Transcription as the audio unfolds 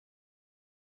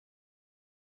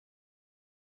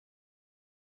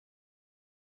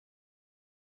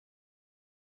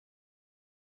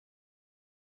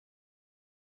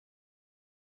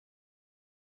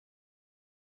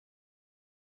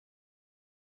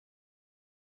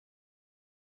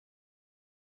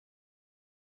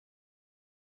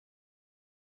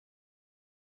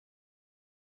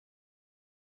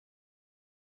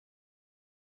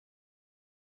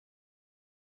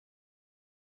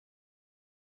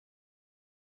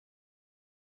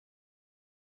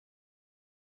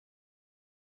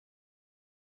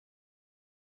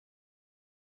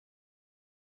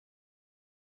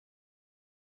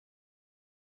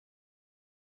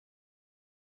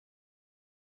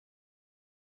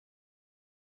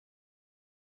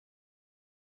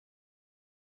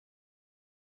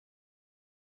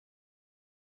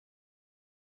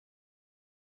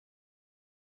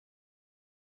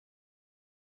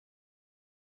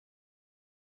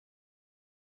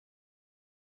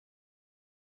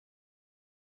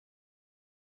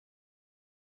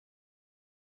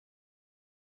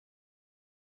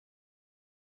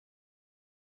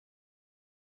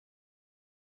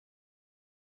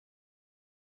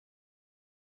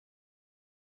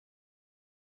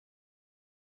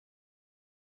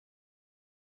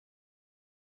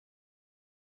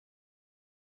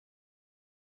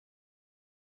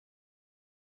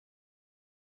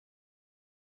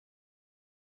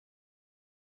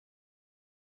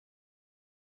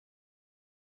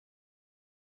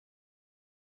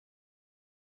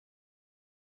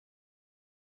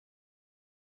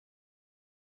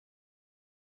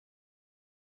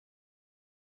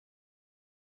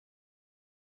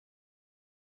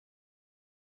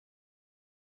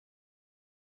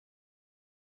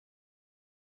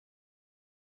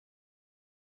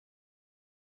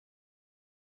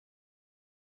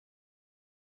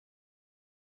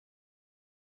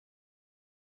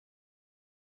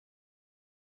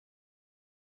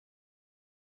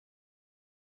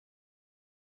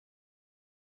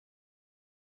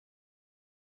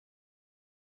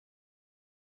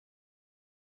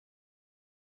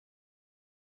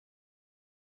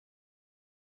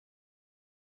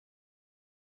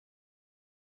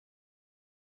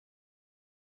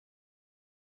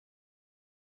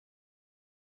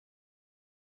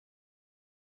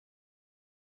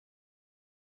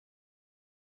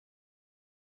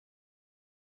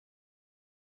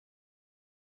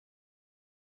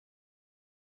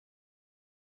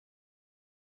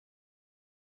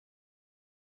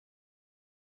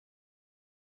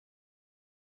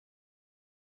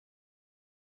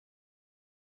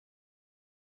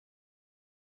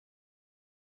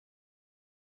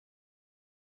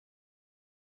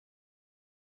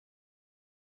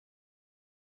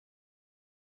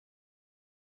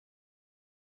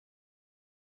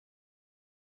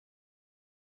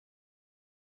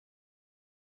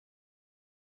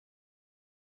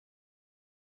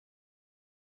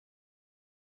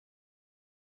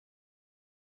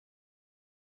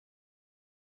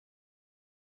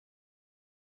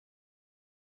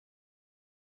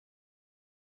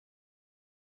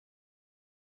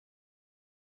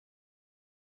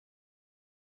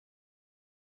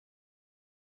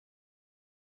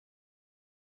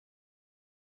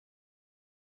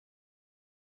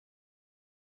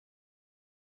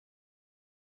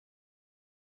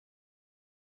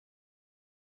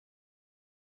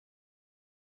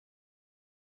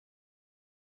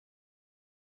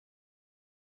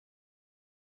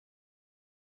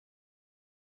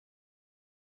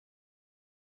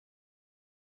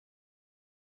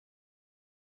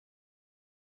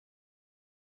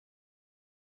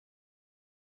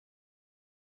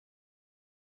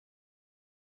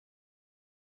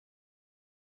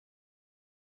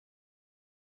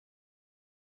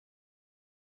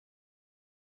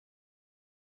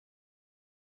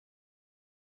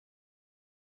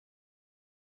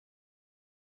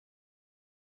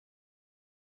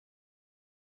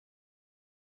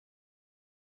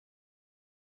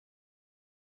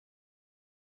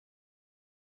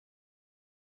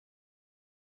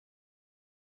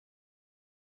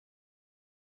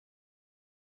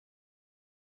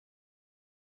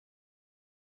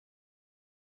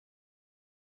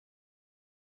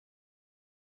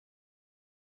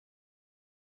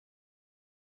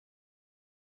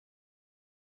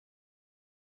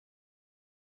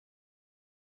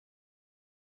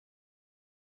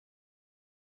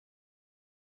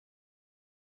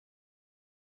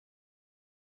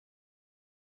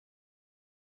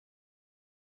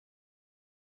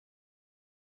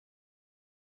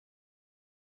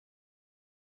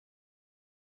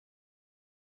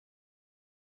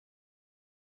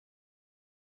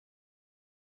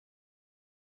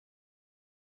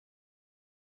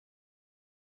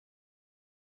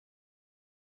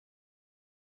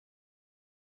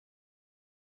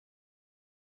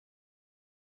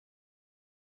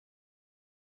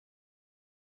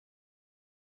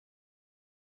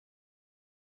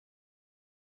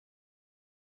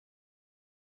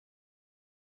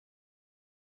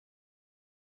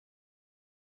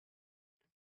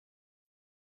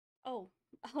Oh,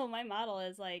 oh, my model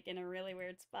is like in a really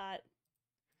weird spot.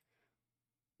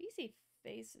 BC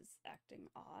face is acting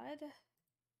odd.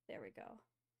 There we go.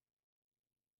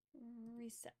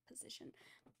 Reset position.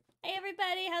 Hey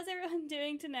everybody, how's everyone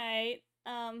doing tonight?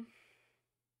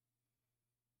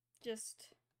 Just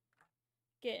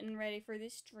getting ready for the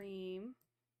stream.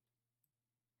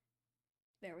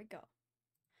 There we go.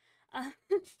 Hi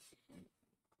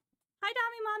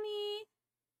Dommy Mommy!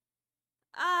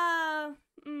 Uh,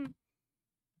 mm,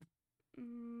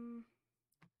 mm,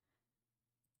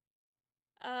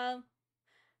 uh,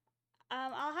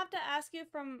 I'll have to ask you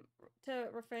to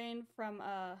refrain from,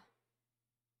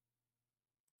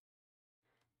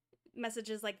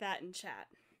 messages like that in chat.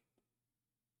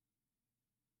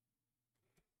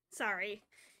 Sorry.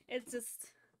 It's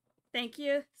just, thank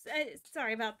you.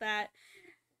 Sorry about that.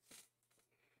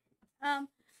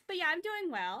 But yeah, I'm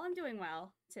doing well. I'm doing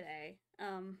well today.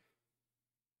 Well,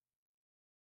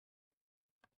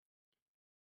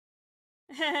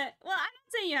 I'm not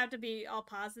saying you have to be all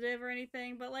positive or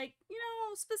anything, but like,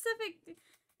 specific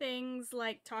things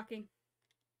like talking.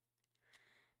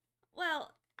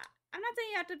 Well, I'm not saying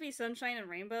you have to be sunshine and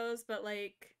rainbows, but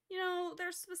like,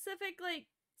 there's specific like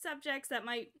subjects that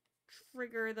might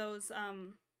trigger those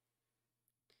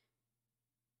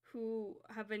who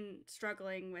have been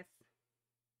struggling with.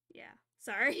 Yeah,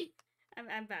 sorry.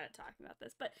 I'm bad at talking about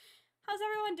this, but how's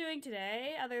everyone doing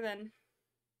today other than,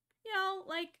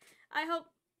 like, I hope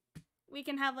we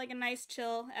can have like a nice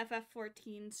chill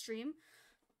FF14 stream.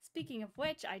 Speaking of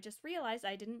which, I just realized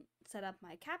I didn't set up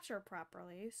my capture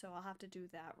properly, so I'll have to do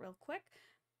that real quick.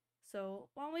 So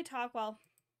why don't we talk while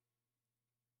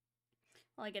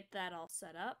I get that all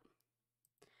set up.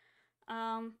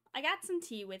 I got some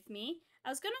tea with me. I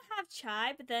was gonna have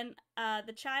chai, but then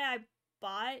the chai I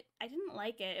bought, I didn't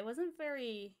like it. It wasn't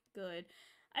very good.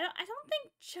 I don't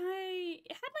think chai,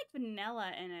 it had like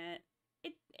vanilla in it.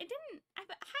 It didn't, I've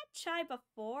had chai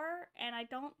before and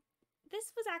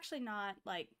this was actually not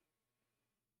like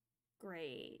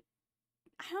great.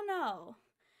 I don't know.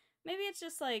 Maybe it's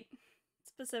just like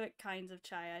specific kinds of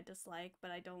chai I dislike,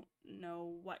 but I don't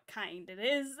know what kind it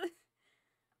is.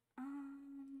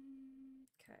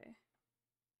 Okay.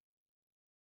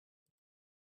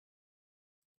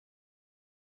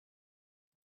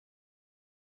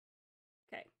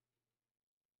 Okay.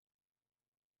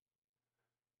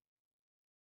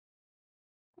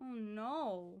 Oh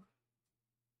no.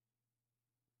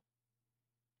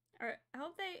 Alright, I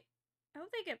hope they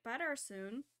get better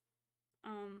soon.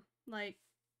 Like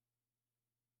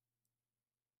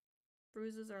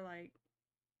bruises are like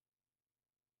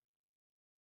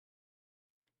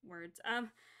words. I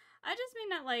just mean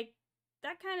that like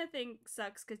that kind of thing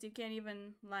sucks because you can't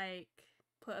even like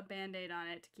put a band-aid on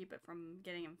it to keep it from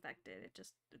getting infected.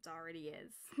 It's already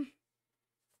is.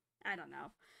 I don't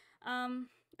know.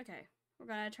 Okay. We're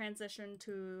gonna transition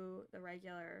to the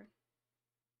regular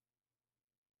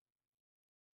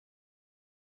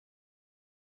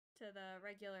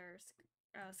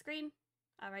screen,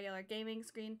 a regular gaming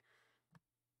screen.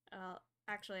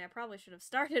 Actually, I probably should have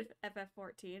started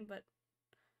FF14, but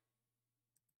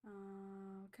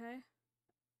okay.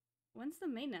 When's the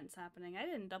maintenance happening? I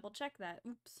didn't double check that.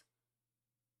 Oops.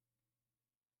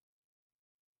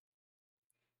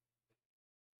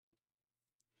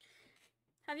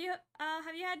 Have you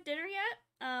had dinner yet?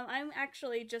 I'm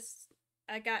actually just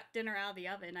I got dinner out of the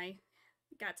oven. I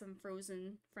got some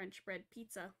frozen French bread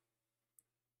pizza.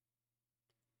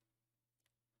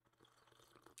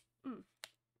 Mm.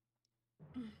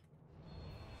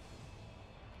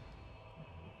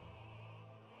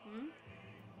 Hmm?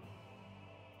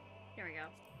 Here we go.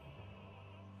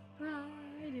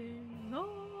 Riding off.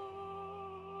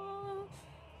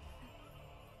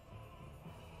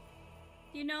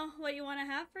 Do you know what you want to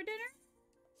have for dinner?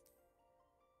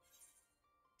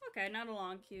 Okay, not a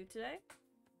long queue today.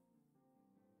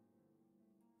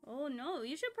 Oh no,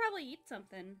 you should probably eat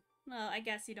something. Well, I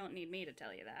guess you don't need me to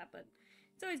tell you that, but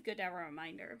it's always good to have a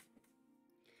reminder.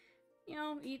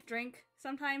 Eat, drink.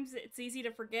 Sometimes it's easy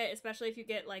to forget, especially if you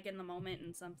get like in the moment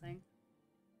in something.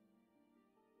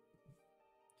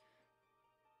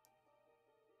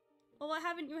 Well, what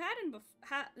haven't you had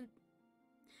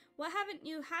what haven't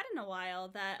you had in a while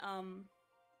that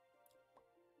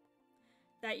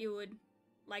you would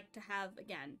like to have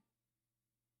again?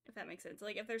 If that makes sense.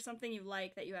 Like if there's something you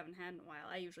like that you haven't had in a while,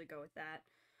 I usually go with that.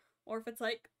 Or if it's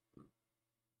like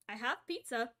I have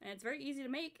pizza and it's very easy to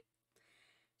make.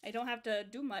 I don't have to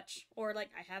do much. Or like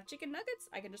I have chicken nuggets,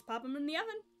 I can just pop them in the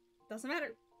oven. Doesn't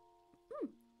matter.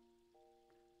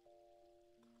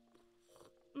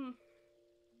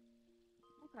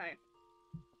 Okay.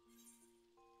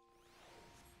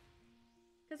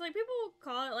 Because, like, people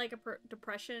call it, like, a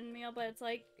depression meal, but it's,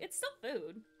 like, it's still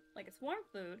food. Like, it's warm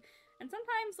food. And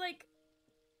sometimes, like,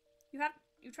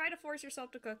 you try to force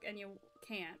yourself to cook and you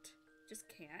can't. Just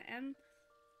can't. And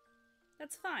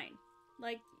that's fine.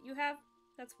 Like,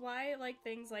 that's why, like,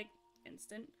 things like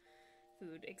instant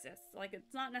food exists. Like,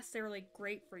 it's not necessarily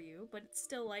great for you, but it's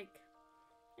still, like,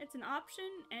 it's an option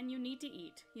and you need to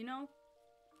eat, you know?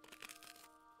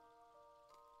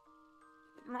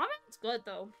 Ramen's good,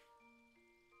 though.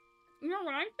 You know,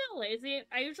 when I feel lazy,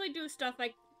 I usually do stuff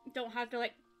like, don't have to,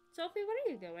 like, Sophie, what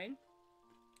are you doing?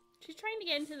 She's trying to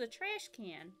get into the trash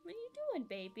can. What are you doing,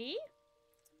 baby?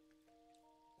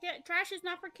 Yeah, trash is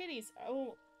not for kitties.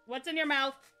 Oh, what's in your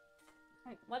mouth?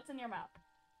 What's in your mouth?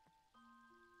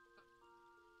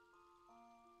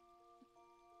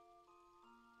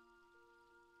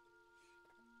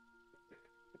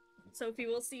 Sophie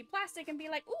will see plastic and be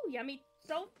like, ooh, yummy.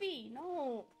 Sophie,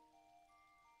 no.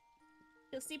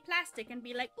 You'll see plastic and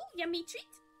be like, ooh, yummy treat.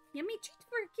 Yummy treat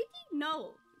for a kitty?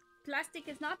 No. Plastic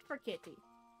is not for kitty.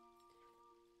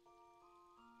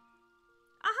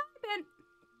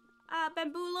 Hi,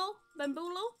 Bambulo?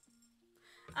 Bambulo?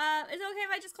 Is it okay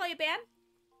if I just call you Bam?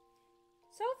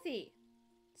 Sophie.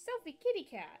 Sophie, kitty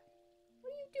cat.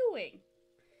 What are you doing?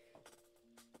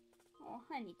 Oh,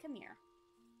 honey, come here.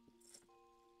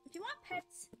 If you want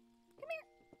pets, come here.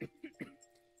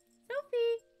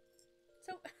 Sophie.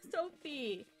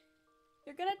 Sophie.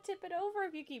 You're gonna tip it over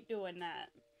if you keep doing that.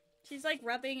 She's like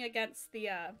rubbing against the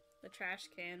trash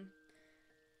can.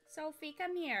 Sophie,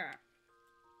 come here.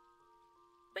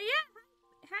 But yeah,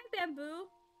 hi Bamboo.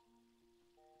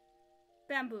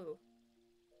 Bamboo.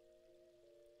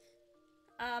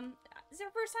 It's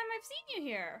the first time I've seen you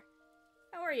here.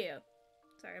 How are you?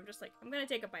 Sorry, I'm gonna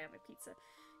take a bite of my pizza.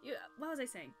 What was I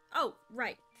saying? Oh,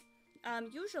 right.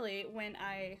 Usually when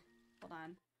I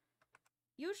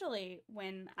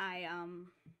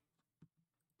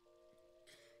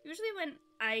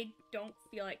don't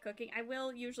feel like cooking, I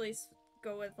will usually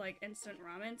go with, like, instant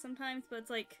ramen sometimes, but it's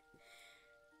like,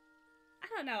 I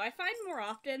don't know, I find more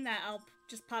often that I'll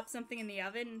just pop something in the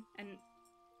oven and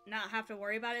not have to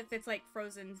worry about it if it's, like,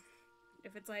 frozen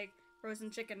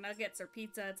chicken nuggets or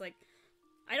pizza. It's like,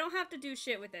 I don't have to do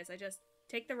shit with this. I just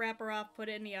take the wrapper off, put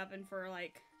it in the oven for,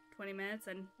 like, 20 minutes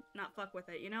and not fuck with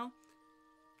it, you know?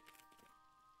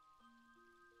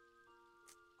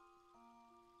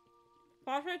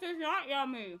 Plastic is not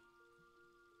yummy.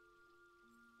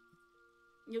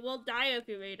 You will die if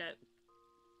you eat it.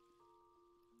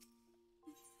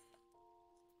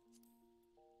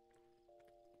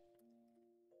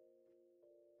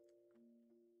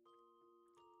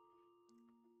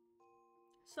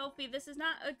 Sophie, this is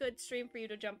not a good stream for you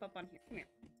to jump up on here. Come here.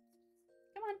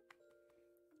 Come on.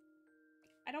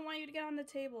 I don't want you to get on the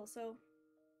table, so...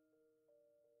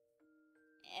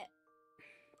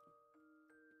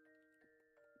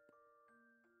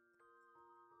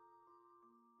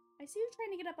 I see you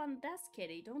trying to get up on the desk,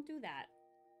 kitty. Don't do that.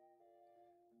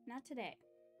 Not today.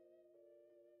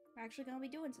 We're actually gonna be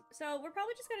doing some... So, we're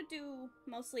probably just gonna do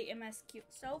mostly MSQ.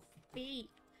 Sophie!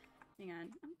 Hang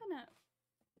on. I'm gonna...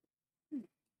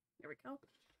 There we go.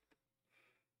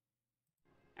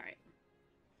 Alright.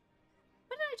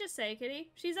 What did I just say,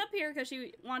 kitty? She's up here because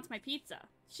she wants my pizza.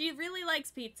 She really likes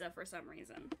pizza for some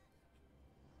reason.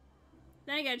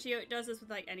 Then again, she does this with,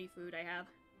 like, any food I have.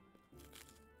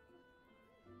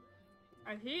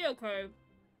 I see, okay.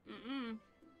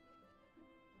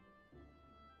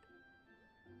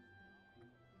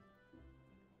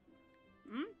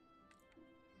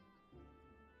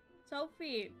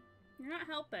 Sophie, you're not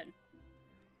helping.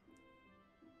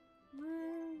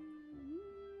 Where's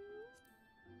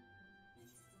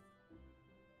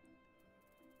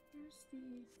the...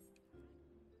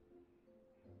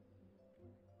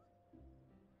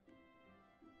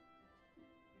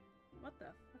 What the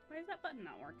fuck? Why is that button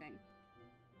not working?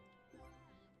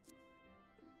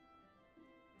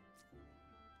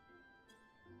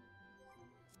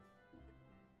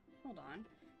 Hold on.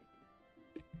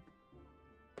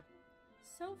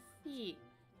 Sophie.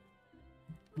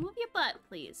 Move your butt,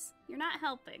 please. You're not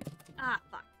helping. Ah,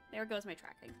 fuck. There goes my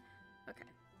tracking. Okay.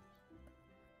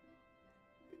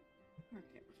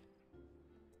 Okay.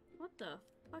 What the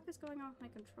fuck is going on with my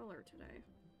controller today?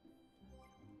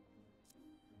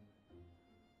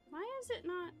 Why is it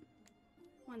not...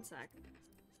 One sec.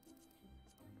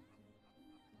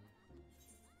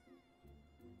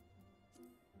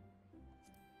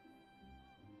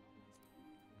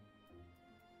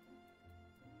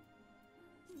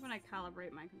 When I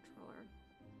calibrate my controller.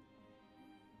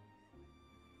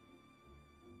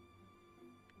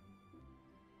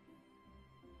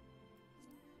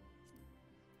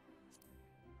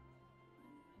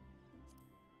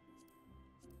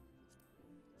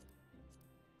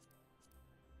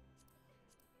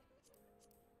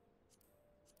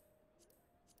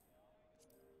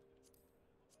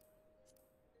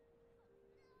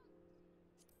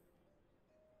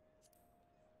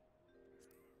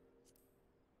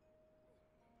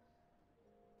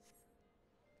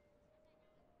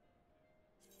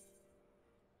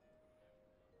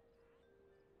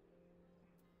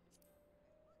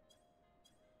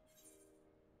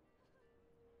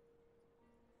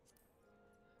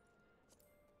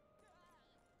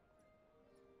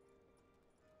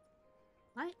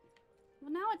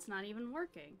 Well, now it's not even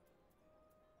working.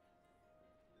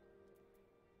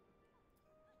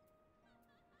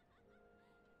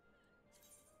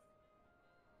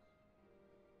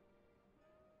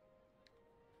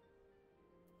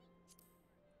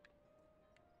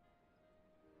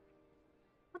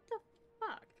 What the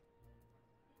fuck?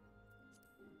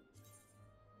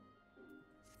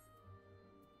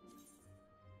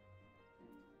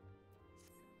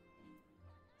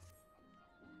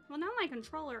 Well, now my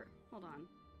controller... Hold on.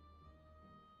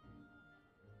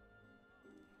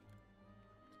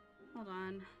 Hold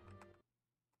on.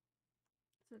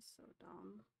 This is so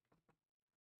dumb.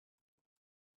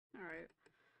 Alright.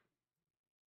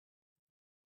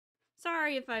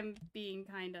 Sorry if I'm being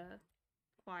kinda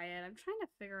quiet. I'm trying to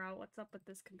figure out what's up with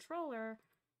this controller.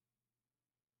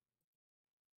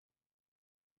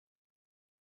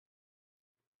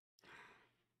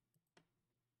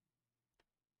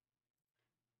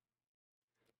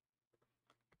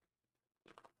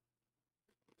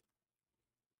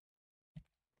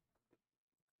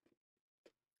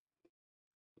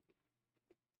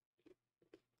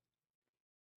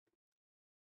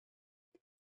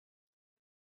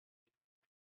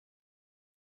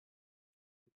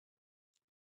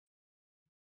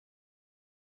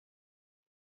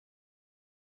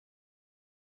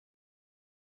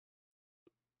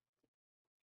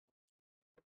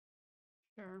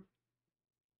 Sure.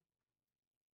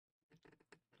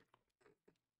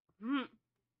 Hmm.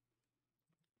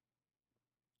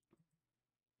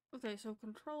 Okay, so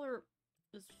controller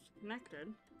is connected.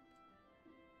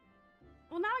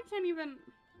 Well, now I can't even...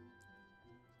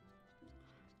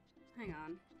 Hang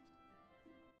on.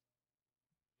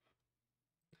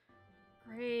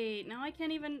 Great, now I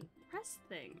can't even press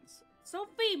things.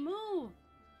 Sophie, move!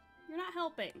 You're not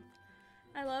helping.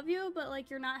 I love you, but like,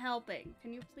 you're not helping.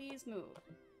 Can you please move?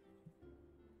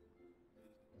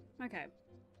 Okay.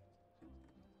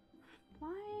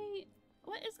 Why?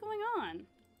 What is going on?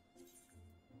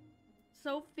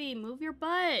 Sophie, move your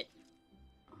butt!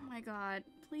 Oh my god,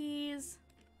 please.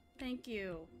 Thank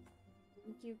you.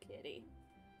 Thank you, kitty.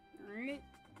 Alright.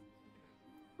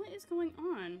 What is going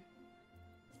on?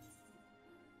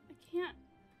 I can't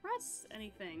press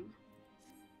anything.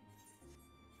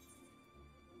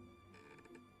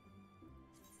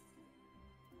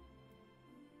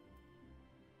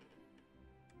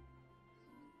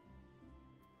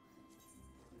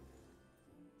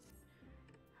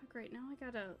 Oh, great, now I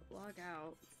gotta log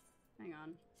out. Hang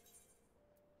on.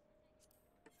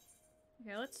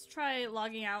 Okay, let's try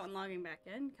logging out and logging back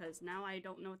in, because now I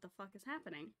don't know what the fuck is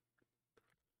happening.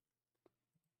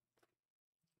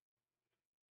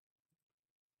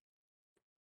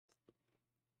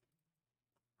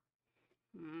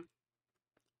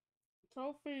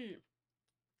 Sophie!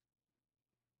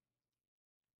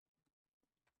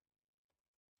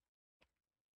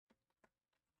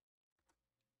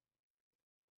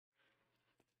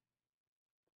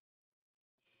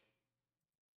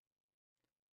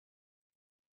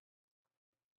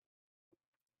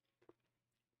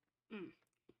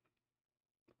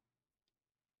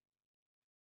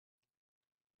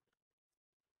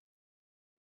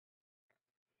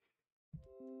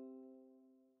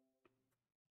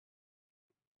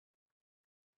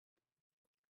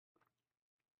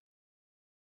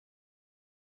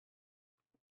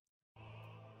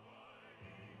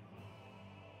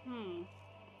 Mm.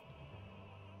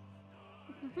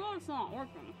 The controller's not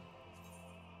working.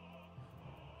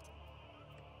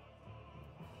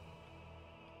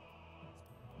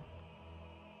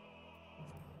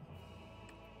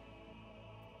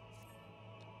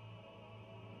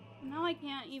 Now I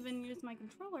can't even use my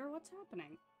controller. What's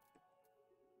happening?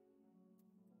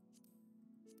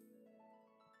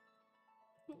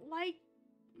 Why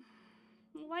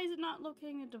is it not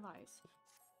locating a device?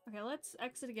 Okay, let's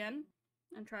exit again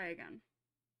and try again.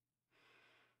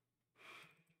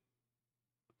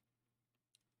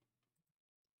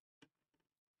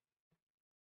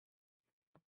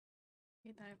 I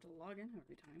hate that I have to log in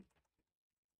every time.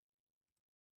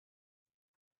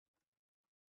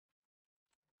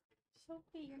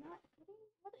 Sophie, you're not kidding?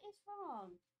 What is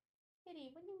wrong?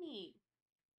 Kitty, what do you need?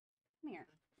 Come here.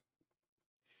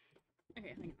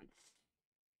 Okay, hang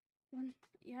on.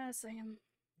 Yes, I'm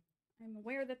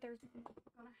aware that there's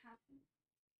gonna happen.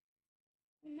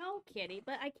 No, kitty,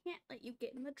 but I can't let you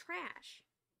get in the trash.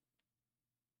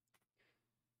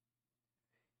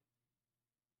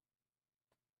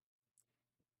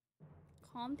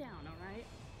 Calm down, alright?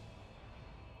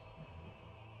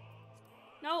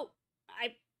 No!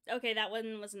 Okay, that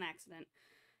one was an accident.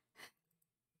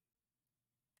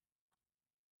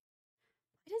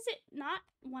 Why does it not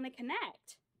want to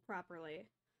connect properly?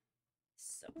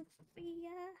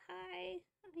 Sophia, hi.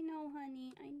 I know,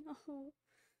 honey. I know.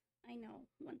 I know.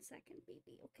 1 second,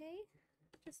 baby, okay?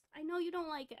 Just, I know you don't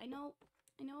like it. I know.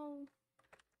 I know.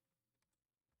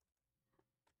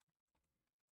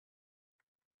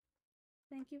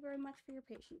 Thank you very much for your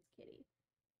patience, kitty.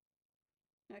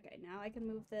 Okay, now I can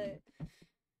move the...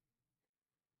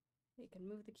 We can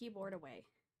move the keyboard away.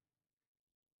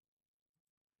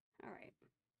 Alright.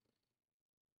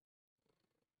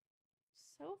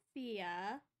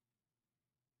 Sophia.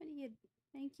 What do you...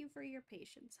 Thank you for your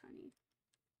patience, honey.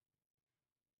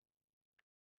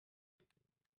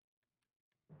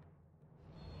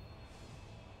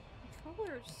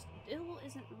 Controller still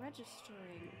isn't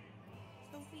registering.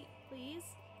 Sophie, please.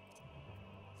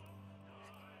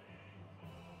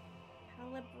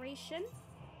 Calibration.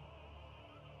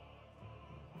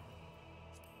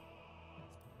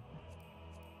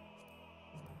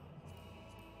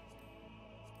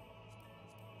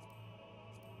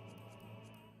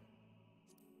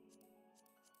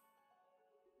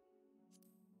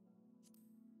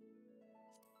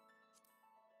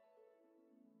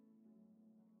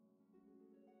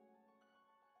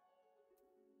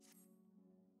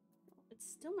 It's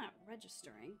still not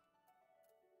registering.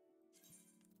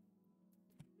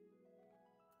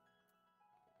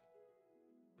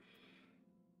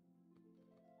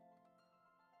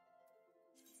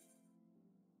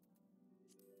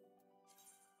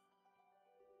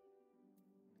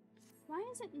 Why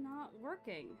is it not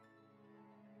working?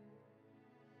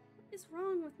 What is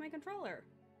wrong with my controller?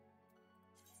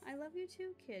 I love you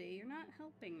too, kitty. You're not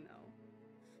helping, though.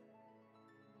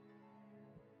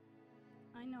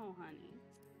 I know, honey.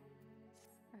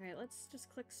 Okay, let's just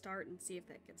click start and see if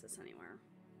that gets us anywhere.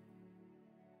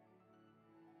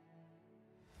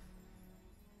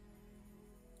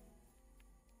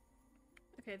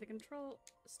 Okay, the control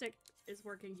stick is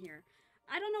working here.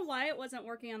 I don't know why it wasn't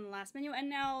working on the last menu, and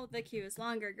now the queue is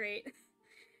longer. Great.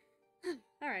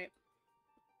 Alright.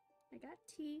 I got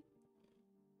tea.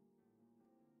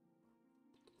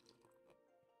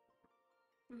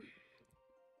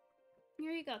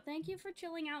 Here you go. Thank you for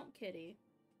chilling out, kitty.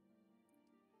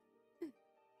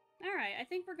 Alright, I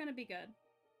think we're gonna be good.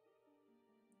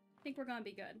 I think we're gonna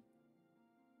be good.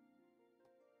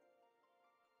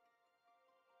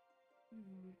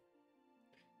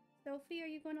 Sophie, are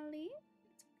you gonna leave?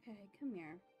 It's okay. Come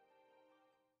here.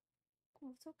 Oh,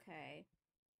 it's okay.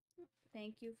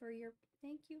 Thank you for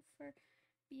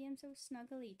being so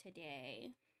snuggly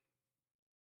today.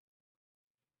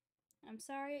 I'm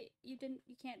sorry you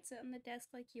can't sit on the desk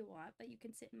like you want, but you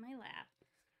can sit in my lap.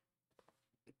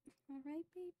 All right,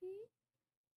 baby?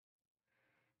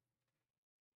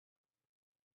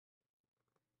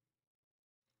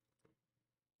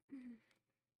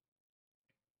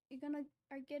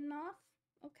 Are you getting off?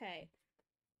 Okay.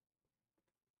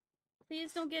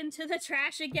 Please don't get into the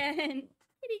trash again.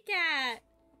 Kitty cat.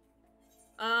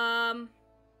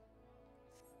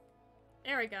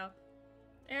 There we go.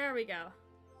 There we go.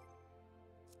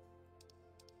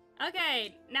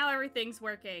 Okay, now everything's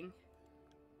working.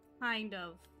 Kind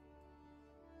of.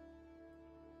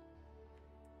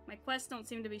 My quests don't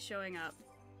seem to be showing up.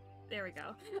 There we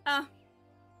go. I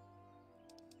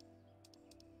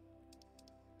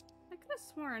could have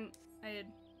sworn I had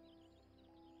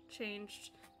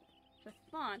changed the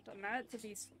font on that to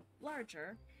be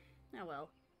larger. Oh well.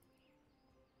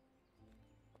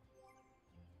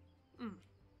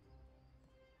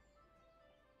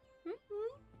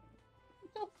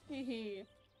 Sophie.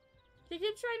 She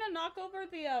keeps trying to knock over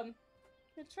the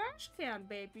trash can,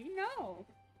 baby. No.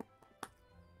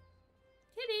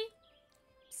 Kitty.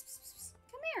 Psst, psst, psst.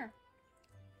 Come here.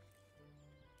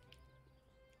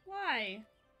 Why?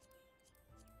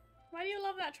 Why do you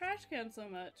love that trash can so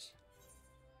much?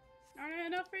 Aren't I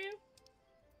enough for you?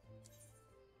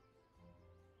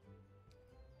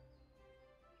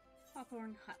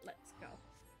 Hawthorne Hut, let's go.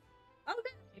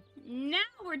 Okay, now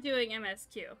we're doing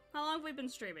MSQ. How long have we been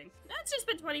streaming? That's just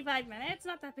been 25 minutes,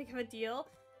 not that big of a deal.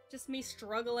 Just me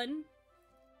struggling.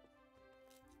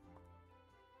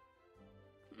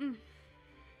 Sophie.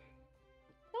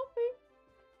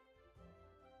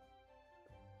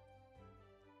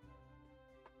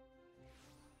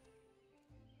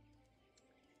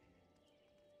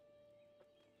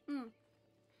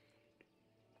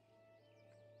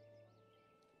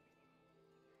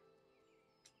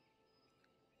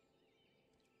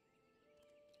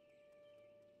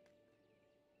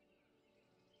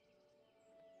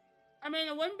 I mean,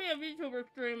 it wouldn't be a VTuber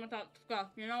stream without stuff,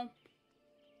 you know?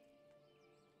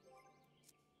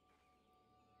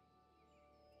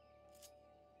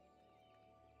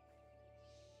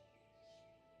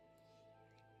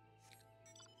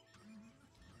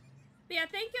 But yeah,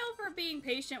 thank y'all for being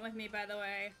patient with me, by the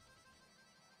way.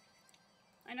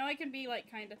 I know I can be,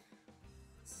 like, kind of...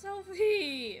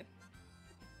 Sophie!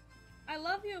 I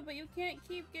love you, but you can't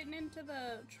keep getting into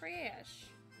the trash.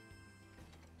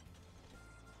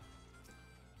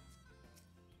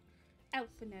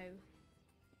 Alpha no.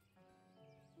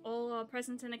 All are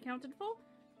present and accounted for.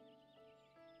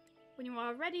 When you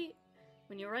are ready,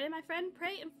 my friend,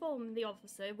 pray inform the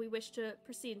officer we wish to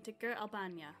proceed to Ger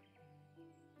Albania.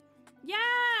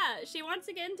 Yeah! She wants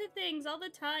to get into things all the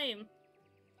time.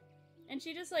 And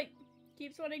she just, like,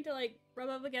 keeps wanting to, like, rub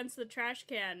up against the trash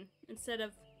can instead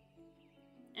of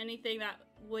anything that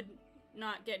would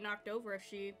not get knocked over if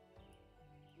she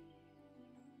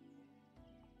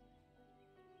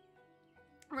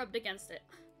rubbed against it.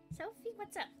 Sophie,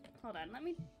 what's up? Hold on, let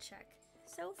me check.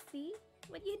 Sophie,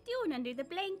 what are you doing under the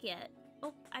blanket?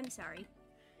 Oh, I'm sorry.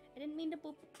 I didn't mean to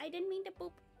boop. I didn't mean to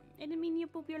boop. I didn't mean you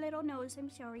boop your little nose. I'm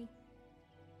sorry.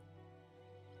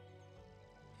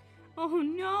 Oh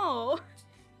no!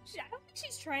 I don't think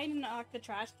she's trying to knock the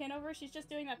trash can over. She's just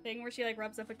doing that thing where she like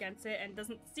rubs up against it and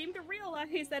doesn't seem to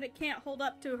realize that it can't hold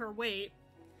up to her weight.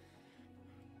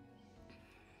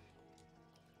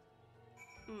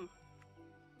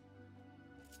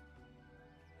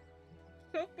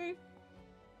 Sophie,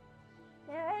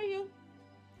 where are you?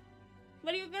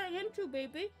 What are you getting into,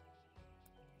 baby?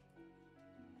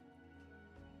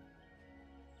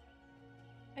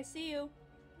 I see you.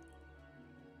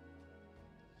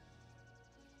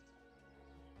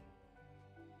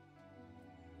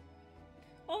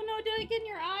 Oh no, did I get in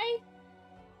your eye?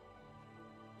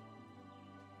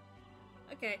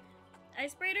 Okay. I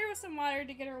sprayed her with some water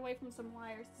to get her away from some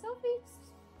wires. Sophie,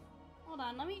 hold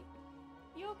on, let me...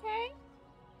 You okay?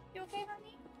 You okay,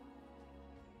 honey?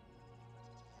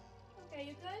 Okay,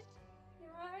 you good?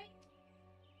 You're alright?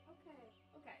 Okay,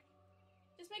 okay.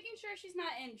 Just making sure she's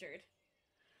not injured.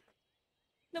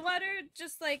 The water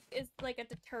just, like, is like a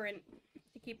deterrent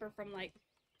to keep her from, like,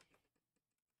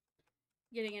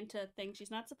 getting into things she's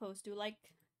not supposed to, like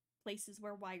places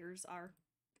where wires are.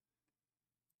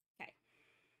 Okay.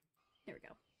 There we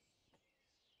go.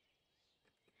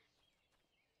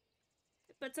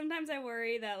 But sometimes I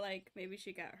worry that, like, maybe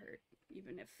she got hurt,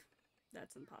 even if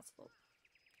that's impossible.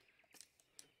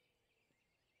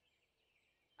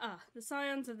 Ah, the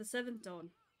scions of the seventh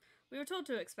dawn. We were told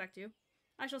to expect you.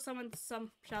 I shall summon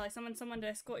shall I summon someone to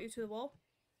escort you to the wall?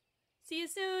 See you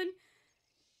soon!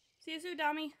 See you soon,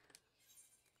 Dami.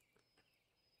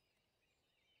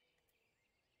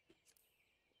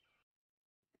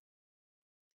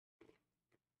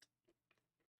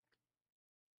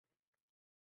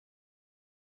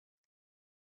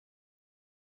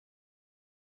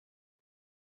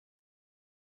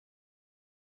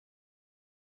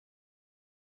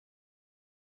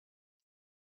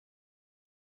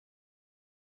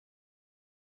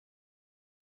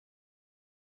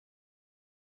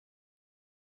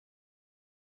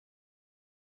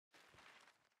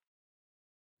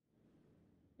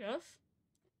 Yes?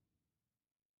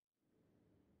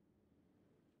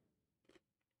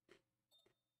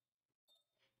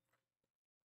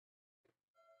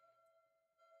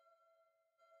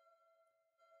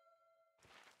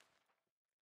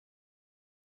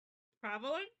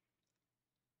 Traveling?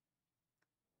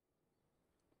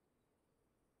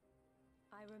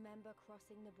 I remember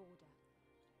crossing the border,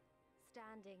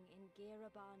 standing in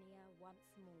Girabania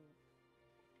once more.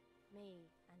 Me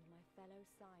and my fellow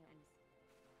scions,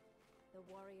 the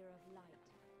warrior of light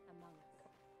among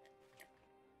us.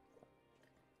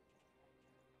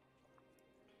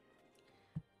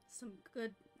 Some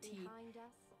good tea. Behind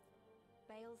us,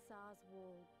 Baelsar's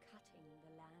wall cutting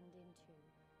the land in two.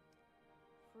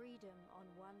 Freedom on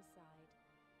one side,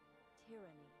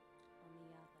 tyranny on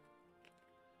the other.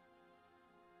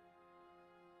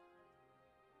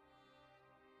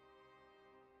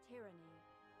 Tyranny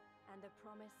and the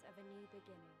promise of a new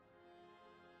beginning.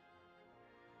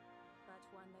 But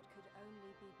one that could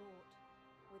only be bought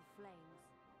with flames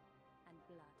and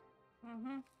blood.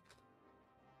 Mm-hmm.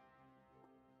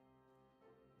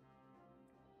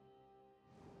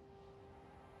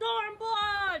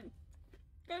 Stormblood!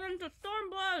 Get into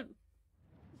Stormblood!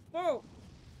 Whoa!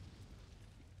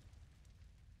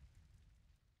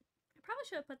 I probably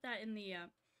should have put that in the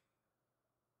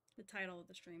title of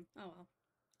the stream. Oh well.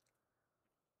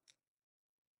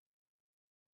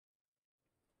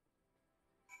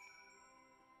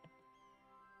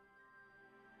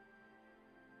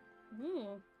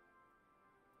 Ooh.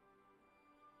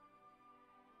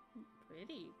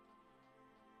 Pretty.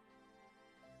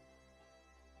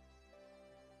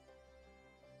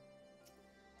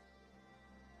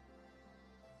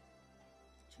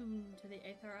 Tune to the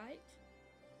Aetherite.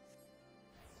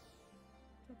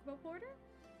 Chocobo Porter?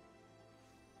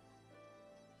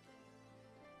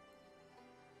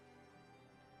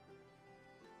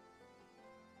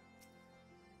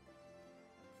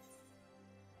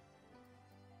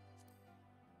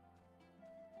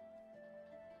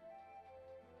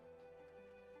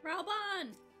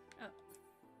 Ralbon! Oh.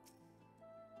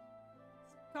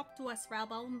 Talk to us,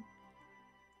 Ralbon.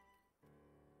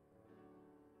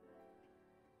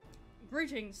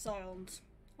 Greetings, Scions.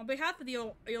 On behalf of the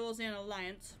Eolosian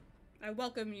Alliance, I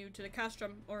welcome you to the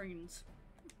Castrum Orines.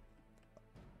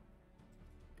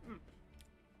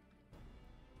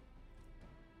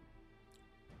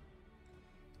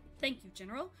 Thank you,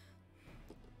 General.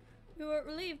 We were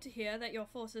relieved to hear that your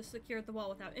forces secured the wall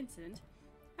without incident.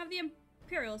 Have the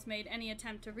Imperials made any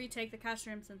attempt to retake the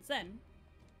Castrum since then?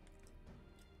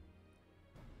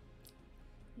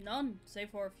 None, save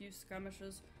for a few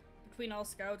skirmishes between our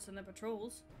scouts and the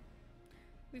patrols.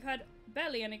 We've had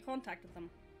barely any contact with them.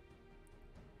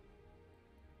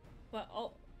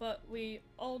 But we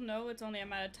all know it's only a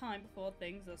matter of time before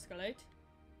things escalate.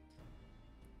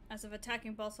 As if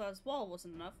attacking Balsar's wall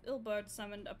wasn't enough, Ilberd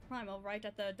summoned a primal right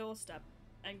at their doorstep,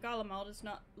 and Garlemald does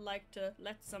not like to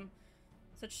let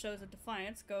such shows of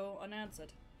defiance go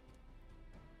unanswered.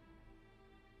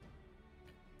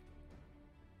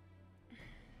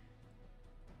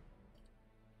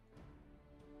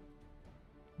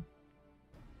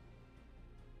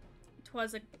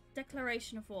 Twas a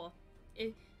declaration of war,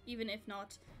 even if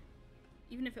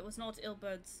it was not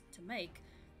Ilberd's to make,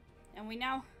 and we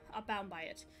now are bound by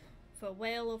it, for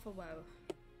weal or for woe.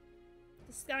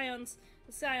 The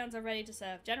Scions are ready to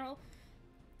serve. General,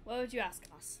 what would you ask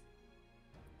of us?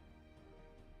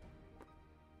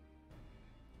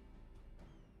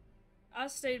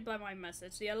 As stated by my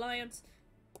message, the Alliance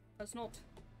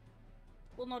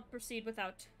will not proceed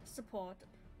without support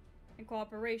and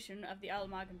cooperation of the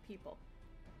Almagan people.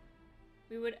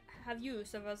 We would have you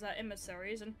serve as our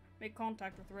emissaries and make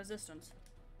contact with the Resistance.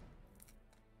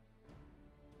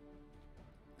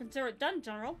 Consider it done,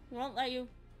 General. We won't let you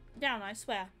down, I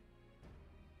swear.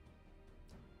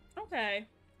 Okay.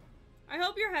 I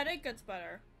hope your headache gets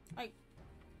better. I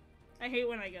hate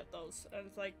when I get those. And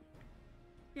it's like,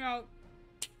 you know,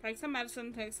 take some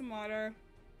medicine, take some water,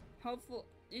 hopefully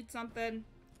eat something.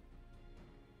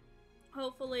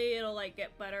 Hopefully it'll like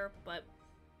get better, but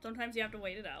sometimes you have to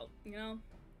wait it out, you know?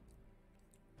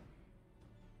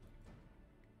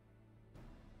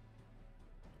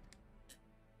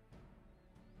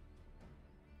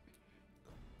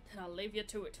 Then I'll leave you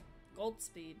to it.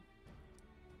 Goldspeed.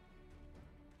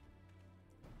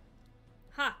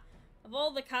 Ha! Of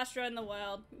all the Castra in the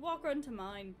world, walk into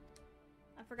mine.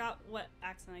 I forgot what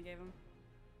accent I gave him.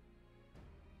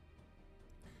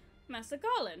 Master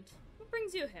Garland, what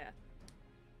brings you here?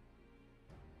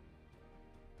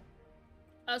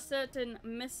 A certain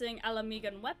missing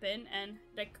Alamigan weapon and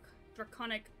the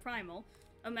draconic primal,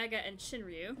 Omega and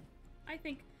Shinryu. I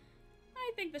think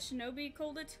the shinobi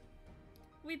called it.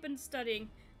 We've been studying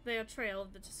their trail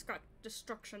of the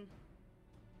destruction,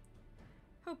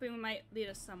 hoping it might lead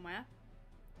us somewhere,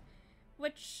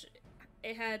 which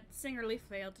it had singularly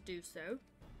failed to do so.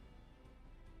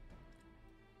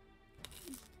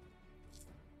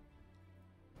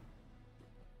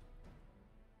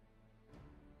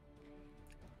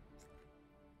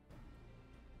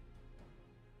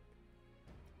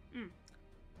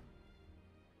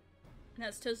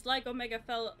 As 'tis like Omega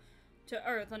fell to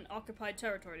Earth on occupied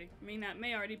territory, meaning that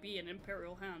may already be in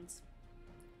Imperial hands.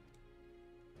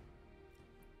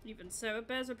 Even so, it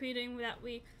bears repeating that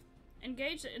we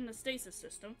engaged in the stasis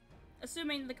system,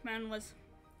 assuming the command was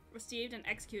received and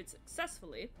executed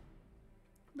successfully.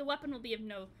 The weapon will be of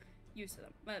no use to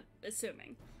them, but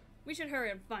assuming. We should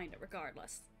hurry and find it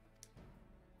regardless.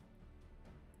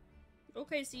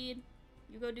 Okay, Seed.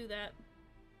 You go do that.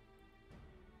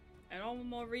 And all the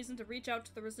more reason to reach out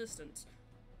to the Resistance.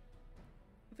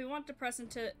 If we want to press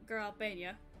into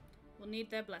Albania, we'll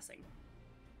need their blessing.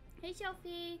 Hey,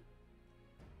 Sophie.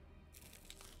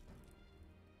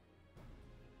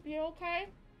 You okay?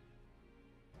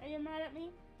 Are you mad at me?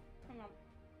 Hang on.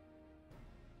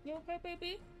 You okay,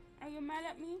 baby? Are you mad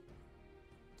at me?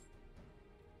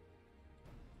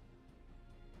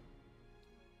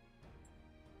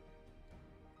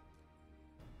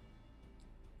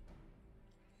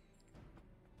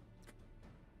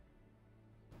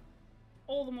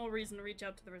 All the more reason to reach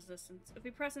out to the Resistance. If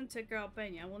we press into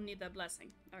Albania, we'll need their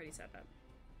blessing. I already said that.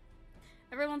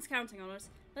 Everyone's counting on us.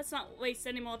 Let's not waste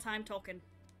any more time talking.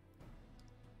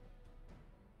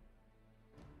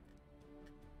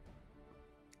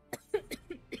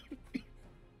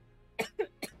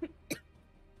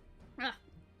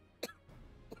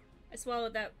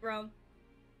 swallowed that wrong.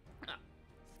 Ah,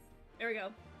 there we go.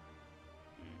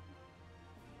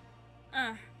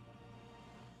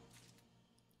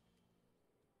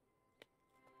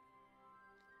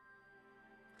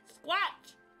 Squat!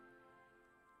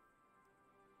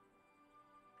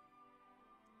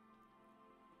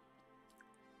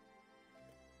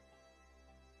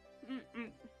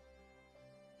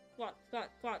 Squats,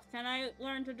 squats, squats. Can I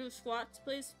learn to do squats,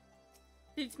 please?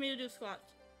 Teach me to do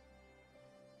squats.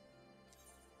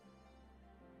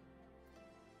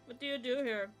 What do you do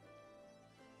here?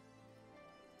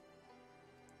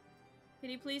 Can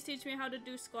you please teach me how to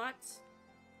do squats?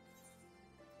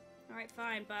 Alright,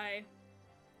 fine, bye.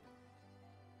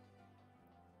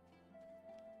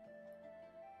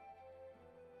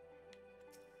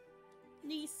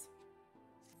 Niece.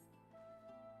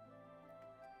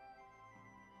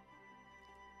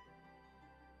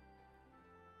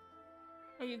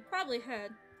 Oh, you've probably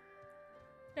heard.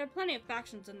 There are plenty of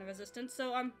factions in the Resistance,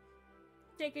 so I'm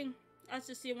taking us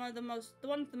to see the one with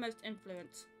the most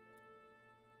influence.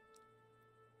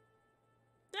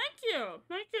 Thank you!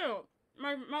 Thank you!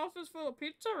 My mouth is full of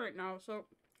pizza right now, so...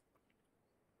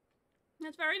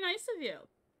 That's very nice of you.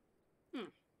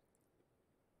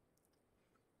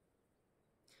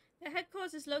 The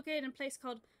headquarters is located in a place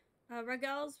called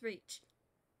Ragal's Reach,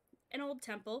 an old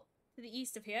temple to the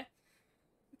east of here,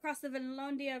 across the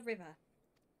Vinlandia River.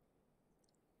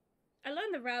 I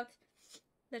learned the route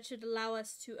that should allow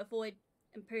us to avoid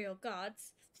Imperial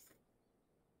guards.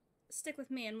 Stick with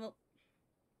me and we'll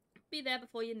be there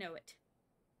before you know it.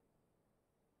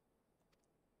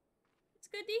 It's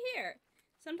good to hear.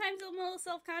 Sometimes I'm a little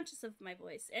self-conscious of my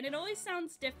voice, and it always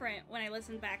sounds different when I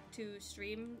listen back to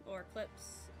stream or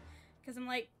clips. Because I'm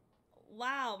like,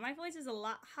 wow, my voice is a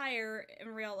lot higher in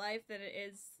real life than it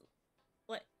is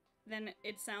than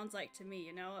it sounds like to me,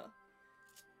 you know?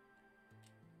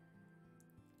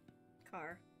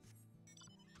 Car.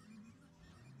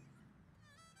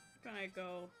 I'm gonna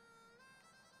go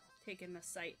take in the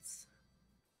sights.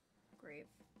 Grave.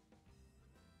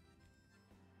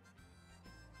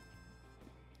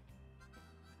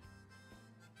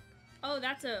 Oh,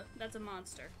 that's a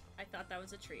monster. I thought that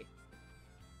was a tree.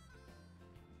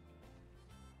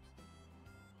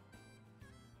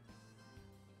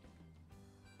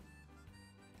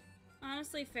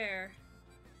 Honestly, fair.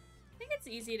 I think it's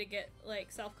easy to get,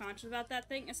 like, self-conscious about that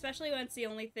thing, especially when it's the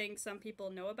only thing some people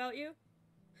know about you.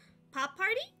 Pop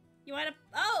party? You wanna—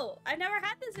 oh! I've never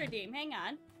had this redeem. Hang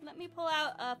on. Let me pull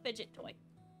out a fidget toy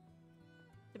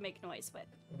to make noise with.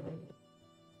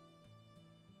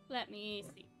 Let me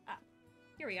see. Ah,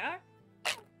 here we are.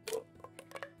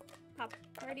 Pop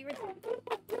party redeem.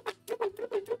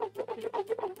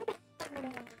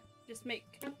 Just make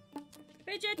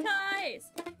fidget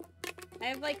toys! I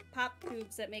have, like, pop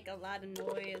tubes that make a lot of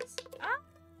noise. Ah,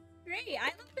 great! I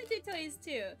love fidget toys,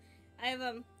 too. I have,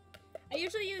 I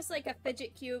usually use, like, a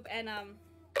fidget cube and,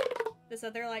 this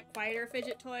other, like, quieter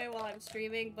fidget toy while I'm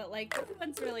streaming, but, like, this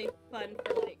one's really fun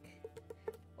for, like,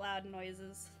 loud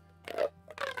noises.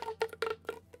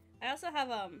 I also have,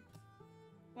 one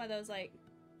of those, like,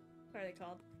 what are they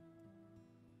called?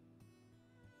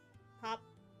 Pop,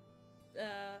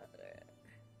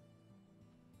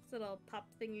 little pop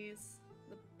thingies.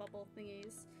 The bubble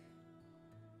thingies.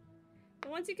 The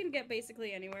ones you can get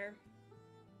basically anywhere.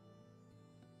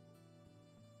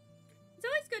 It's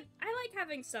always good. I like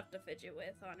having stuff to fidget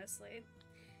with, honestly.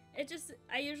 It just—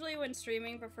 I usually, when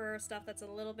streaming, prefer stuff that's a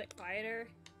little bit quieter.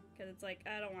 Because it's like,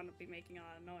 I don't want to be making a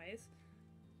lot of noise.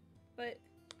 But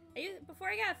before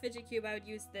I got a fidget cube, I would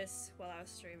use this while I was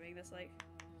streaming. This like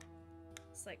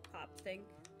pop thing.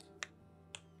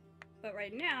 But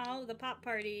right now, the pop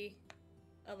party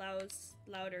allows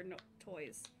louder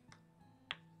toys.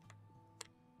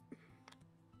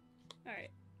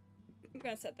 Alright. I'm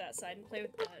gonna set that aside and play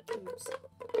with the tubes.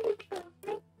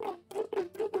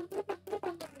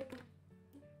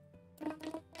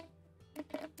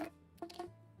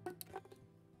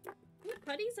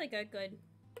 Putty's like a good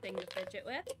thing to fidget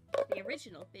with. The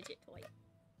original fidget toy.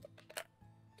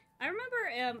 I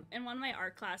remember in one of my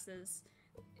art classes,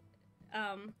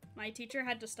 my teacher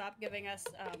had to stop giving us,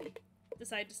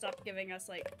 decided to stop giving us,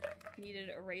 like, needed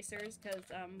erasers, because,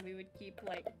 we would keep,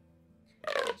 like,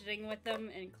 fidgeting with them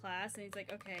in class, and he's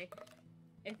like, okay,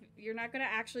 if you're not gonna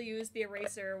actually use the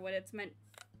eraser what it's meant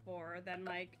for, then,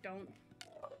 like, don't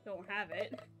have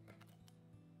it.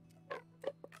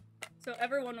 So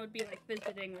everyone would be, like,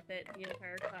 fidgeting with it the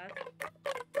entire class.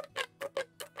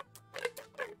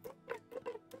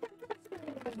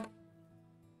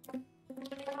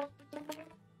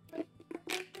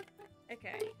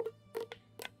 Okay.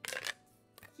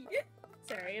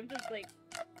 Sorry, I'm just, like,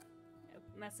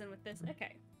 messing with this.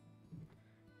 Okay.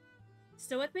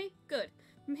 Still with me? Good.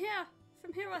 From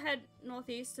here we'll head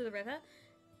northeast to the river.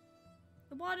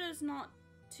 The water is not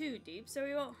too deep, so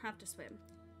we won't have to swim.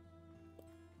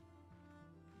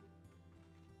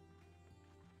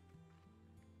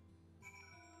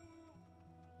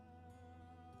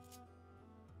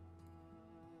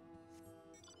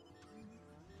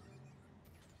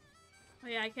 Oh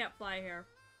yeah, I can't fly here.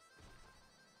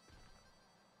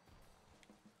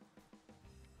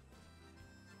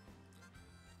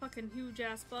 Fucking huge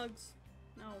ass bugs.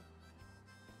 No.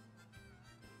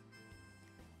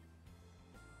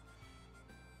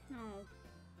 No.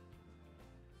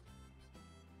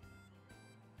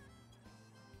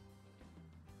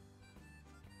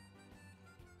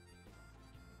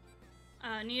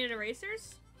 Needed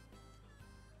erasers?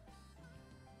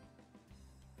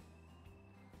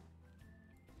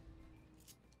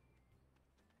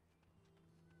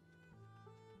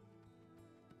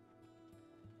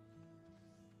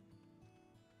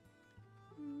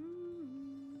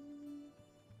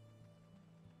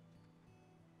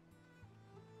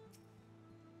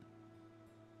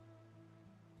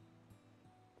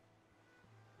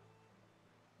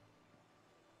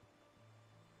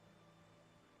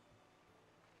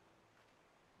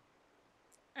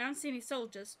 I don't see any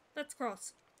soldiers. Let's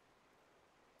cross.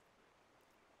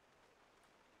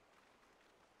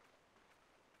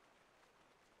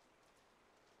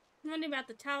 Wondering about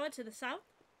the tower to the south?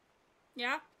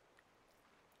 Yeah?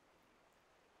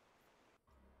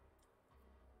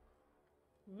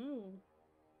 Ooh.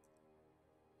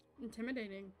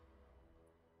 Intimidating.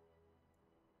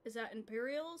 Is that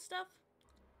Imperial stuff?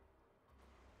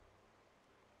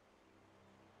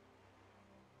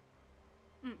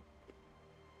 Hmm.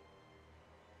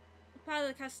 Part of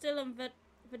the Castellum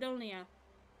Vedonia.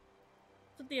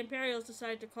 That's what the Imperials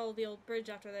decided to call the old bridge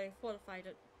after they fortified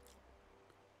it.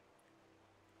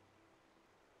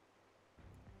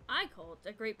 I call it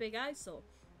a great big eyesore.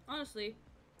 Honestly,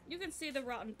 you can see the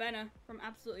rotten Benna from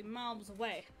absolutely miles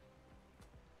away.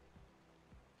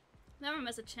 Never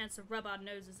miss a chance to rub our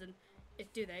noses in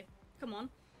it, do they? Come on.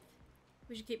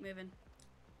 We should keep moving.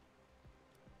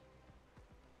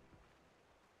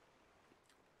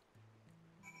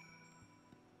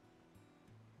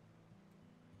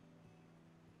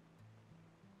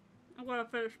 I'm gonna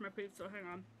finish my pizza, hang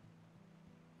on.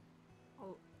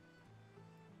 Oh.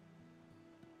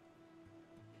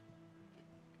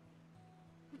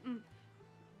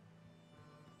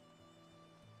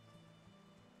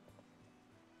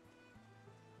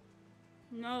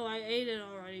 No, I ate it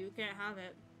already. You can't have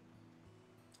it.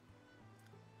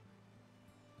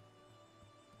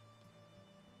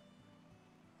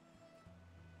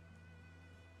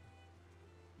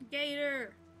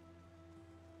 Gator!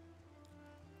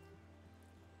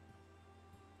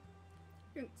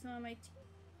 Drink some of my tea.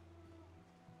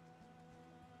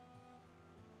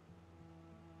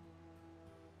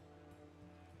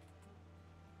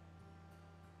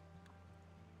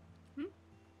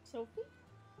 Sophie?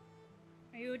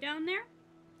 Are you down there?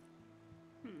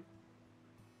 What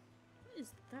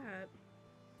is that?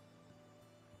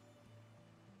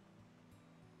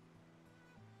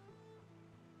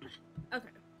 Okay.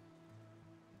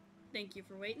 Thank you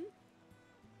for waiting.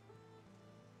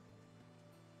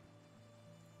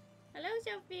 Hello,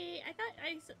 Sophie. I thought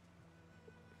I...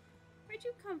 Where'd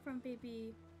you come from,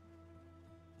 baby?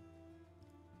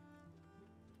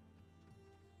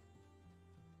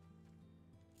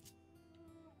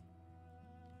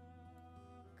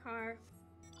 Car.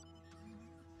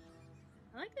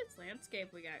 I like this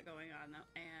landscape we got going on though,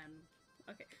 and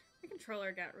okay, the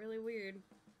controller got really weird.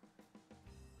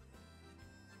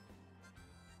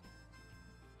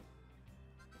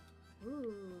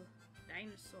 Ooh,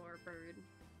 dinosaur bird.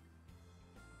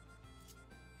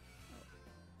 Oh.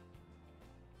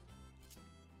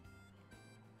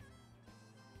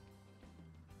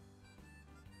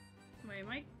 Wait, am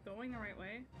I going the right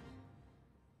way?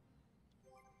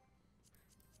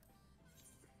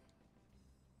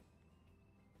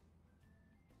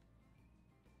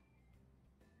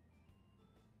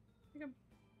 I think I'm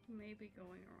maybe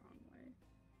going the wrong way.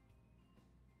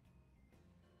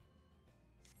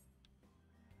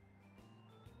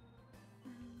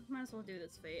 Might as well do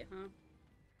this fate, huh?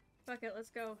 Fuck it, let's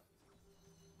go.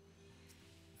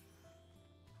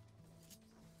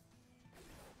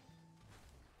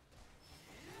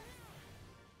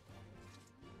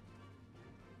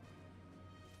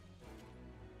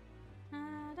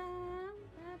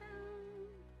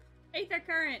 Aether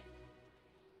current!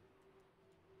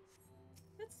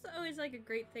 That's always like a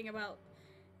great thing about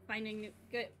finding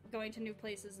going to new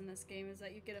places in this game, is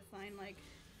that you get to find like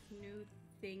new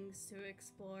things to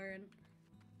explore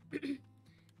and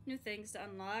new things to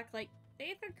unlock. Like, the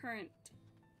Aether Current,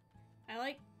 I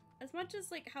like, as much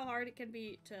as like how hard it can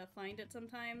be to find it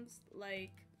sometimes,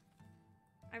 like,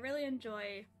 I really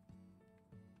enjoy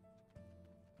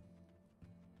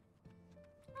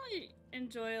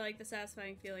like the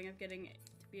satisfying feeling of getting it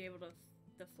to be able to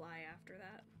fly after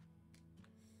that.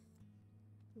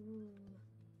 Ooh.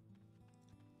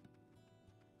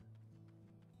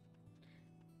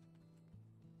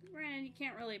 Granted, you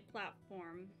can't really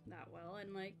platform that well,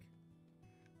 and like,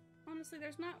 honestly,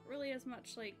 there's not really as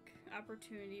much like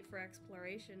opportunity for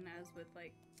exploration as with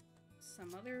like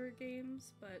some other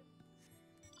games, but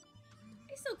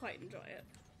I still quite enjoy it.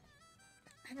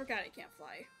 I forgot it can't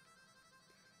fly.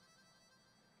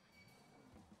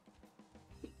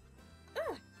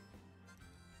 Ah!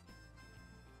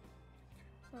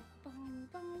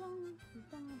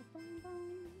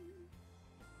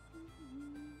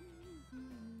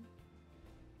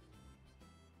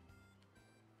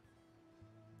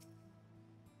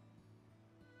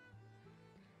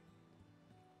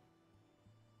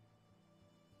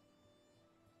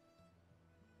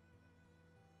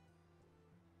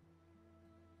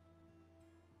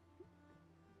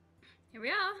 Here we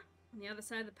are, on the other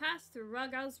side of the pass through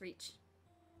Ragau's Reach.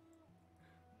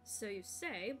 So you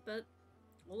say, but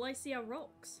all I see are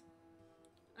rocks.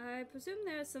 I presume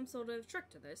there's some sort of trick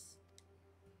to this.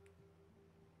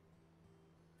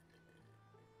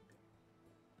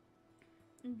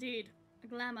 Indeed, a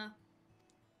glamour.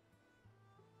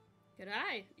 Good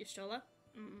eye, Y'shtola.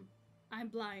 I'm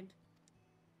blind.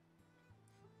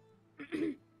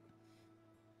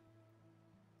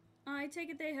 I take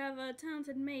it they have a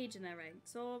talented mage in their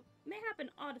ranks, or mayhap an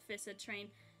artificer trained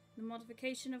in the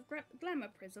modification of glamour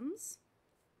prisms.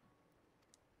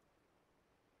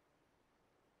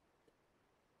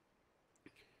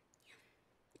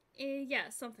 Yeah,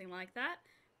 something like that.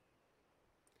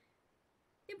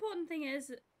 The important thing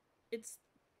is, it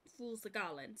fools the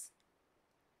garlands.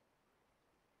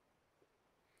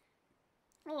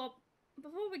 Well,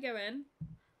 before we go in,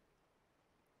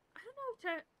 I don't know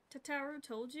if Tataru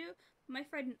told you, my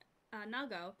friend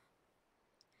Nago,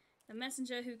 the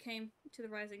messenger who came to the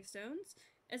Rising Stones,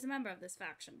 is a member of this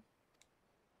faction.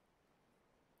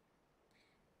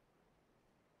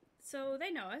 So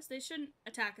they know us, they shouldn't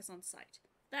attack us on sight.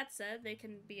 That said, they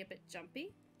can be a bit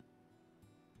jumpy.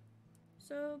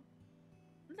 So,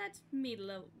 let's meddle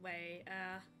away.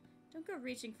 Don't go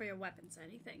reaching for your weapons or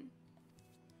anything.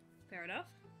 Fair enough.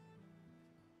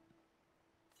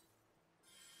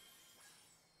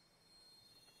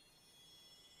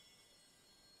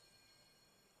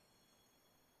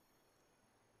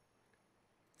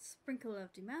 Sprinkle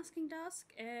of demasking dust.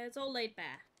 It's all laid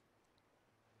bare.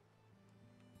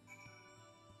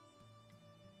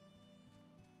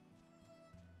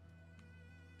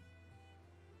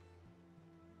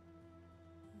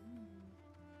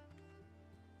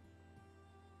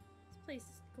 This place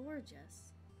is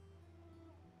gorgeous.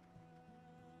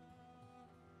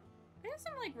 They have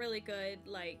some like really good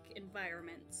like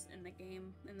environments in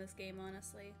this game,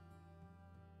 honestly.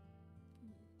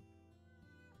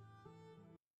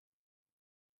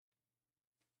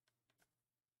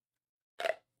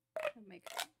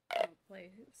 I'll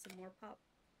play some more pop.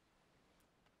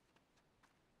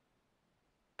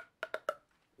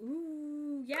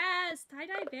 Ooh, yes!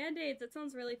 Tie-dye band-aids! That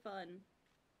sounds really fun.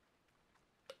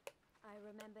 I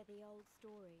remember the old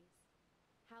stories.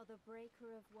 How the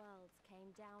Breaker of Worlds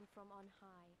came down from on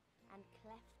high and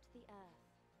cleft the earth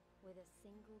with a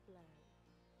single blow.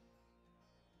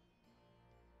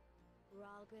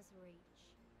 Ralga's Reach,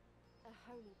 a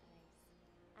holy place,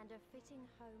 and a fitting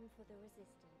home for the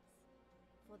resistance,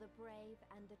 for the brave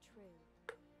and the true,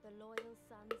 the loyal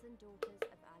sons and daughters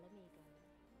of Alamigo.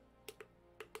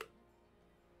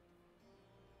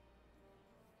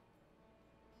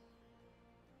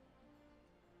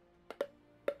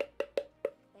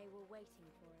 They were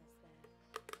waiting for us there,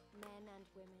 men and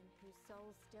women whose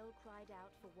souls still cried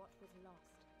out for what was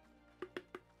lost,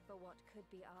 for what could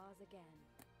be ours again.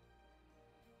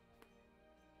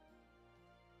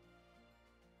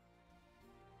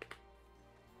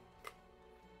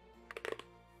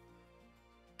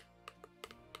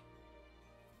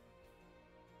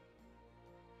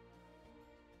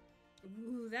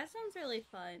 Ooh, that sounds really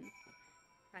fun.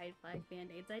 Pride flag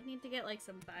band-aids. I'd need to get like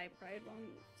some thigh pride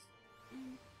ones.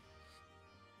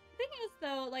 Thing is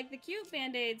though, like the cute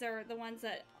band-aids are the ones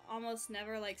that almost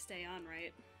never like stay on,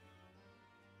 right?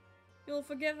 You'll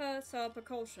forgive us our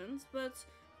precautions, but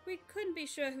we couldn't be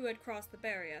sure who had crossed the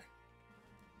barrier.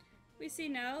 We see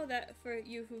now that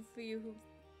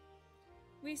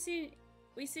we see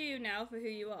We see you now for who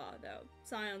you are, though.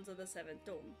 Scions of the Seventh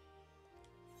Dawn.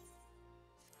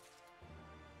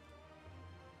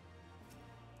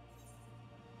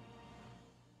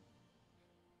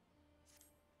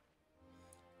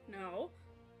 No.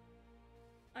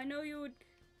 I know you would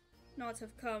not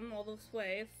have come all this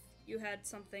way if you had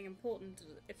something important to,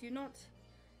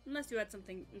 unless you had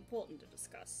something important to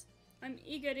discuss. I'm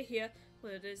eager to hear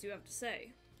what it is you have to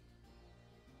say.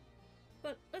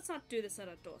 But let's not do this at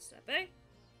our doorstep, eh?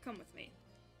 Come with me.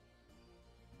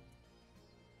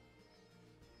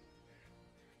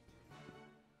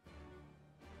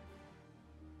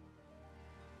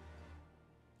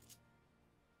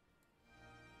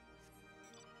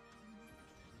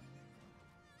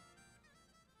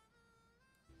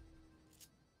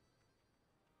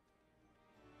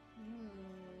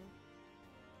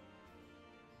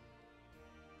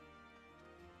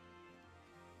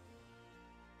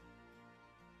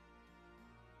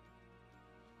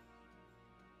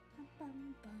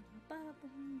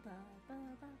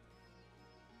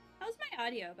 How's my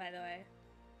audio, by the way?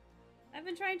 I've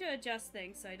been trying to adjust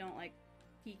things so I don't, like,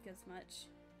 peak as much.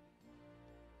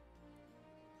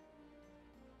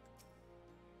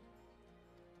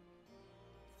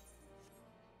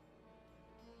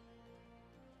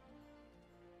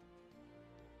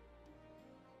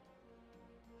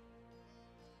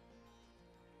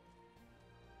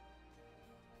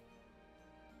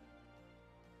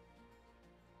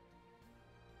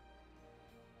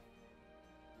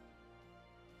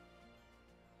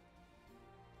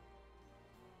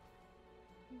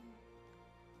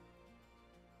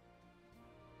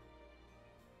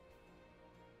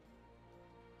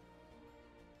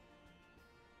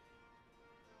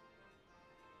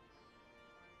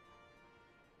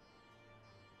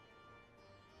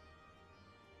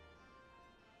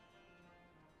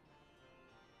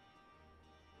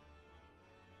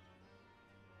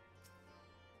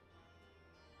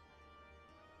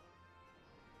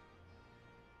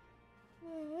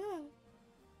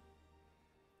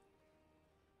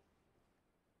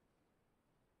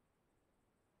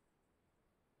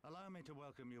 Allow me to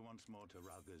welcome you once more to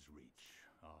Rauga's Reach,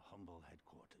 our humble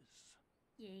headquarters.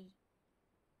 Yay.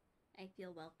 I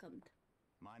feel welcomed.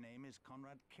 My name is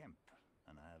Conrad Kemp,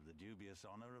 and I have the dubious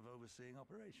honor of overseeing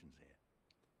operations here.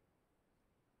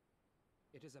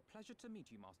 It is a pleasure to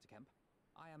meet you, Master Kemp.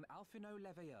 I am Alphino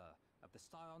Leveilleur of the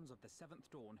Scions of the Seventh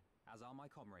Dawn, as are my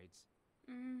comrades.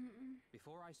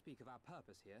 Before I speak of our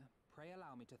purpose here, pray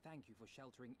allow me to thank you for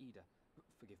sheltering Ida,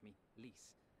 forgive me,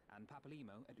 Lys, and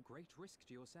Papalymo at great risk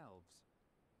to yourselves.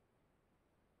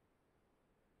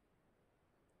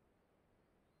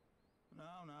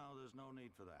 No, there's no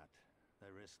need for that.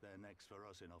 They risked their necks for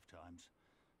us enough times.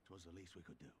 'Twas the least we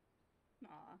could do.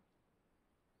 Aw.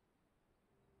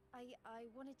 I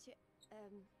wanted to,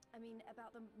 I mean,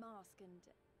 about the mask and...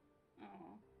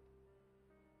 Aw.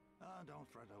 Ah, don't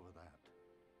fret over that.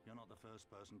 You're not the first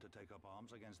person to take up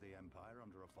arms against the Empire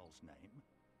under a false name.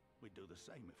 We'd do the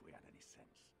same if we had any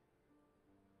sense.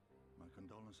 My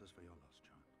condolences for your loss,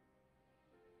 child.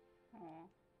 Aw.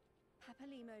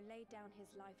 Papalymo laid down his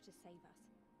life to save us,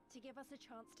 to give us a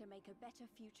chance to make a better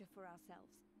future for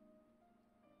ourselves.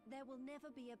 There will never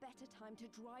be a better time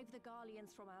to drive the Garleans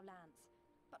from our lands.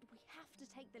 But we have to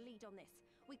take the lead on this.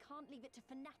 We can't leave it to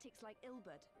fanatics like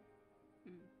Ilberd.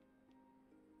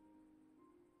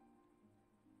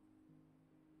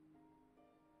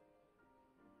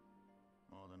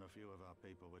 More than a few of our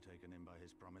people were taken in by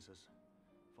his promises.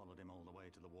 Followed him all the way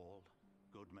to the wall.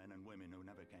 Good men and women who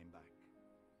never came back.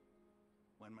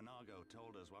 When Monargo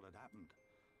told us what had happened,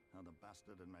 how the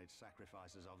bastard had made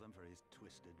sacrifices of them for his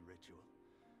twisted ritual,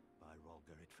 by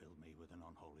Rolger, it filled me with an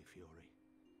unholy fury.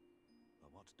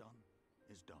 But what's done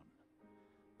is done.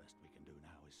 Best we can do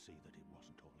now is see that it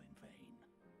wasn't all in vain.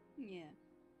 Yeah.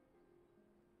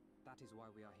 That is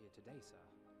why we are here today, sir,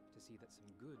 to see that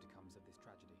some good comes of this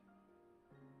tragedy.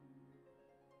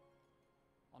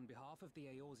 On behalf of the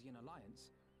Eorzean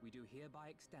Alliance, we do hereby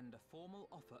extend a formal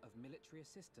offer of military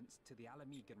assistance to the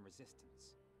Alamegan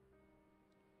resistance.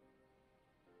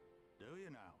 Do you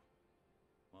now?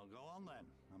 Well, go on then.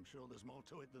 I'm sure there's more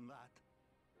to it than that.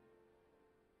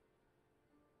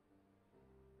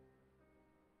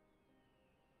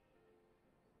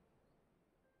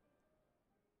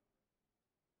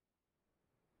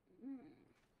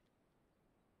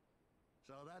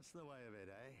 So that's the way of it,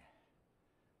 eh?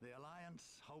 The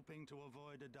Alliance, hoping to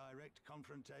avoid a direct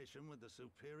confrontation with the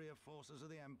superior forces of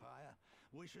the Empire,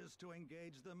 wishes to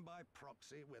engage them by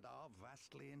proxy with our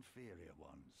vastly inferior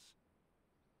ones.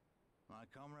 My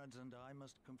comrades and I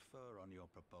must confer on your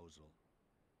proposal.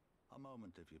 A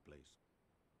moment, if you please.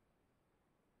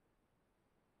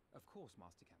 Of course,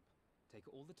 Master Kemp. Take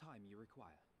all the time you require.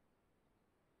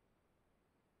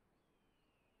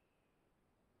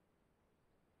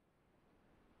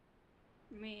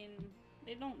 I mean,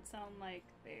 they don't sound like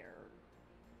they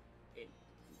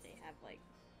have like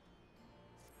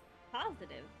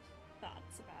positive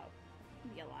thoughts about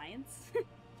the Alliance.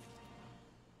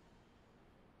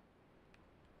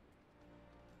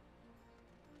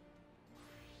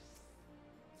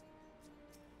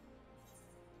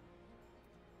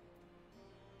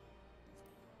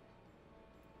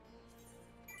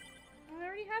 I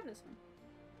already have this one.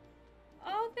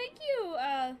 Oh, thank you,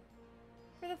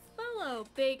 for the follow,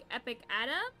 Big Epic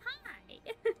Adam. Hi!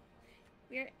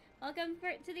 We're welcome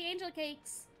to the Angel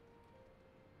Cakes.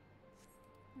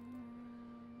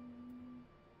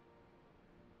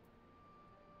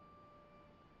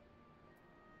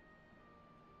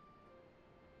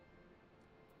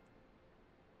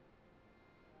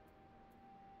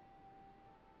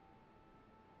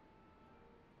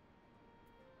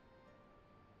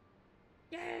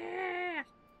 Yeah!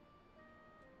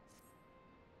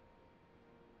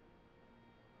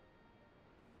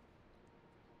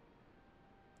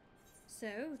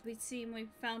 So, we seem we've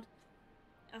found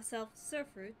ourselves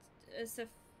Sophia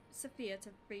to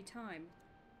free time.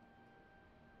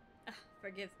 Ah,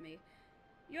 forgive me.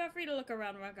 You are free to look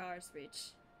around Ragar's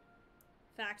reach.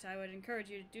 In fact, I would encourage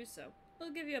you to do so.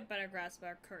 It'll give you a better grasp of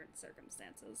our current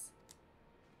circumstances.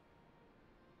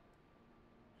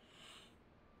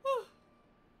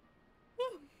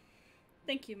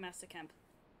 Thank you, Master Kemp.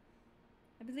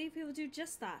 I believe we will do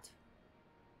just that.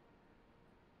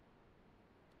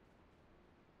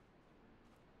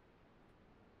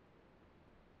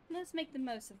 Let's make the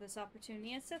most of this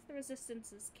opportunity and assess the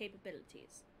Resistance's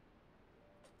capabilities.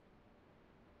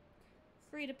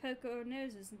 Free to poke our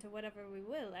noses into whatever we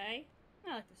will, eh?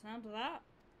 I like the sound of that.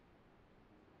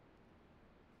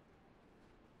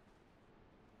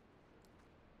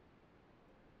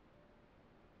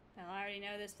 Well, I already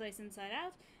know this place inside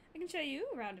out. I can show you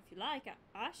around if you like,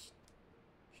 Ash.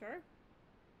 Sure.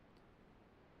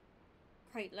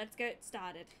 Great, let's get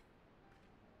started.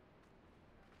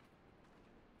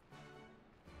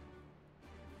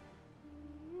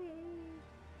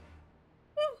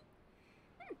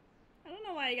 I don't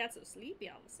know why I got so sleepy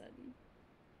all of a sudden.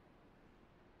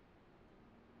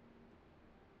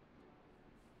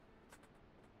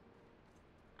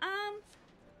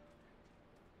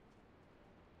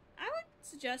 I would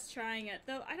suggest trying it,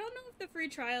 though I don't know if the free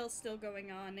trial is still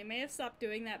going on. They may have stopped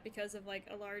doing that because of like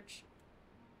a large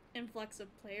influx of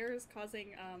players,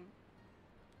 causing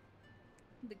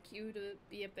the queue to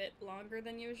be a bit longer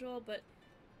than usual, but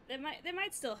they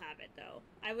might still have it though.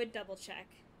 I would double check.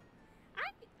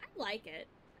 I like it.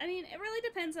 I mean, it really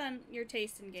depends on your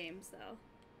taste in games though.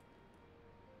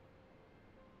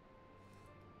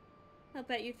 I'll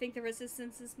bet you think the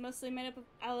Resistance is mostly made up of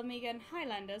Alamiga and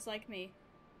Highlanders like me.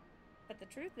 But the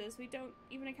truth is, we don't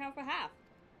even account for half.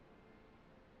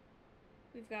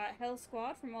 We've got Hell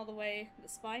Squad from all the way to the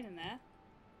spine in there.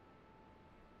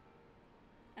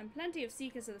 And plenty of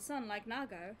Seekers of the Sun like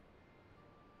Nago.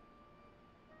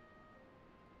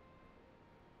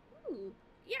 Ooh,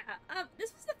 yeah,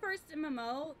 this was the first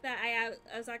MMO that I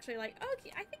was actually like,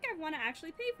 okay, I think I want to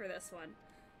actually pay for this one.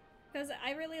 Because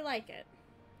I really like it.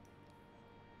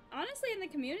 Honestly, and the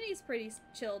community's pretty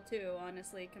chill too,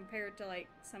 honestly, compared to like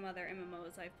some other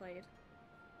MMOs I've played.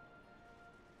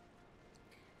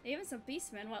 Even some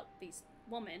beastmen, well, beast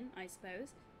woman, I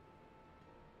suppose.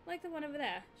 Like the one over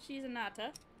there. She's a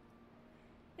Nata.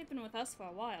 They've been with us for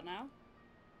a while now.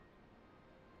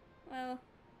 Well,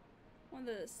 one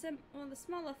of the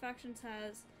smaller factions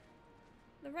has.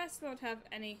 The rest won't have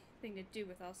anything to do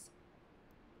with us.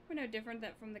 We're no different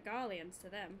than from the Garleans to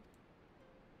them.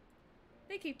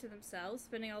 They keep to themselves,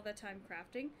 spending all their time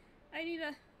crafting. I need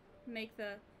to make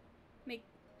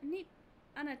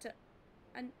Anata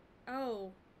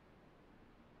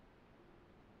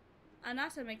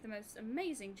make the most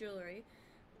amazing jewelry.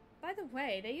 By the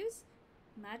way, they use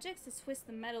magics to twist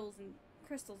the metals and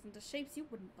crystals into shapes you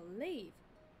wouldn't believe.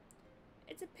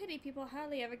 It's a pity people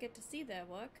hardly ever get to see their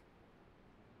work.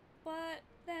 But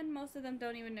then most of them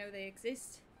don't even know they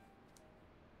exist.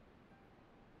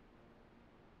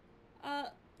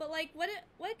 But like, what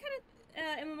kind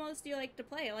of MMOs do you like to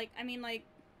play? Like, I mean, like,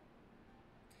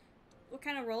 what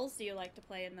kind of roles do you like to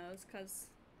play in those?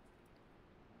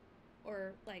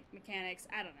 Or like mechanics?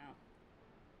 I don't know.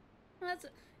 Well, that's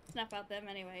enough about them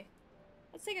anyway.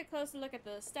 Let's take a closer look at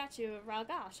the statue of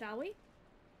Ralgar, shall we?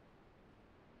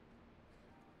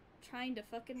 Trying to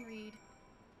fucking read.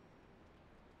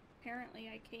 Apparently,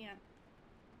 I can't.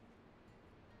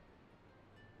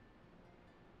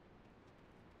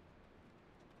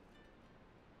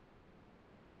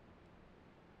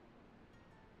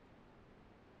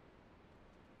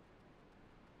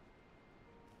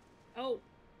 Oh.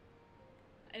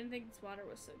 I didn't think this water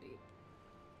was so deep.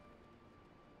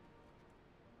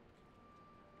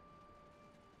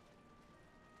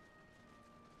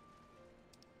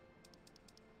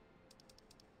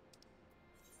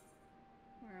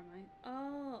 Where am I?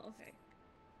 Oh, okay.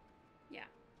 Yeah.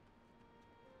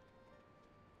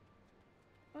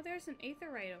 Oh, there's an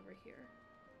aetherite over here.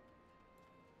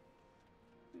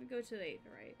 Let me go to the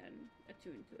aetherite and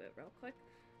attune to it real quick,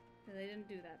 because I didn't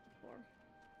do that before.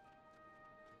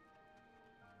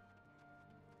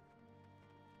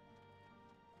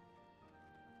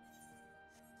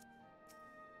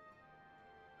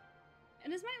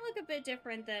 And this might look a bit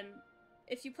different than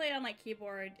if you play it on like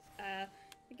keyboard. The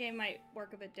game might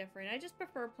work a bit different. I just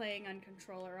prefer playing on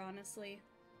controller, honestly.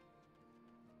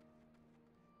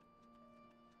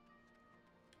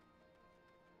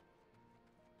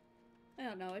 I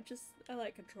don't know, I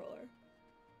like controller.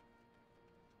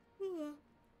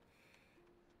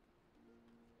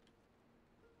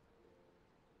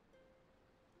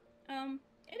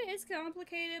 It is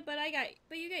complicated, but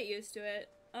you get used to it.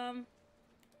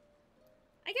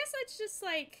 I guess it's just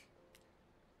like,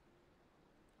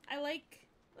 it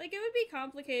would be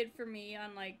complicated for me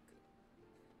on like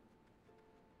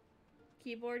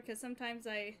keyboard, because sometimes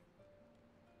I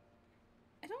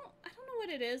don't know what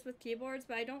it is with keyboards,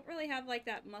 but I don't really have like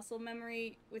that muscle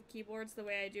memory with keyboards the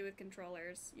way I do with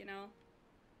controllers, you know?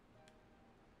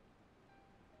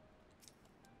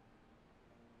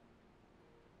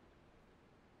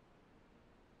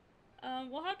 I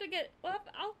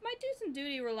might do some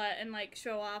duty roulette and like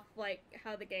show off like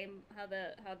how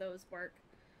those work.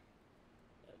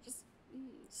 Just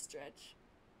stretch.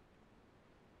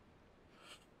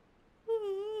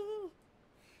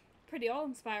 Pretty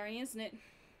awe-inspiring, isn't it?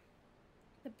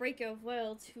 The breaker of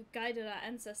worlds who guided our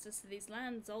ancestors to these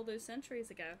lands all those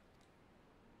centuries ago.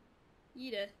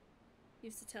 Yida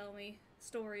used to tell me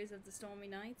stories of the stormy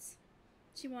nights.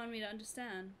 She wanted me to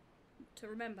understand, to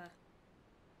remember.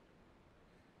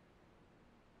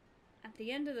 At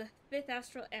the end of the 5th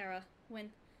astral era,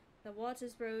 when the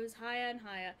waters rose higher and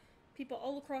higher, people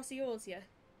all across Eorzea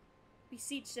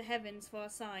beseeched the heavens for a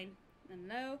sign, and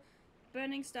lo, a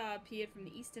burning star appeared from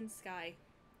the eastern sky,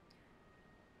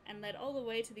 and led all the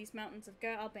way to these mountains of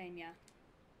Ger Albania.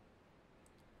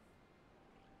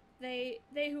 They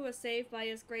who were saved by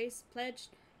his grace pledged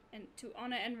to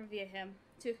honor and revere him,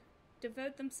 to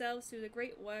devote themselves to the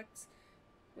great works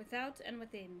without and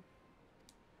within.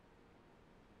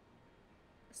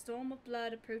 A storm of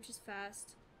blood approaches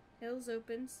fast, hills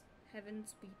opens,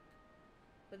 heavens weep.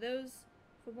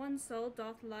 For one soul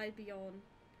doth lie beyond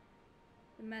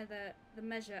the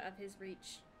measure of his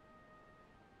reach.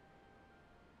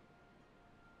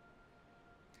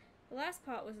 The last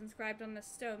part was inscribed on the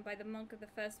stone by the monk of the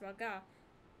first Raga.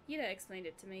 Yida explained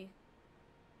it to me.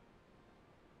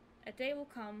 A day will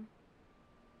come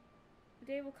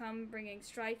bringing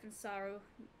strife and sorrow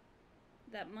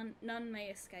that none may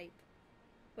escape.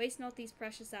 Waste not these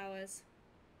precious hours,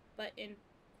 but in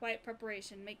quiet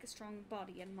preparation make a strong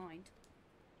body and mind.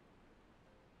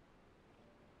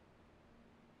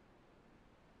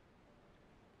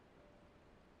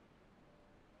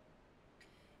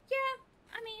 Yeah,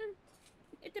 I mean,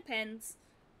 it depends.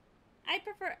 I'm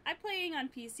playing on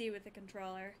PC with a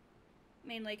controller,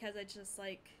 mainly because it's just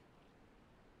like,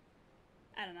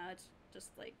 I don't know, it's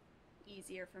just like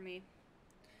easier for me.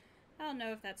 I don't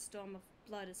know if that storm of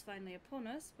blood is finally upon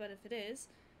us, but if it is,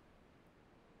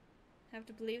 I have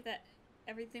to believe that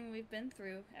everything we've been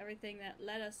through, everything that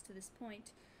led us to this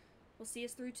point, will see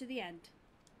us through to the end.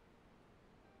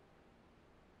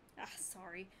 Ah,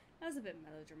 sorry. That was a bit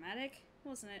melodramatic,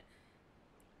 wasn't it?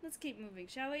 Let's keep moving,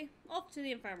 shall we? Off to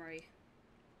the infirmary.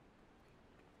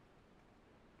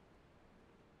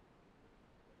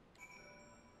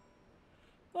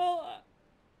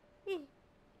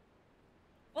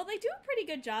 Well, they do a pretty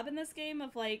good job in this game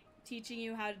of, like, teaching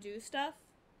you how to do stuff.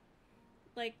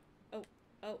 Like, oh,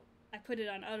 I put it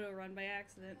on auto run by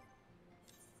accident.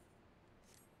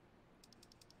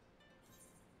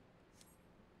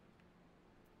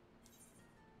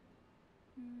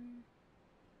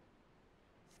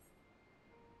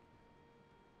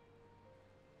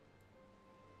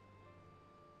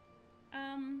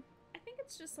 I think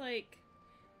it's just, like,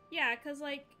 yeah, because,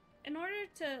 like, in order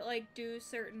to, like, do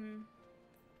certain,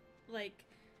 like,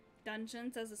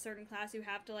 dungeons as a certain class, you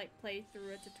have to, like, play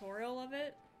through a tutorial of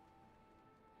it.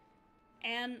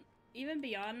 And even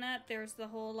beyond that, there's the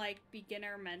whole, like,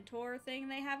 beginner mentor thing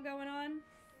they have going on,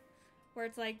 where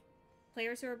it's, like,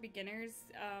 players who are beginners,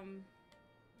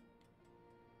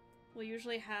 will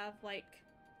usually have, like,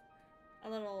 a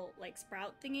little, like,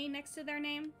 sprout thingy next to their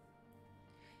name.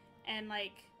 And,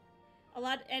 like, a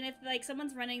lot, and if like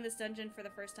someone's running this dungeon for the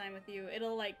first time with you,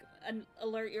 it'll like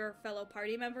alert your fellow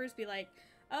party members, be like,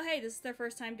 oh hey, this is their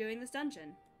first time doing this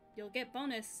dungeon. You'll get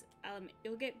bonus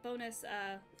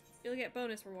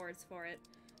rewards for it.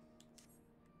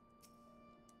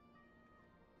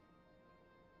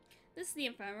 This is the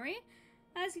infirmary.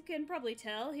 As you can probably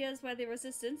tell, here's where the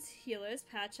resistance healers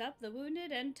patch up the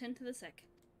wounded and tend to the sick.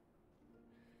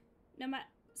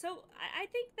 So I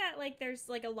think that like there's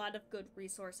like a lot of good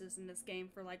resources in this game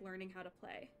for like learning how to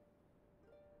play.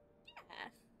 Yeah.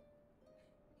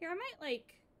 Here, I might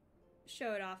like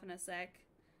show it off in a sec.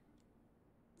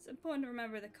 It's important to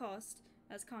remember the cost,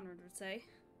 as Conrad would say.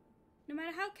 No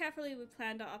matter how carefully we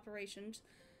planned our operations,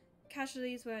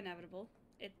 casualties were inevitable.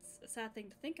 It's a sad thing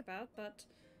to think about, but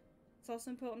it's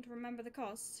also important to remember the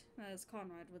cost, as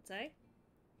Conrad would say.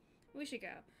 We should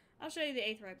go. I'll show you the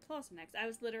Aetheryte Blossom next. I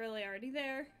was literally already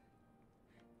there.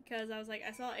 Because I was like,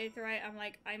 I saw Aetheryte, I'm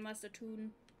like, I must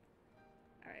attune.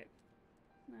 Alright.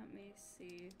 Let me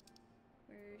see.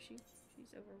 Where is she?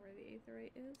 She's over where the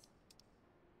Aetheryte is.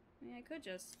 I mean, I could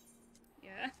just...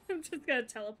 Yeah, I'm just gonna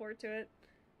teleport to it.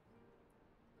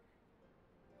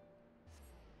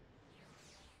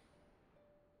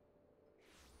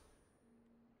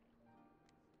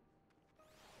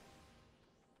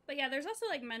 But yeah, there's also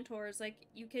like mentors, like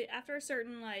you could, after a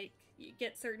certain like, you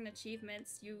get certain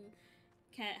achievements, you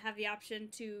can have the option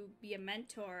to be a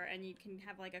mentor and you can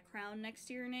have like a crown next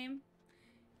to your name.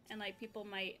 And like people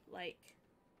might like,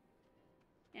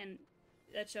 and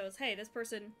that shows, hey, this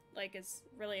person like is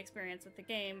really experienced with the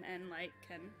game and like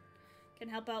can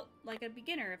help out like a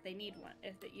beginner if they need one,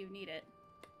 if you need it.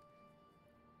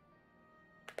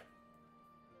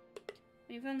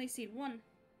 And you've only seen one.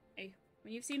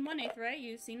 When you've seen one Aetheryte,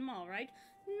 you've seen them all, right?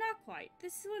 Not quite.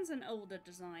 This one's an older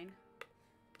design,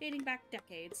 dating back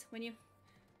decades, when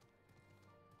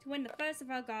the first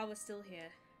of our god was still here.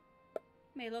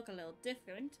 May look a little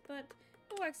different, but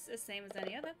it works the same as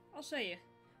any other. I'll show you.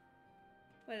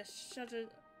 Where the shutter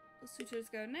suitors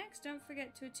go next, don't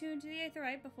forget to attune to the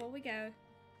Aetheryte before we go.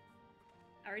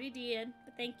 I already did,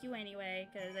 but thank you anyway,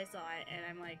 because I saw it, and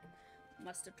I'm like,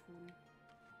 must attune.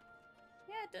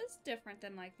 Yeah, it does different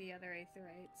than like the other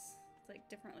Aetherytes. It's like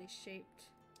differently shaped.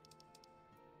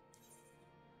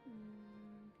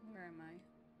 Where am I?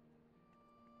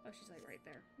 Oh, she's like right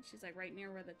there. She's like right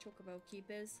near where the Chocobo Keep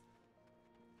is.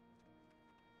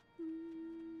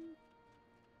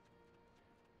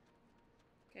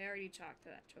 Okay, I already talked to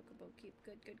that Chocobo Keep.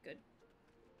 Good, good, good.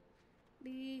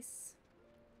 Lease.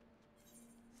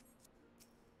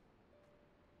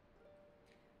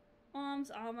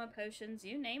 Arms, armor, potions,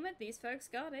 you name it, these folks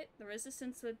got it. The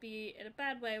resistance would be in a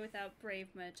bad way without brave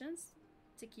merchants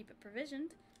to keep it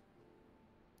provisioned.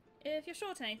 If you're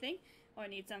short anything, or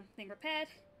need something repaired,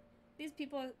 these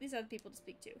are the people to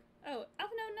speak to. Oh,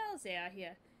 Alphino and Nelsey are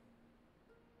here.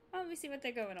 Why don't we see what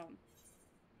they're going on?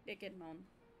 They're getting on.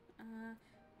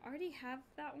 Already have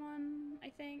that one, I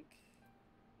think.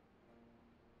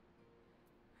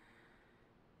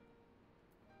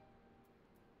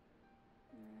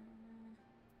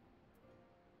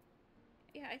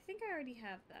 Yeah, I think I already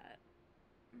have that.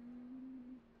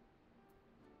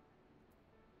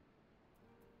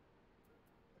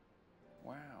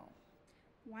 Wow.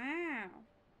 Wow.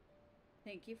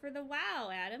 Thank you for the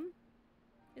wow, Adam.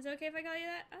 Is it okay if I call you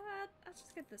that? I'll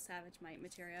just get the Savage Might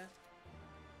materia.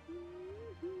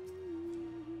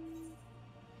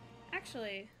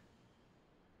 Actually,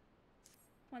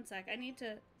 one sec. I need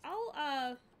to.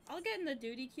 I'll get in the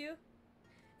duty queue.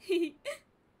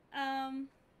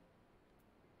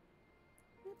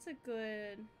 What's a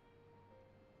good?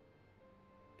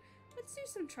 Let's do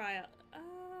some trial.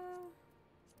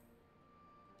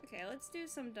 Okay, let's do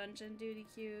some dungeon duty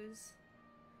queues.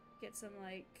 Get some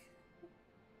like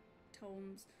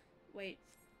tomes. Wait,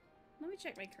 let me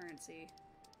check my currency.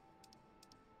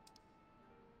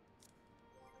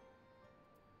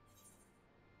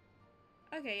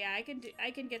 Okay, yeah,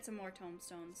 I can get some more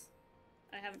tomestones.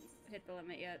 I haven't hit the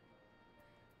limit yet.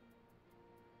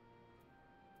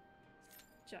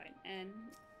 Join. And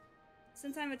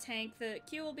since I'm a tank, the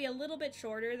queue will be a little bit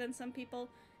shorter than some people.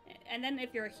 And then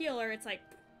if you're a healer, it's like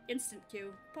instant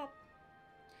queue. Pop.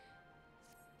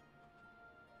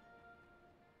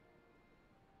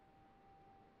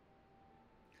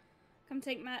 Come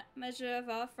take measure of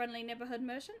our friendly neighborhood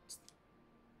merchants.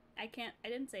 I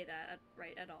didn't say that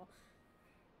right at all.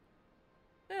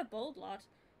 They're a bold lot.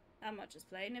 That much is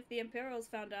plain. If the Imperials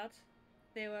found out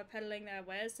they were peddling their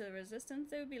wares to the Resistance,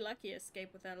 they would be lucky to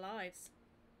escape with their lives.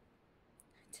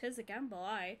 'Tis a gamble,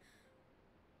 aye.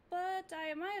 But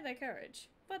I admire their courage.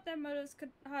 But their motives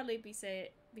could hardly be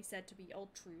said to be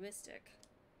altruistic.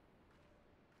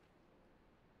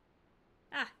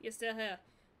 Ah, you're still here.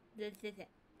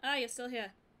 Ah, you're still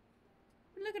here.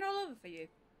 Been looking all over for you.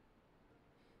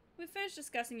 We've finished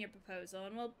discussing your proposal,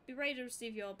 and we'll be ready to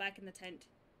receive you all back in the tent.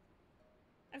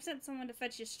 I've sent someone to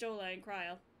fetch your Stola and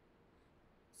Cryle.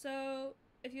 So,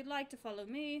 if you'd like to follow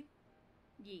me,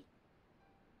 ye.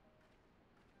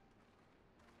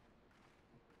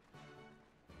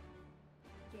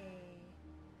 Yay.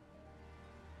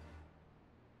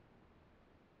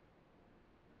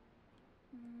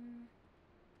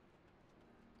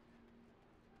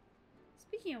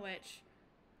 Speaking of which,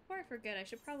 before I forget, I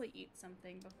should probably eat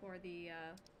something before the,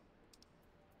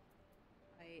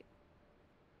 fight.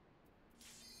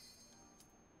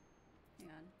 Hang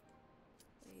on.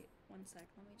 Wait, one sec,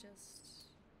 let me just...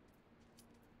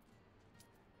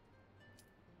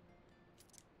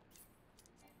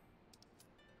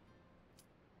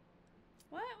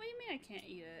 What? What do you mean I can't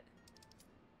eat it?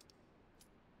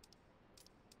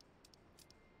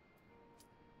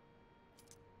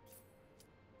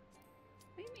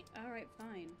 What do you mean? Alright,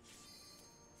 fine.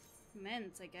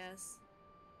 Mints, I guess.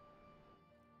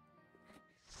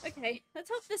 Okay, let's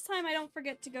hope this time I don't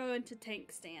forget to go into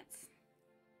tank stance.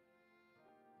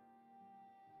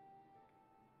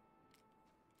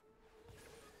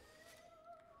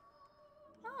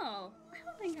 Oh, I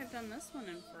don't think I've done this one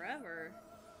in forever.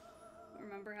 Don't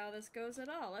remember how this goes at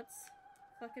all. Let's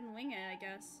fucking wing it, I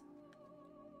guess.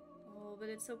 Oh, but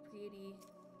it's so pretty.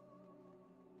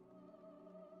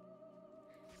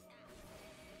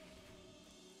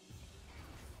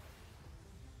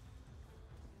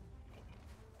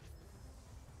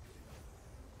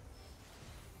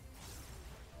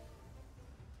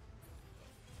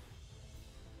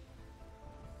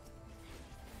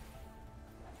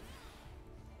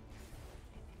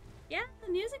 Yeah,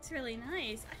 the music's really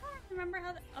nice. I don't remember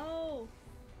how the— oh.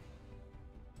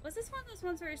 Was this one of those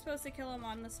ones where you're supposed to kill him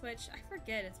on the Switch? I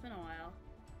forget, it's been a while.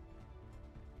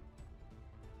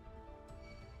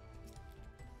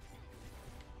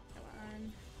 Come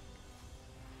on.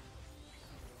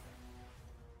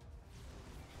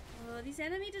 Oh, these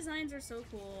enemy designs are so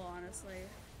cool, honestly.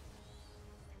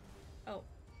 Oh.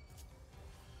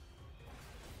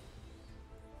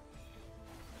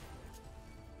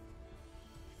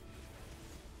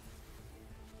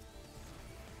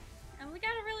 And we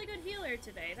got a really good healer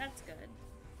today, that's good.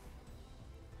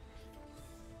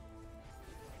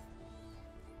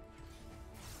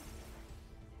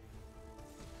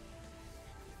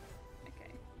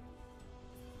 Okay.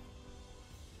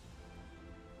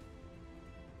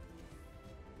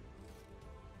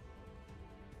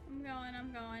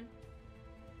 I'm going.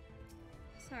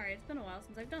 Sorry, it's been a while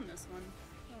since I've done this one.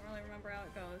 I don't really remember how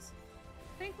it goes.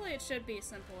 Thankfully it should be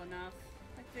simple enough.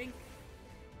 I think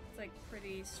it's like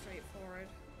pretty straightforward.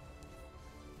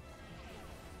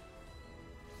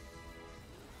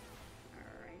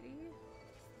 Alrighty.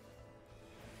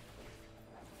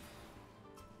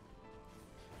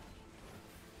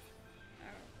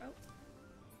 Oh.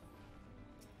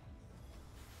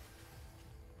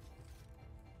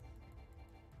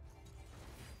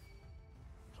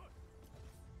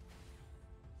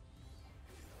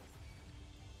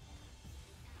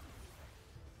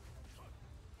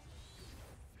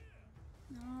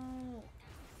 No.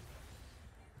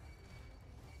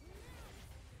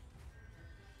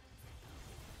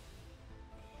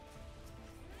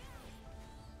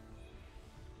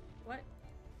 What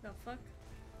the fuck?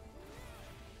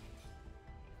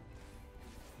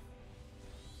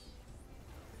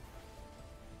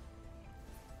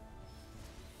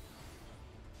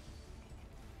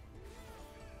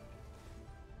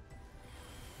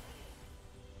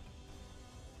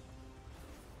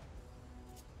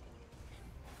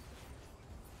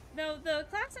 Though the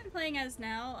class I'm playing as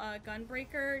now,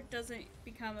 Gunbreaker, doesn't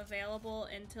become available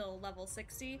until level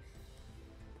 60.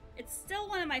 It's still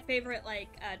one of my favorite, like,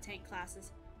 tank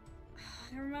classes.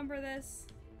 I remember this.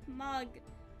 Mug.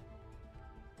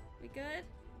 We good?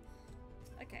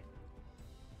 Okay.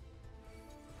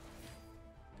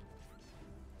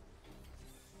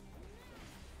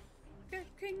 Good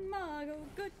King Mog, oh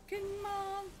good King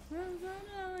Mog, where's an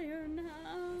iron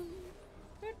now?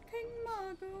 Good King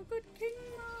Mog, oh good King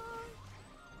Mog.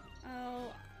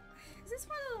 Oh, is this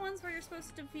one of the ones where you're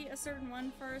supposed to defeat a certain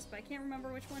one first, but I can't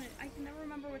remember which one I can never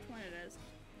remember which one it is.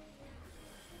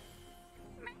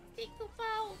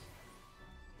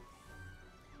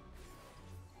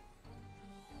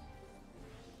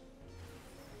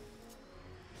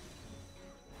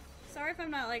 Sorry if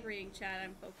I'm not like reading chat,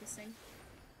 I'm focusing.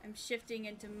 I'm shifting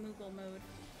into Moogle mode.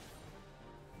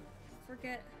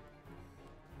 Forget.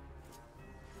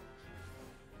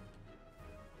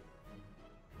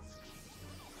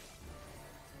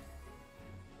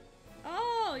 Oh!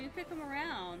 come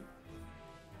around.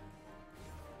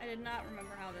 I did not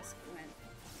remember how this went.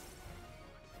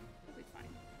 It'll be fine.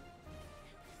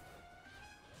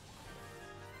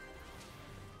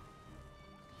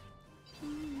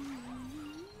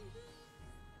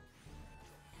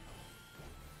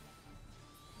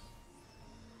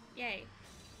 Yay.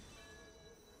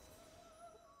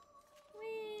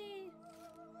 Whee!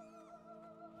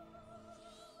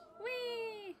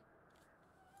 Whee!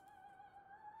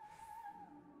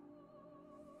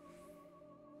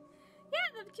 Yeah,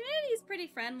 the community is pretty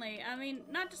friendly. I mean,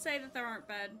 not to say that there aren't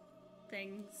bad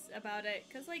things about it,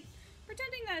 because, like,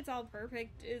 pretending that it's all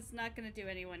perfect is not going to do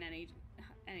anyone any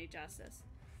justice.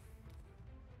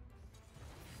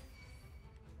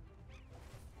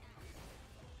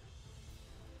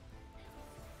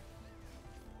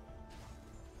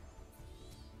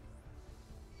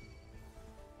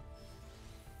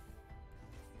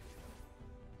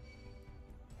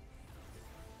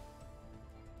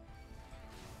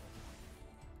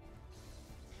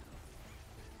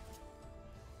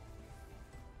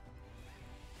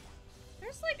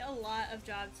 There's like a lot of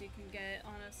jobs you can get,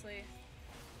 honestly.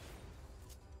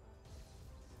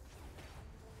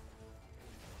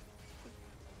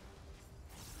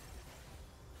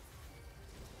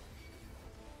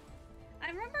 I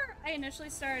remember I initially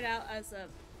started out as a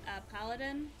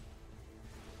paladin,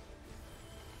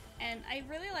 and I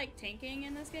really like tanking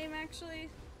in this game, actually.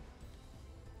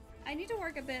 I need to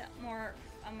work a bit more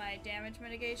on my damage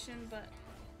mitigation, but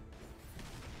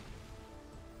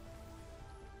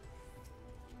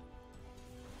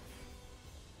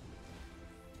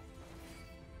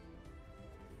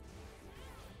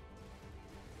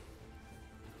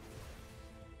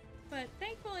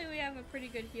thankfully we have a pretty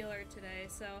good healer today,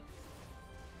 so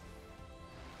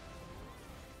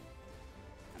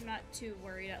I'm not too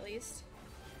worried, at least.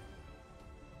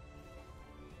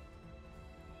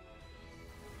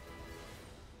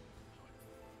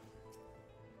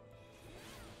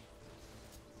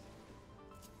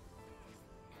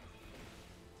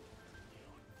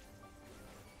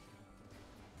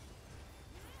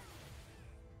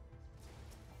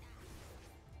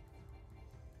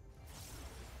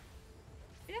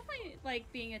 I definitely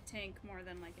like being a tank more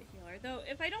than like a healer. Though,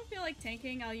 if I don't feel like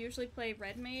tanking, I'll usually play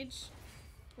Red Mage,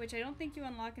 which I don't think you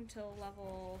unlock until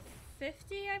level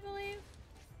 50, I believe.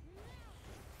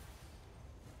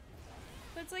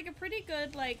 But it's like a pretty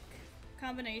good like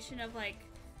combination of like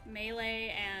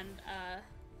melee and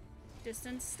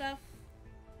distance stuff.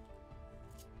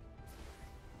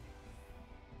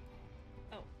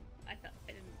 Oh, I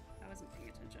wasn't paying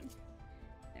attention.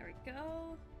 There we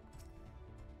go.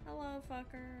 Hello,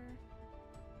 fucker.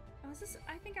 Oh, is this?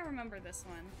 I think I remember this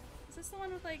one. Is this the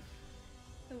one with, like,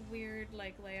 the weird,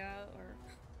 like, layout, or...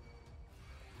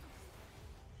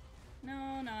 No,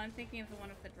 I'm thinking of the one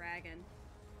with the dragon.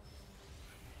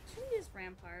 Should we use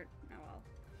Rampart? Oh, well.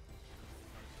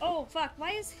 Oh, fuck,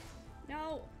 why is...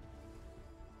 No!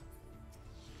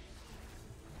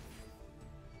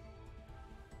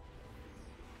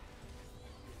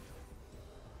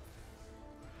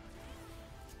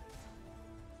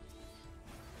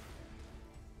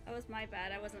 That was my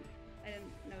bad. I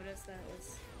didn't notice that it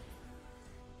was...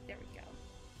 There we go.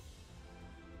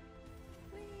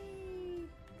 Whee!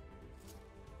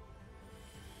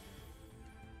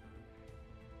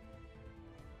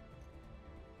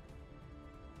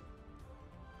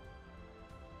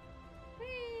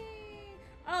 Whee!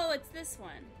 Oh, it's this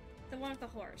one. The one with the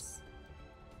horse.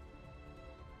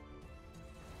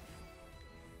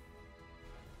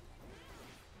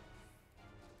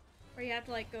 Where you have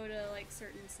to like go to like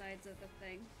certain sides of the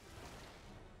thing.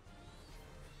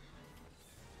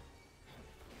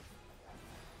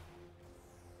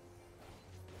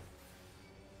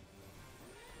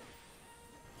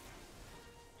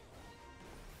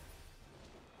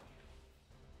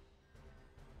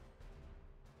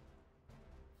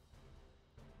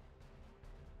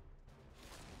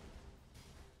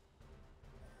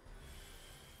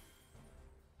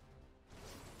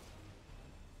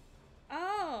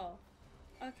 Oh,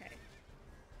 okay.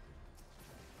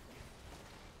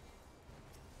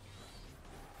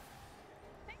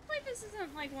 Thankfully this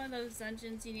isn't like one of those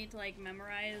dungeons you need to like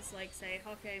memorize, like say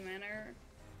Hawkeye Manor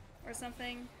or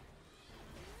something.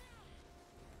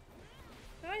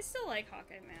 Though I still like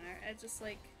Hawkeye Manor. It's just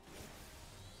like,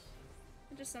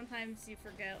 sometimes you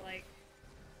forget like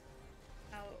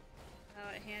how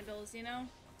it handles, you know?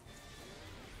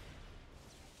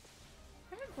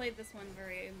 I haven't played this one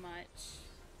very much.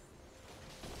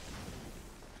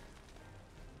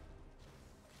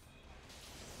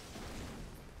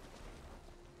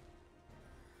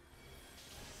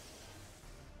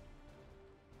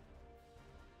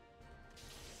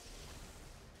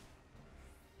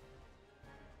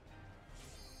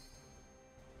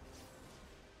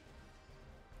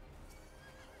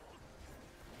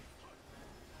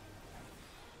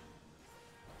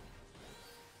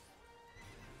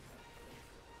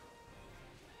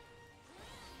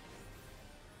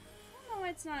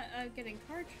 it's not getting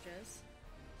cartridges.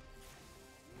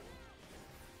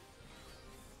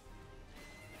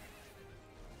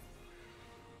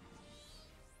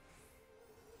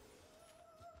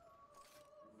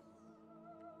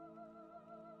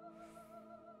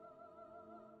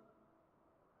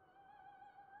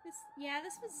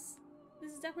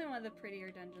 This is definitely one of the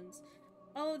prettier dungeons.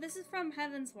 Oh, this is from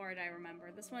Heaven's Ward, I remember.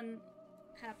 This one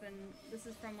happened, this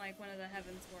is from like one of the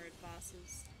Heaven's Ward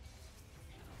bosses.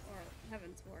 Or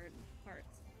Heaven's Ward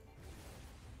parts.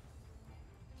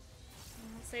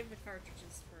 I'll save the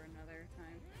cartridges for another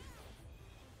time.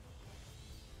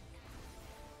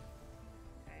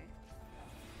 Okay.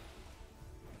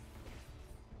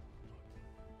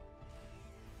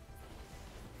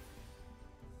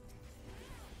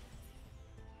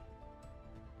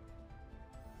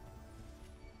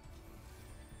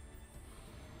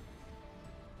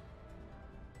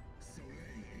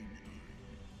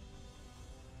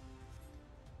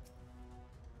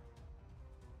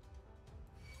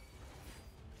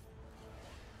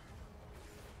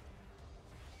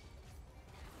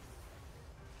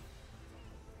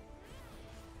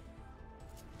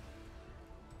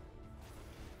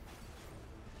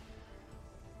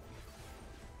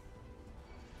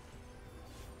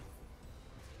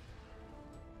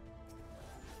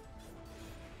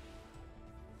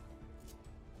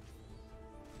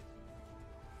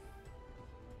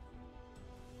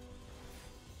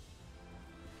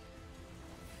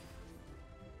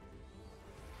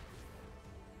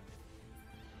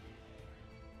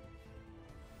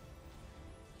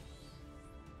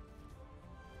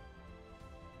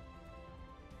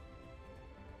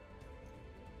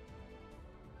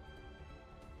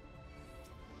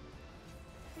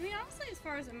 I mean, honestly, as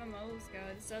far as MMOs go,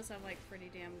 this does have, like,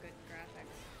 pretty damn good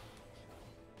graphics.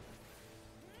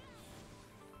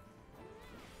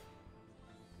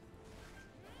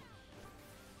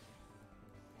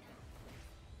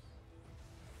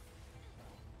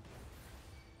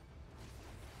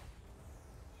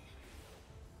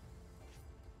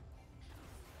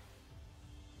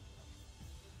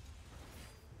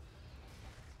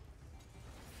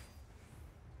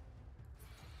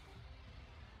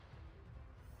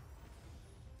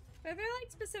 Are there,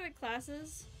 like, specific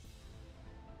classes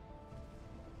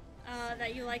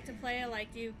that you like to play?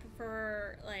 Like, do you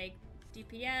prefer, like,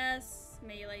 DPS,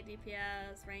 melee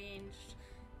DPS, ranged,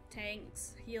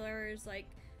 tanks, healers? Like,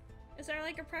 is there,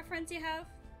 like, a preference you have?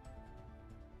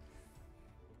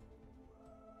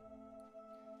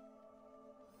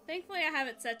 Thankfully, I have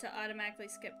it set to automatically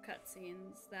skip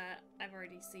cutscenes that I've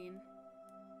already seen.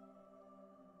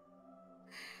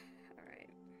 Alright.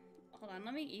 Hold on,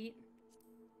 let me eat.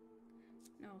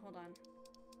 No, hold on.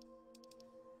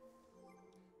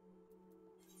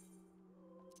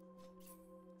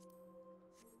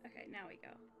 Okay, now we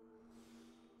go.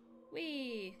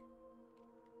 Whee!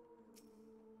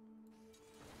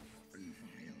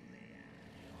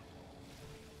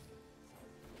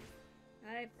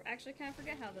 I actually kind of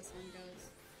forget how this one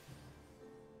goes.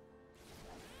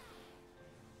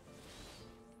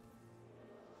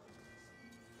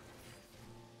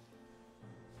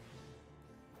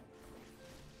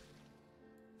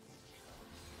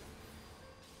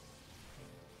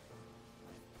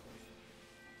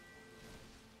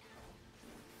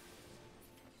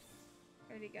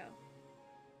 Where'd he go?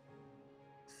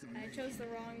 I chose the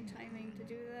wrong timing to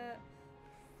do that.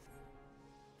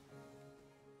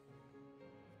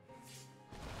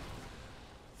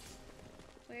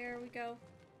 Where we go?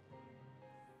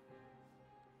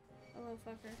 Hello,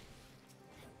 fucker.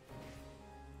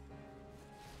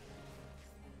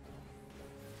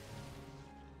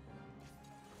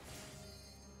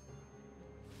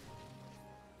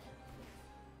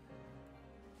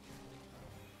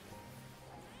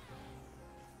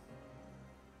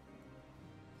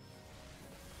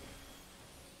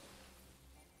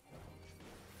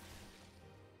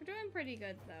 We're doing pretty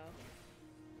good, though.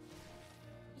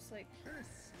 Just like...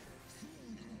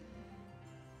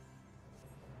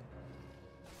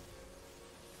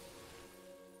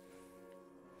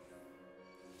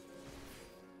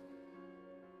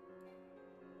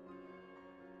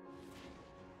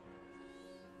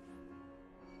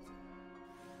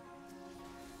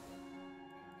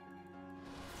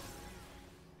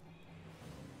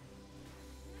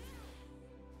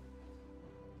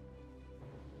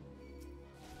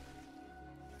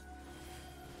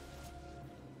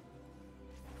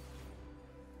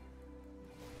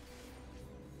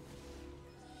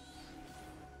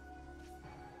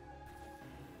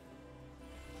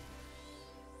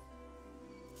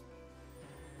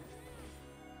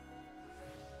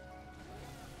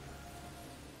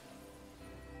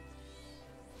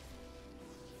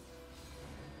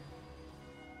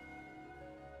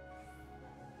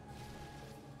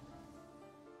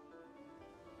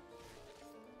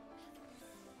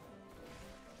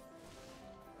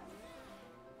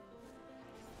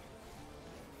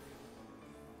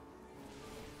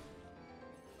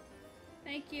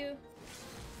 Thank you.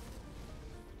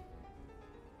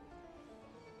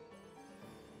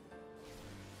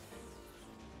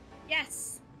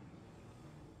 Yes!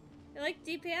 You like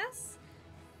DPS?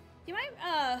 You might,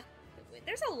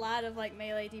 there's a lot of, like,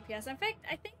 melee DPS. In fact,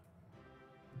 I think...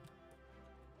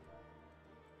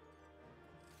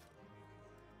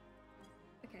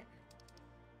 Okay.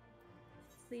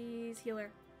 Please, healer.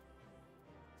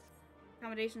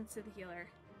 Accommodations to the healer.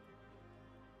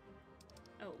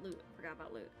 Oh, loot. Forgot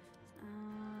about loot.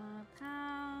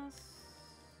 Pass.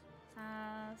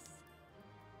 Pass.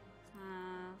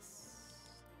 Pass.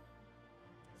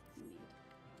 Need.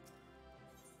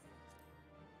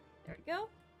 There we go.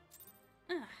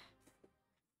 Ugh.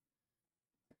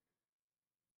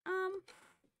 I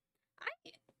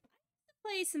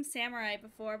played some samurai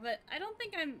before, but I don't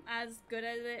think I'm as good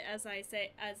at it as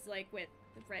like with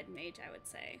red mage, I would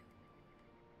say.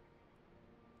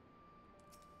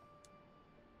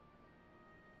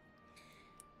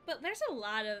 But there's a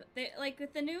lot of like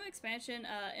with the new expansion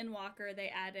in Walker, they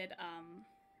added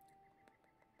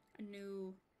a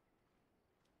new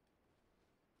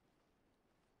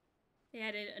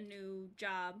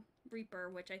job, Reaper,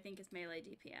 which I think is melee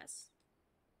DPS.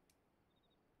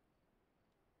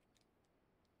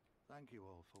 Thank you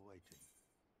all for waiting.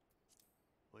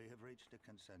 We have reached a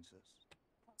consensus.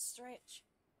 Stretch.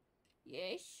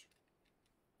 Yes.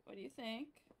 What do you think?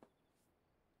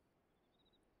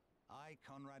 I,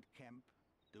 Conrad Kemp,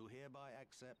 do hereby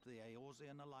accept the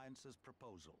Eorzean Alliance's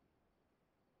proposal.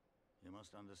 You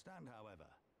must understand, however,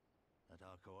 that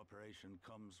our cooperation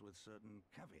comes with certain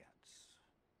caveats.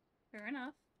 Fair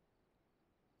enough.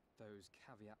 Those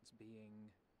caveats being...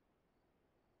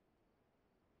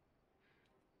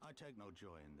 I take no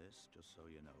joy in this, just so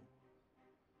you know.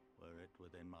 Were it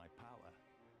within my power,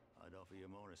 I'd offer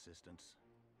you more assistance.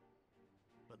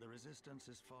 But the resistance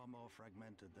is far more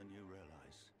fragmented than you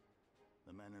realize.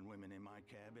 The men and women in my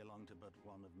care belong to but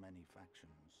one of many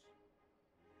factions.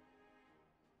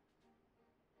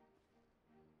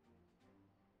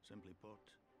 Simply put,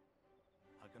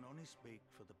 I can only speak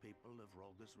for the people of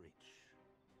Rolga's Reach.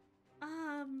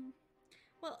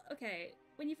 Well, okay.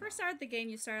 When you first start the game,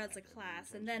 you start as a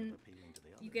class, and then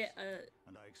you get a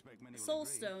soul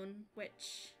stone,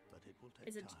 which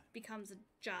becomes a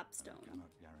job stone.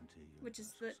 Which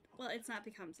is it's not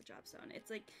becomes a job stone. It's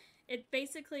like, it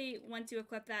basically, once you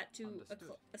equip that to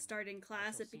a starting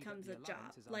class, it becomes a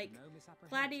job. Like,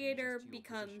 Gladiator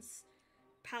becomes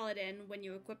Paladin when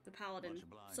you equip the Paladin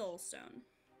soul stone.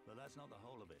 But that's not the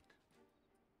whole of it.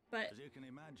 But, as you can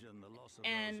imagine, the loss of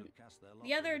and those who cast their lot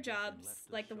the other with the jobs, left us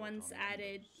like the short ones on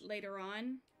added numbers. later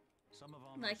on, Some of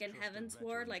our like most in trusted Heaven's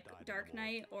Ward, veterans like died in Dark the war.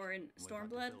 Knight, or in We've had to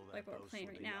Stormblood, fill their like what we're posts playing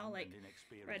with right the now, young like and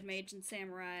inexperienced. Red Mage and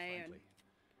Samurai, and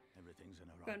Frankly, everything's in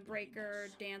a right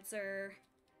Gunbreaker, bloody mess. Dancer,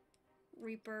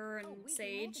 Reaper, and Oh, we'd be more than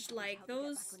Sage. happy to Like, help you get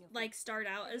those, back on your like, feet. start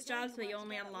out If as we're going jobs, to but you work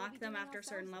only together, we'll unlock be them doing after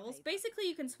certain ourselves a levels. favour. Basically,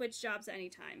 you can switch jobs at any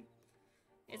time.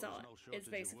 Is Well, all. there's no Is shortage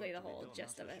of basically the work to be whole done,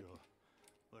 gist that's of for it. sure.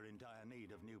 We're in dire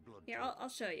need of new blood. Here, too. I'll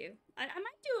show you. I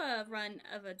might do a run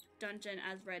of a dungeon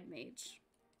as Red Mage,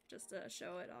 just to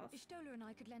show it off. Ishtola and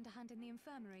I could lend a hand in the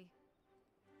infirmary.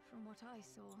 From what I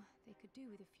saw, they could do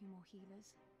with a few more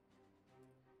healers.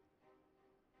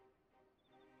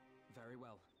 Very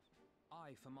well.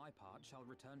 I, for my part, shall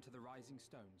return to the Rising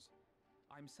Stones.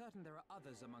 I'm certain there are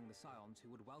others among the Scions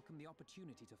who would welcome the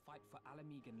opportunity to fight for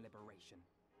Alamegan liberation.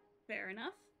 Fair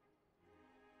enough.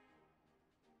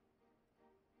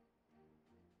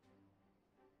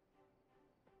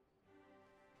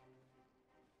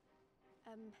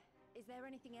 Is there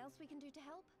anything else we can do to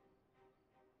help?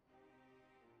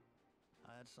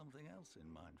 I had something else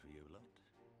in mind for you lot.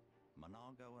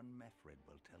 Monargo and Mefred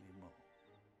will tell you more.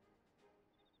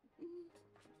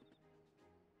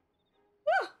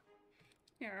 Woo!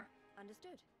 Here.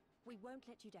 Understood. We won't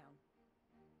let you down.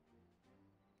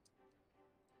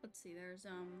 Let's see, there's,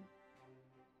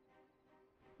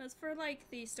 as for, like,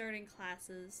 the starting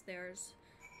classes, there's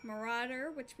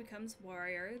Marauder, which becomes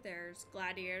Warrior, there's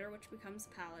Gladiator, which becomes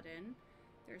Paladin,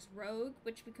 there's Rogue,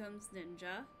 which becomes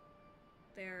Ninja,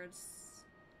 there's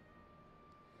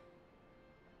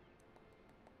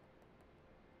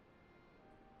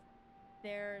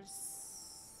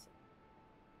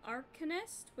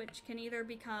Arcanist, which can either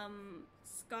become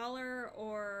Scholar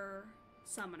or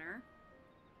Summoner.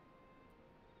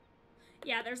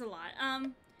 Yeah, there's a lot.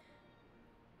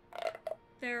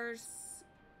 There's...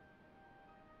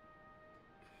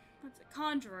 what's it?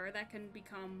 Conjurer, that can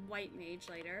become White Mage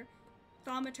later.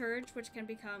 Thaumaturge, which can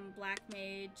become Black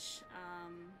Mage.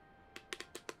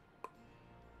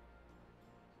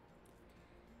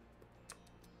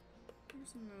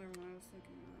 There's another one I was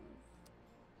thinking of.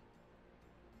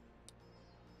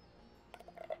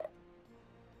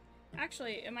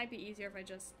 Actually, it might be easier if I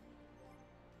just...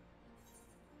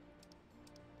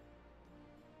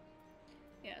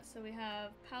 Yeah, so we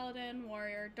have Paladin,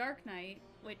 Warrior, Dark Knight,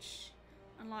 which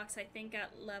unlocks, I think,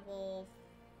 at level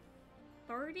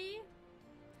 30?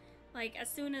 Like, as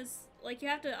soon as... Like, you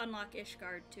have to unlock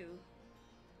Ishgard, too.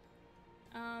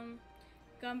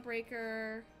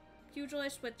 Gunbreaker,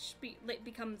 Pugilist, which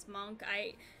becomes Monk.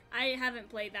 I haven't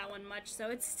played that one much,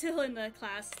 so it's still in the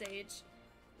class stage.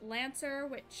 Lancer,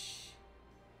 which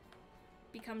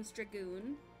becomes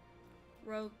Dragoon.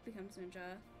 Rogue becomes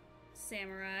Ninja.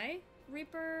 Samurai.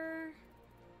 Reaper.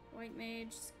 White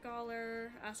Mage.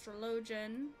 Scholar.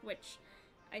 Astrologian, which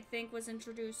I think was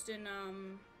introduced in,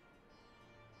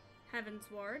 Heaven's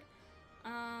Ward.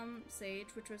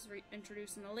 Sage, which was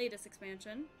introduced in the latest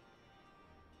expansion.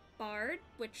 Bard,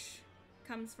 which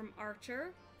comes from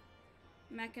Archer.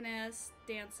 Mechanist,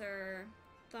 Dancer,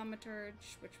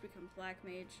 Thaumaturge, which becomes Black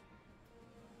Mage.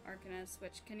 Arcanist,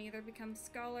 which can either become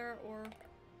Scholar or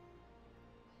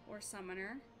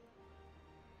Summoner.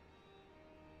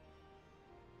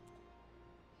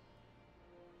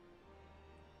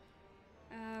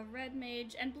 Red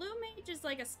Mage, and Blue Mage is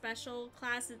like a special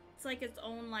class. It's like its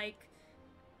own, like,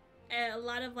 a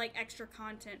lot of, like, extra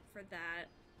content for that.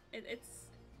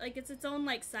 It's its own,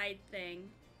 like, side thing.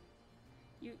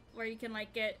 Where you can,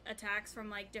 like, get attacks from,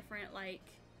 like, different, like,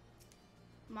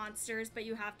 monsters, but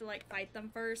you have to, like, fight them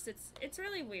first. It's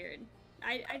really weird.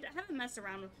 I haven't messed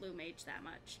around with Blue Mage that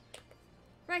much.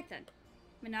 Right then.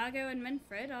 Minago and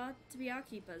Minfred are to be our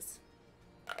keepers.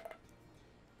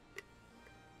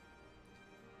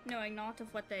 Knowing not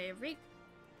of what they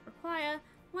require,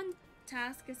 one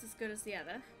task is as good as the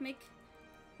other. Make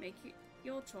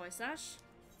your choice, Ash.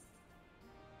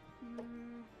 What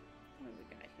do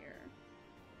we got here?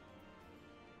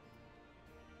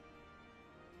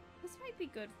 This might be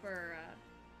good for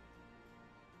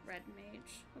Red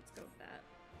Mage. Let's go with that.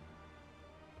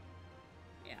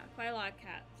 Yeah, quite a lot of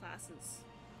cat classes.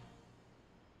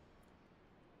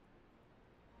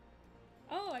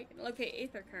 Oh, I can locate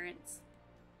Aether Currents.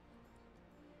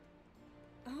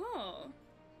 Oh,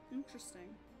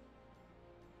 interesting.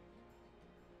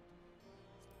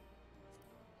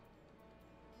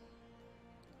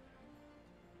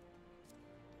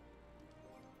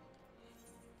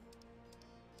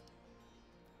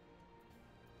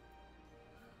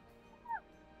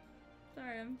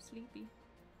 Sorry, I'm sleepy.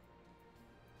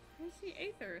 Where's the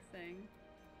Aether thing?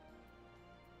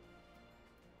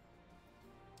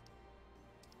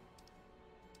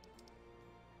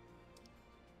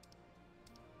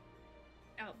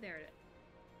 Oh, there it is.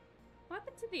 What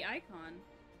happened to the icon?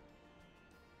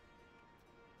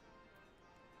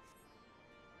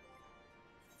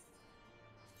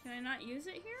 Can I not use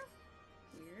it here?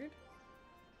 Weird.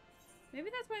 Maybe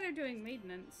that's why they're doing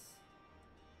maintenance.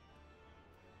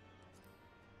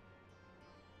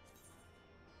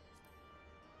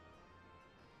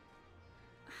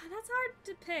 That's hard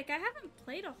to pick. I haven't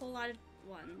played a whole lot of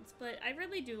ones, but I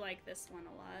really do like this one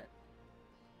a lot.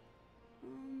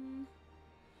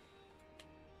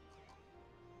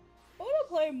 I want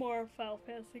to play more Final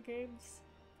Fantasy games,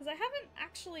 because I haven't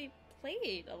actually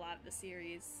played a lot of the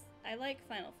series. I like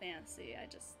Final Fantasy, I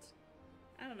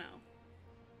don't know.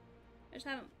 I just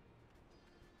haven't,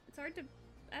 it's hard to,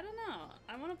 I don't know.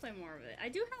 I want to play more of it. I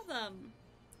do have,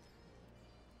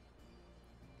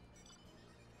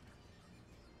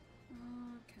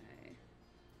 okay.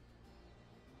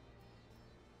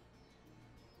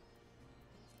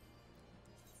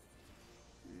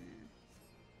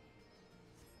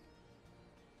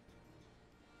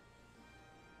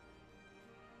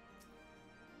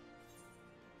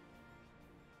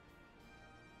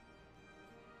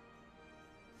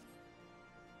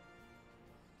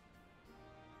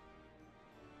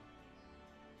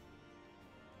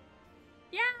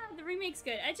 Yeah, the remake's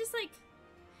good. I just, like,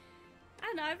 I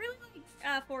don't know, I really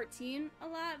like 14 a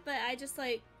lot, but I just,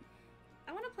 like,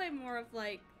 I want to play more of,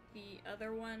 like, the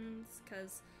other ones,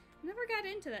 because I never got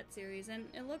into that series, and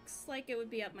it looks like it would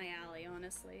be up my alley,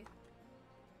 honestly.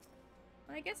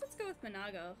 Well, I guess let's go with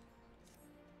Minago.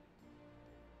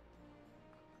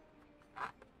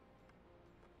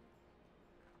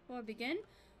 Before I begin,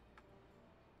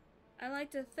 I'd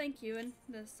like to thank you and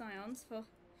the Scions for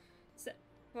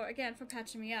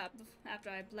patching me up after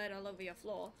I bled all over your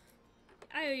floor.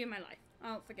 I owe you my life.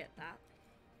 I won't forget that.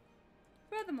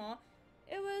 Furthermore,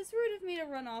 it was rude of me to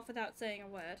run off without saying a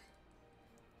word.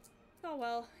 Oh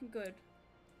well, good.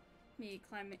 Me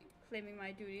claiming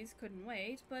my duties couldn't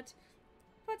wait, but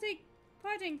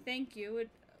parting thank you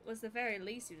was the very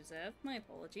least you deserve. My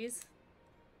apologies.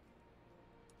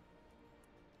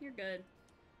 You're good.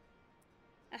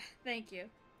 Thank you.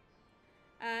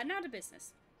 Now to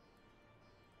business.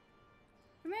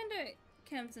 Commander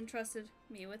Kemp's entrusted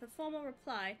me with a formal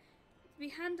reply to be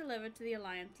hand-delivered to the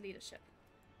Alliance leadership.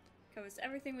 Covers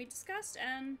everything we discussed,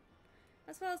 and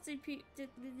as well as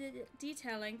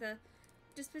detailing the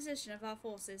disposition of our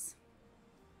forces.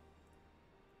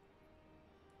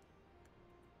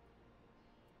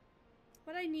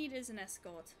 What I need is an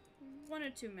escort. 1 or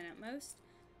 2 minutes most.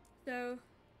 So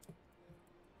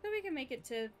we can make it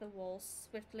to the walls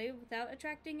swiftly without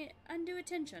attracting undue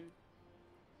attention.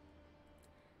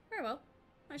 Very well.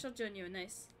 I shall join you in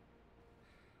this.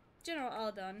 General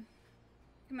Aldon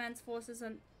commands forces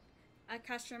at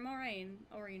Castra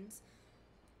Moraines.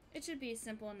 It should be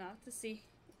simple enough to see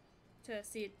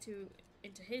it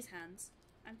into his hands.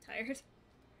 I'm tired.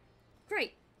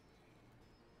 Great.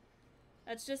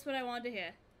 That's just what I wanted to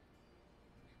hear.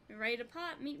 We're ready to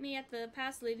pot. Meet me at the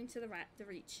pass leading to the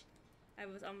Reach. I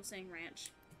was almost saying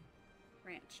ranch.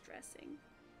 Ranch dressing.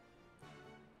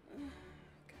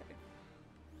 Okay.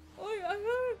 Oh,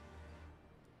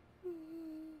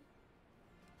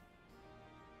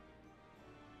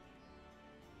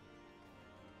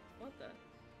 what the?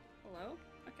 Hello?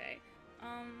 Okay.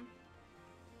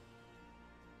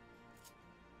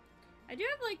 I do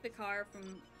have like the car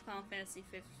from Final Fantasy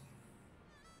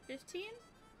 15?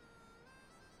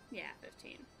 Yeah,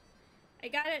 15. I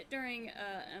got it during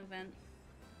an event.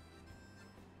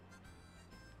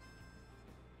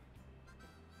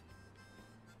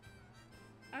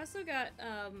 I also got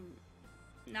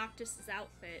Noctis's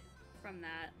outfit from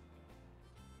that.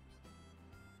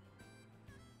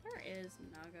 Where is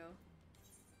Nago?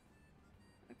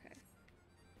 Okay.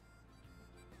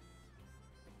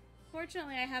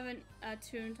 Fortunately, I haven't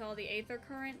tuned to all the Aether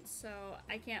currents, so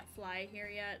I can't fly here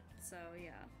yet, so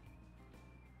yeah.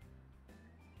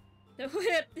 The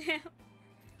whip down.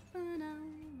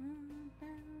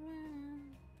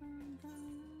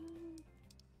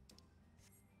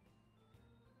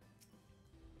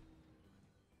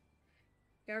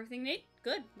 Got everything neat?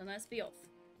 Good, then let's be off.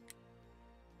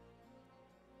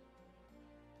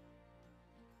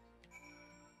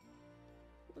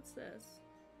 What's this?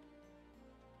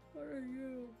 What are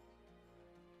you?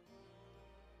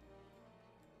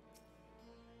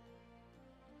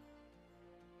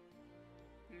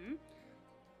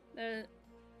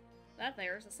 That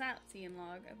there's a sightseeing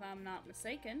log, if I'm not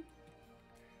mistaken.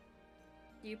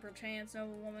 Do you perchance know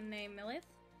a woman named Millith?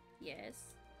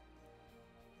 Yes.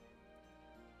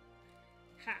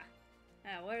 Ha!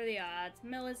 Now, what are the odds?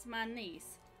 Millith's my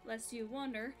niece. Lest you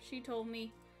wonder, she told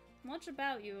me much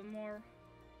about you in more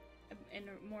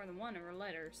than one of her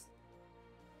letters.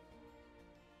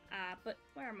 But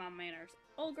where are my manners?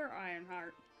 Olga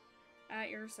Ironheart, at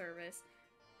your service.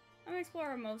 I'm an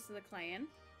explorer most of the clan.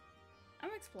 I'm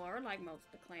an explorer like most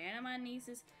of the clan, and my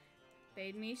nieces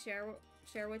bade me share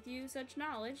with you such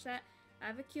knowledge that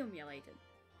I've accumulated.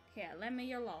 Here, lend me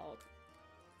your log.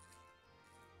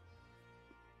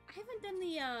 I haven't done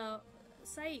the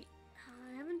I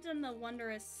haven't done the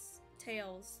Wondrous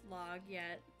Tales log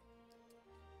yet.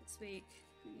 This week,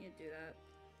 I need to do that.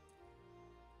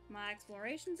 My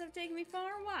explorations have taken me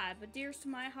far and wide, but dearest to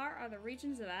my heart are the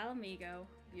regions of Alamigo,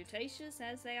 beauteous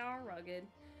as they are rugged.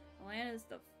 The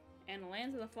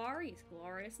lands of the Far East,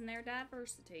 glorious in their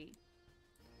diversity.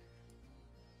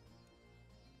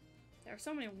 There are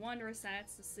so many wondrous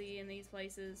sights to see in these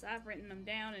places. I've written them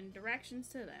down and directions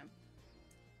to them.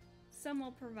 Some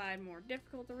will provide more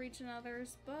difficult to reach than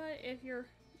others, but if you're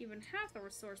even half the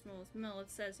resourceful as Millith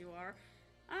says you are,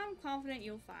 I'm confident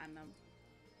you'll find them.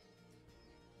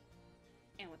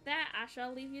 And with that, I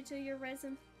shall leave you to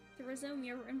resume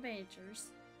your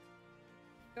adventures.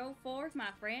 Go forth,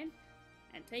 my friend,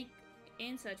 and take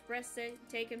in such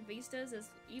breathtaking vistas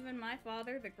as even my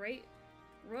father, the great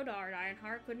Rodard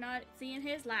Ironheart, could not see in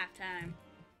his lifetime.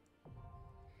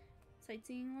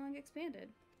 Sightseeing log expanded.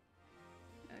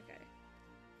 Okay.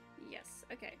 Yes,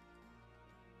 okay.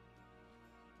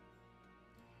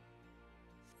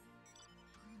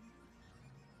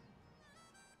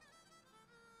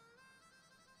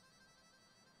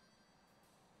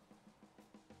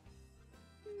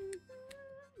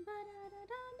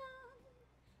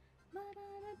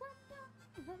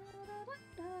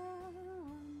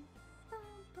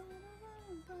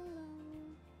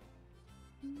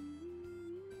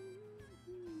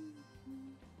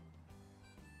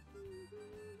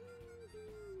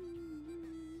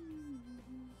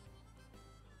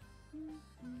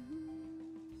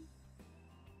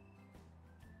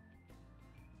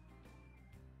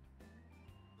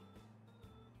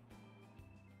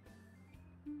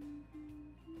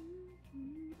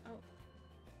 Oh.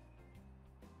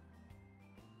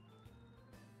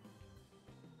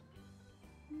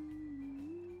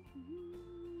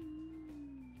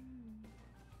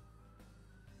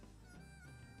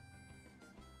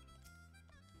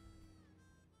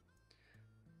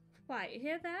 Quiet, you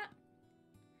hear that?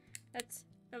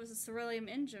 That was a ceruleum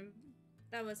engine.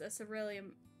 That was a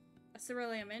ceruleum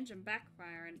engine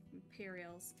backfiring.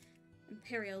 Imperials.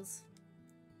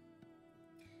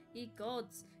 Ye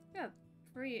gods, you have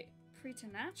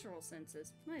preternatural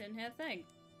senses. I didn't hear a thing.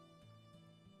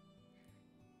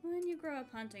 When you grow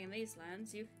up hunting in these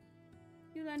lands, you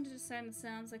learn to discern the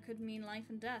sounds that could mean life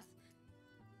and death,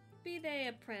 be they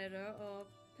a predator or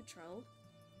patrol.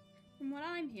 From what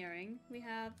I'm hearing, we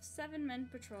have 7 men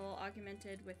patrol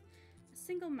augmented with a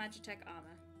single Magitech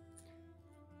armor.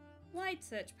 Wide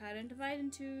search pattern divided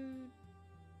into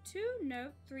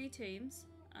 3 teams.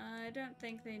 I don't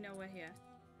think they know we're here.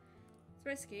 It's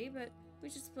risky, but we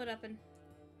should split up and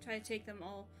try to take them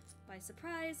all by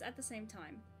surprise at the same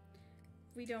time.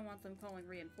 We don't want them calling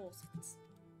reinforcements.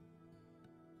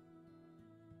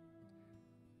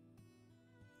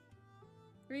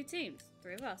 Three teams,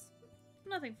 3 of us.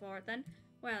 Nothing for it then.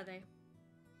 Where are they?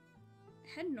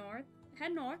 Head north.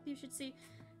 Head north. You should see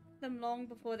them long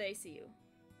before they see you.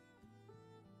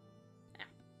 Yeah.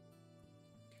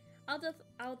 I'll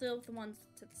deal with the ones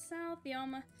to the south. The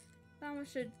armor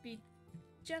should be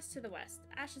just to the west.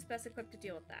 Ash is best equipped to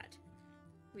deal with that.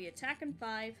 We attack in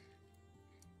 5,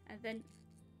 and then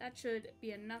that should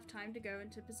be enough time to go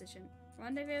into position.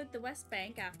 Rendezvous at the west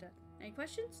bank after. Any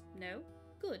questions? No?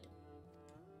 Good.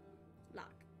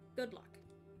 Luck. Good luck.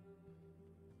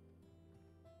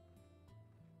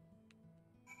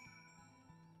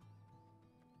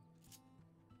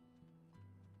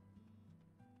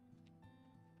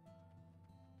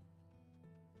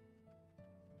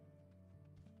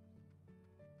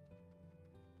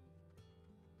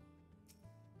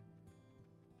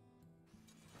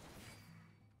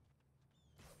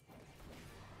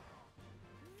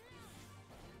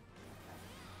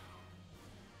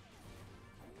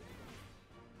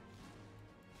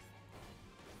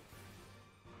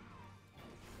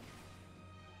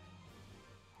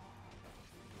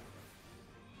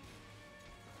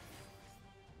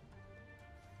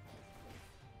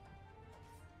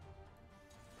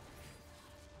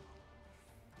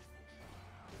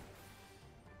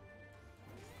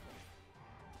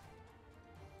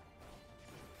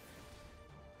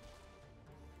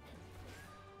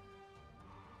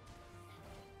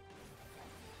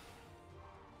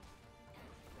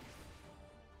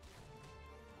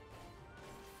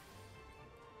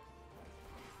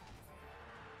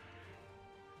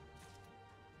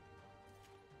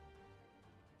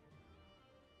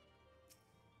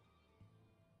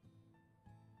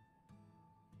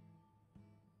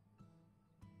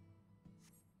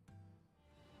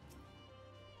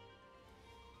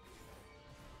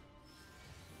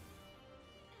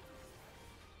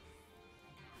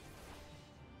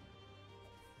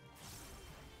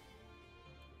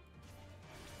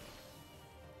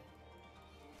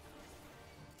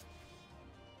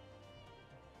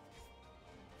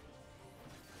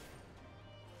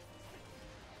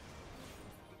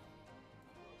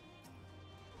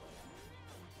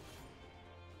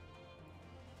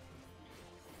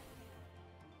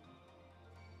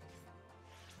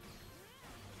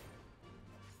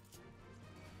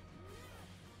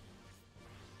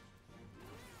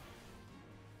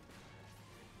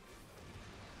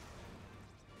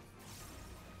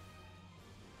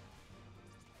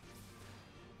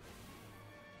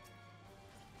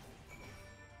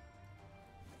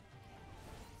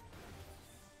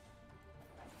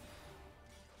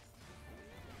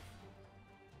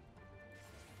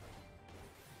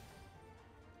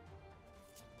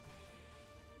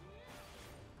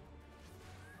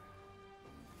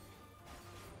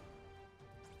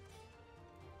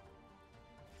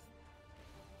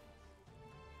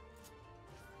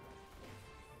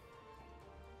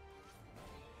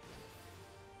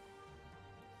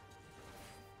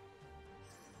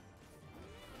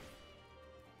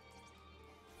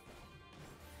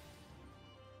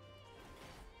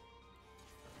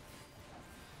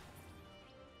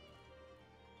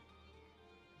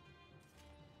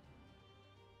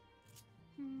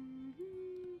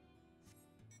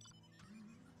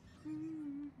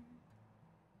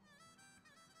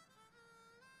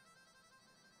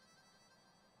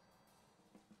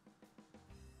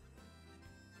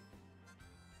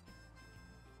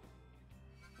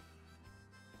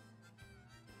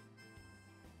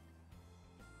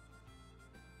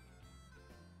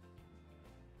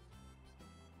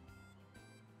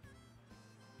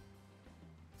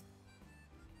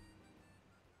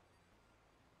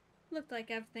 Looked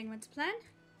like everything went to plan.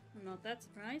 I'm not that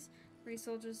surprised. 3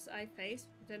 soldiers I faced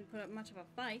didn't put up much of a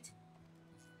fight.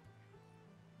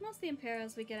 Most of the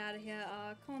Imperials we get out of here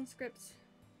are conscripts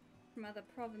from other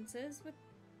provinces with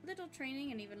little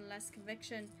training and even less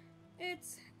conviction.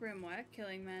 It's grim work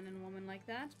killing men and women like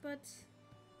that, but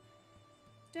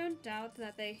don't doubt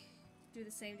that they do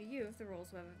the same to you if the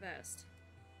roles were reversed.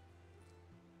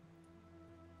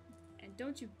 And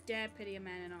don't you dare pity a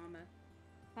man in armor.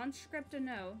 Conscript or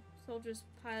no, soldiers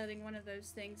piloting one of those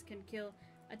things can kill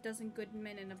a dozen good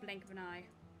men in a blink of an eye.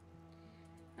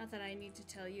 Not that I need to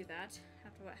tell you that,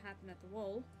 after what happened at the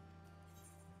wall.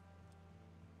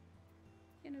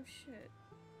 Yeah, no shit.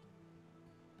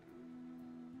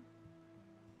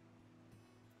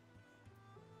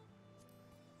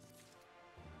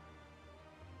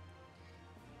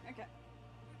 Okay.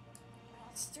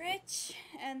 I'll stretch,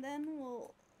 and then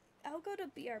I'll go to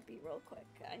BRB real quick.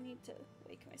 I need to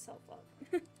wake myself up.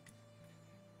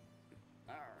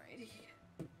 Alrighty.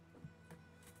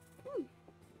 Whew.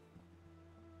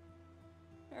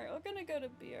 Alright, we're gonna go to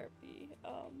BRB.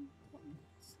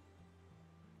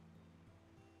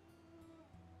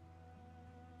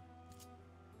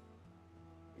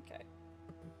 Okay.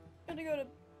 Gonna go to...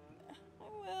 I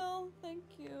will, thank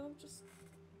you. Just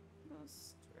gonna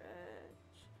stretch.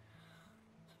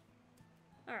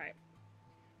 Alright.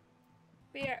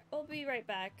 We'll be right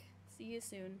back. See you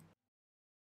soon.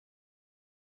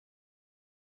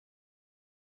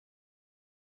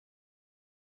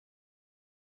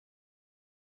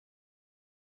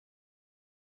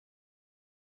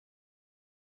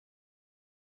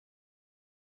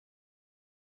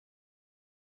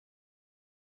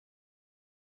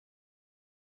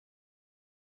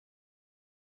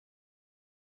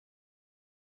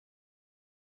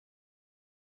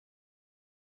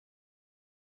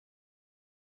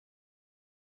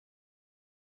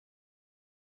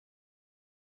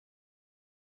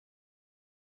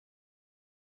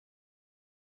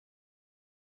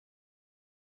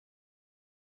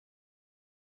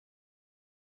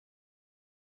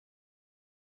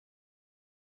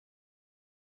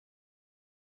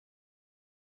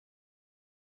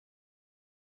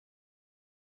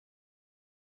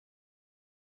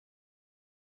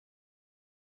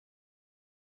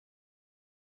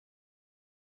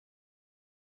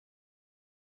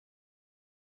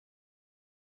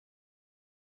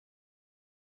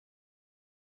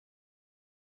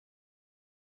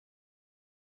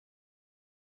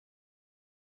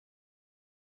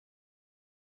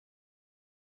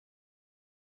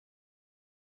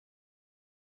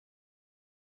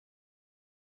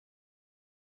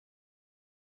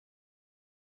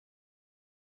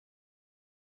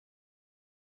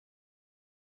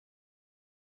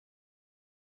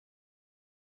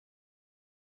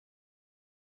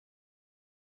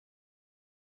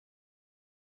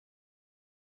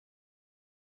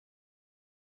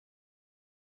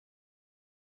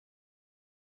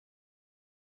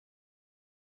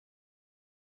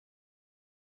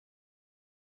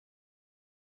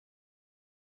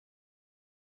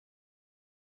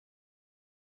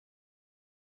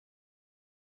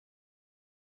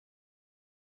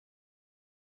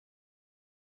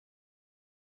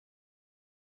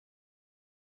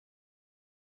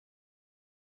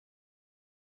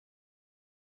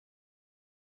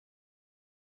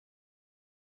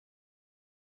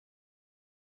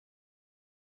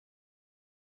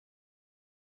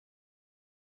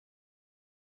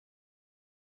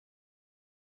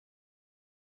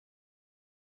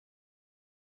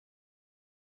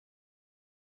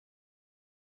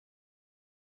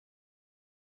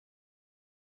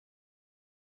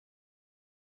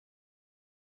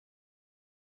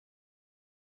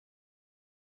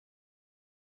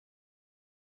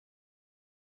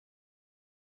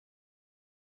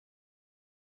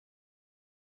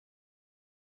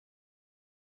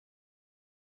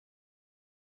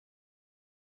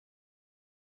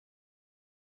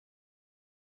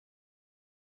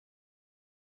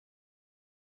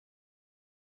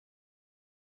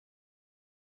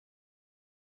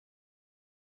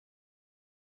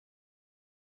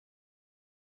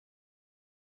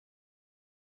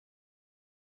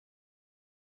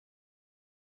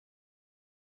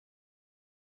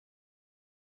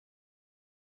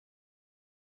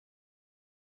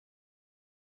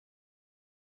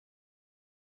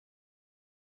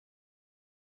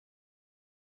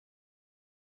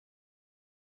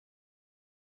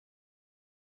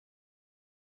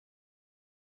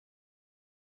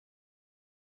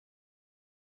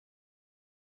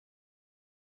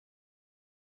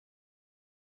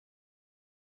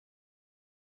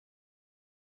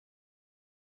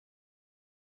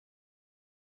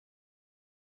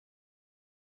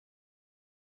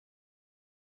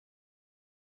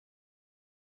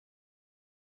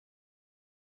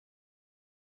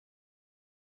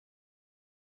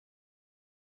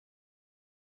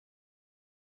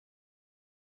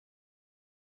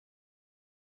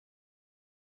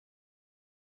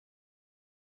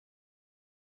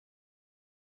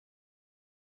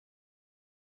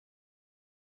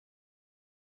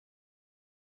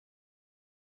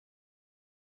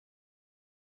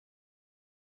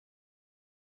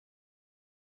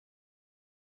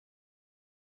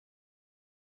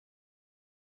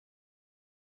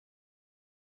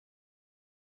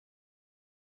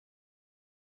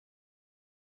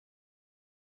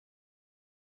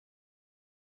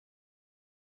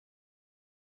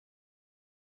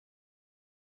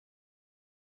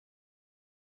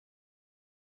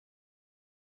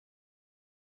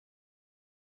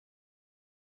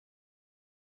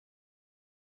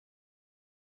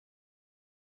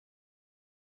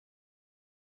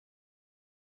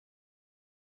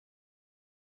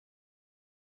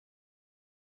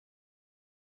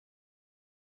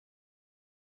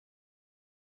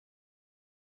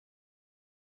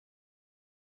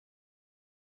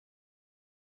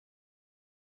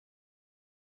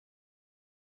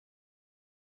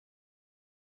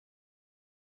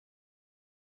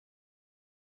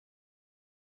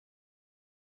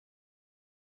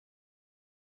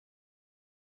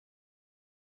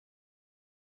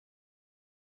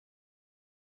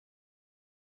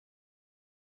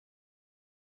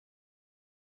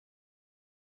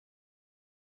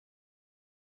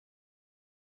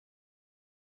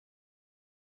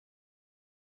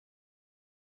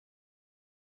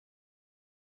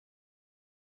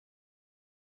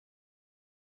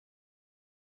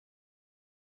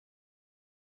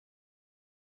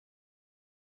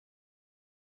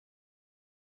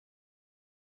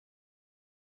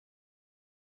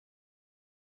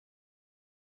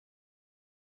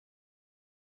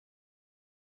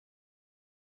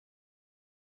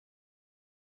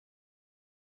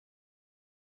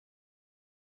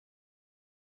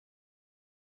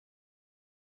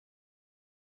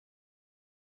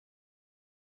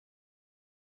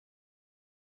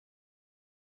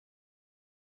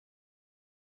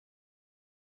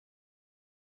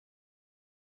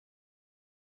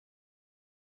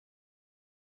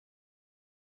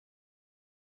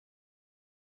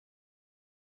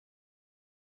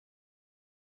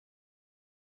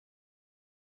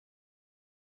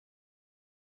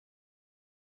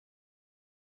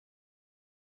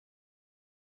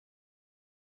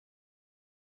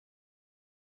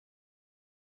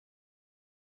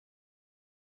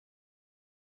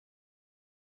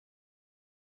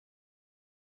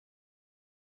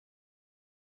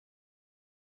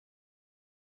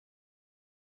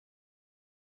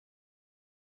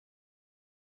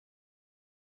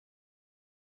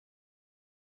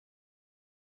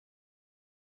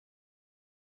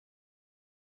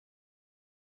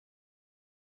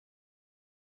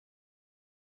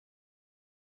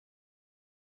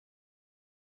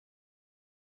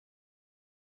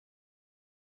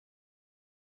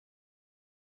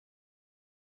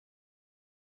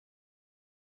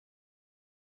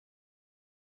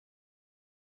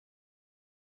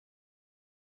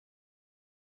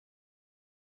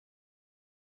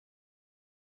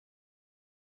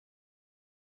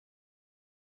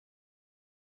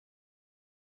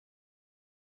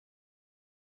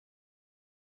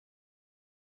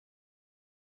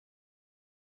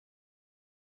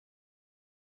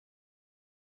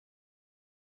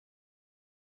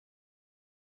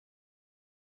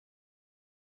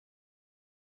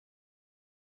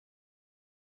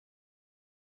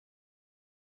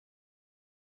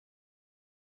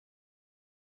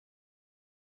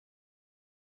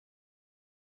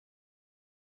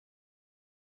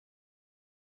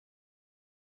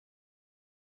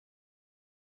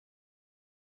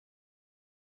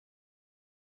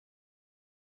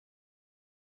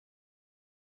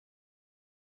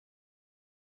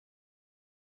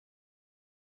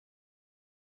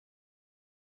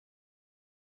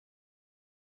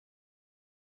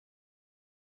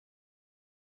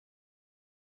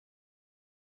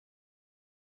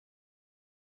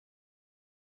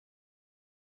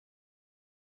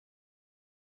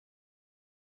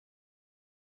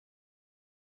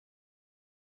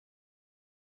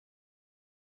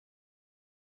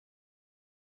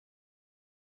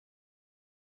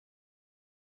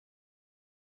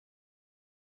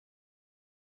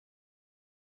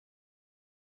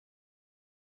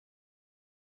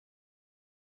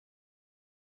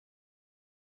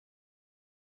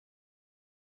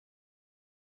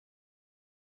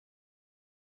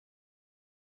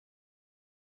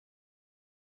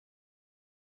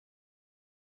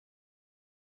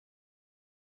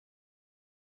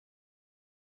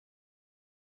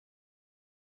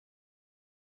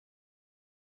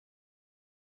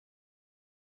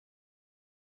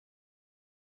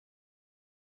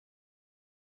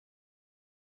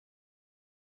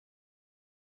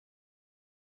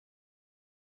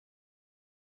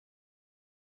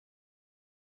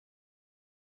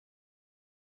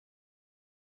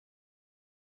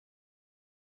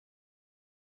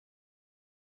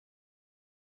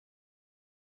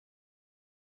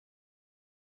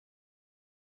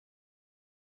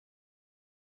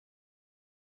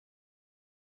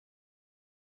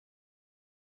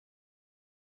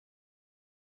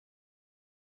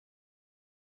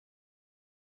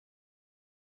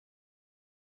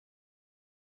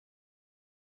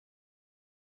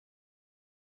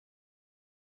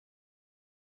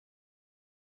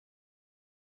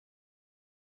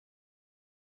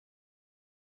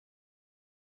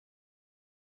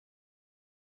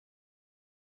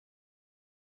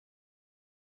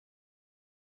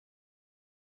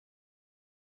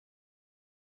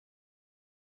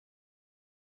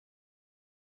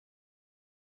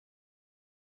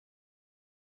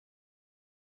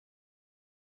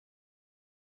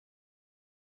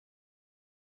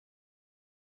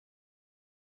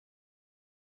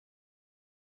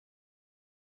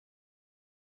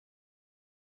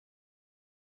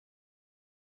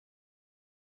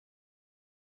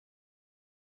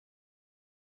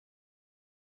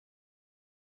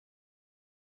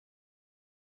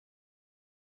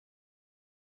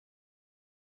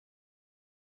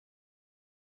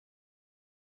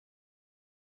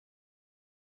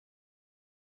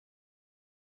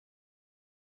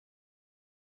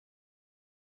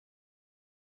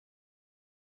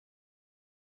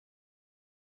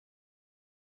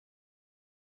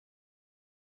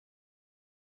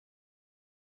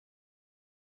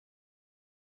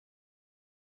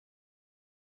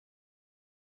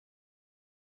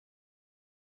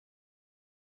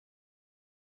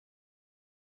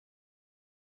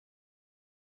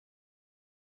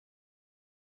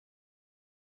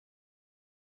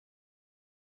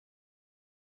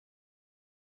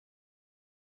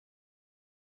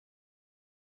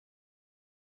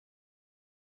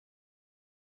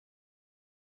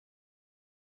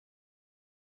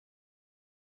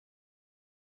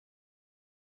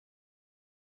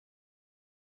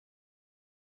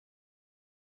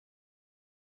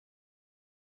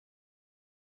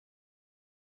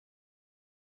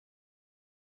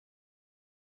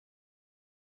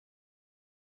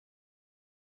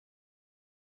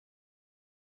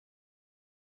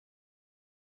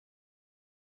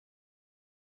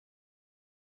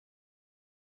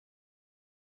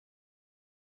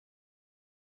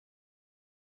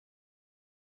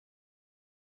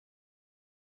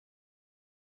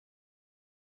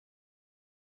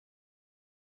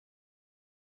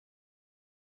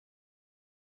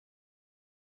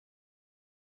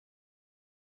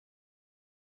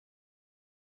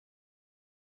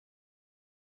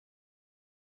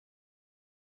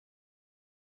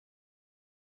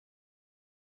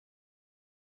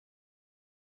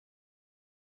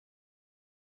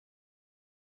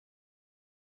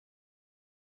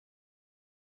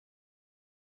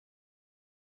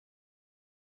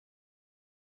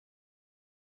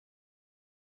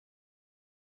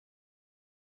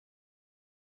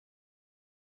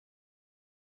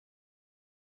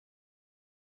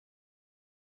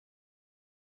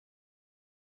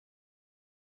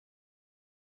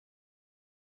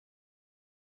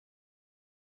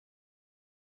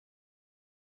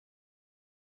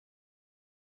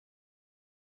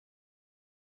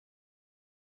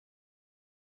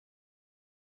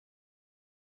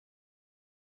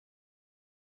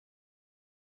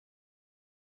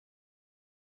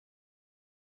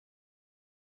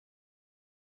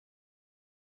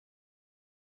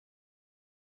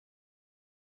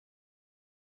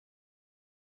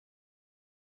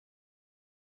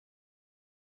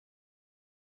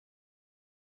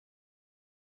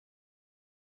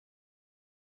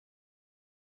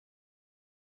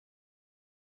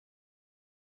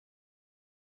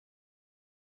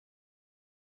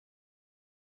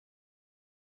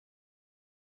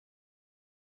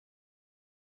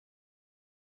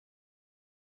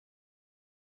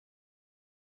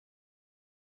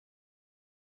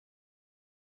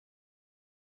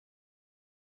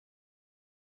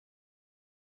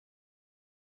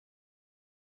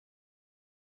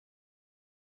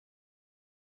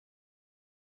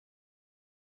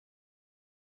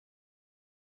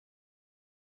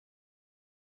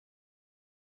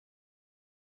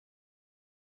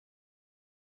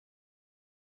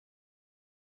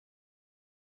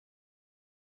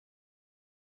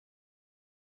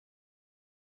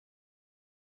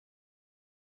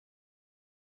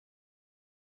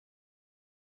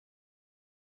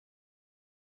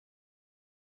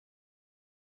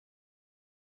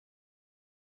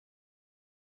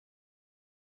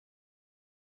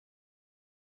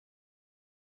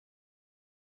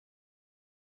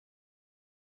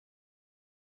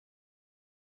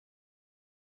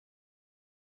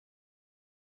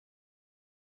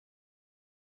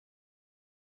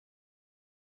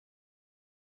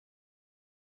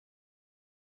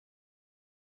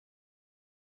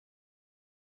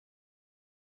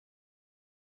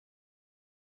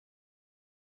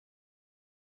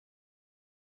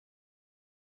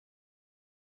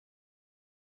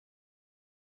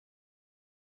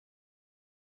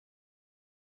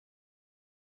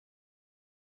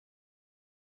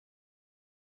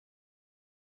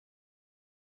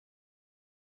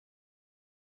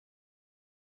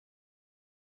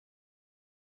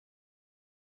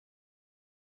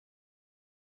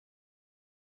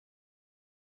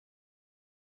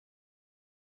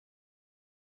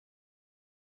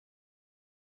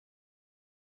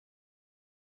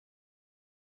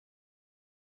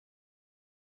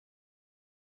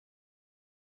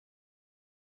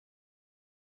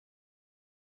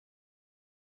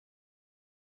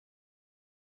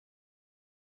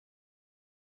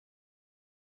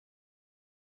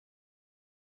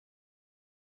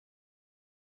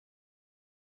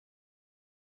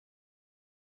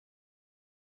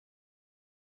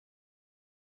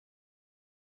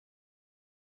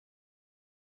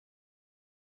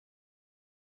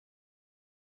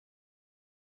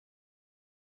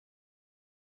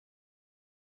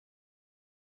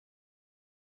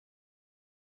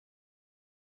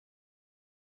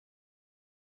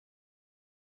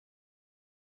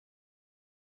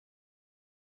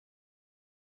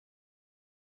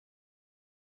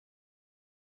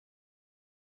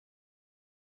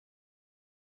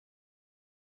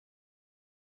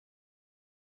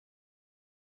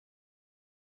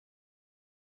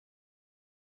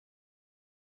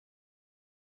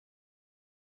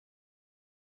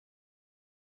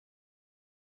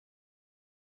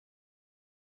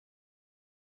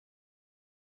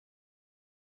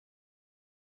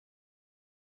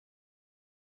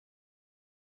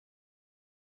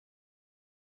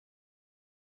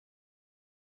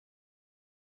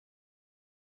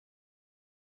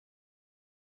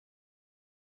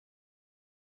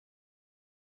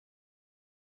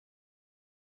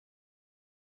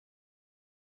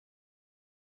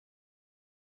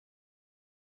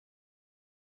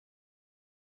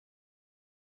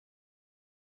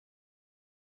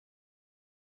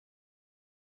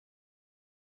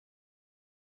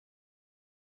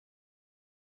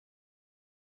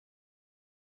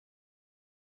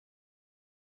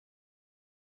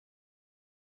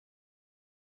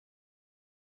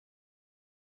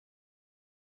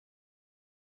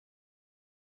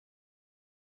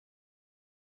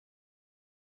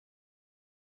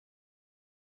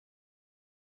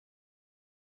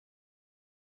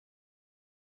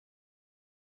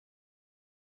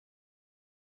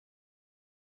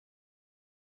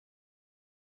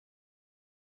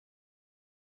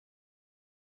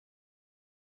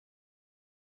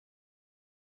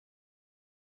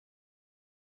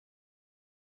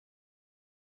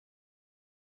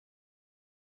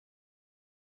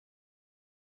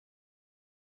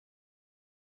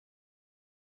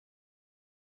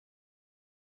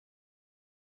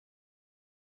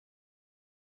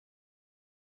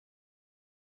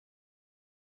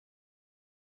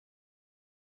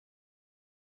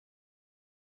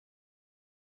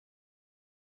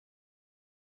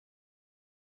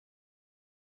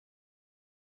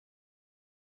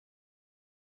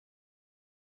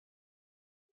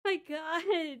 my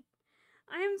god.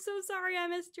 I am so sorry I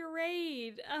missed your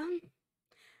raid.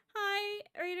 Hi,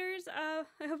 raiders. I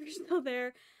hope you're still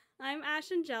there. I'm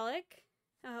Ash Angelic.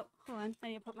 Oh, hold on. I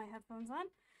need to put my headphones on.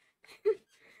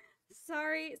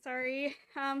 Sorry.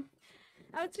 I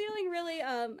was feeling really,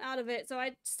 out of it, so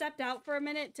I stepped out for a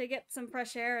minute to get some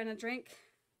fresh air and a drink.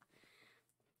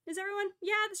 Is everyone?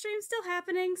 Yeah, the stream's still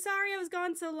happening. Sorry I was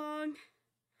gone so long.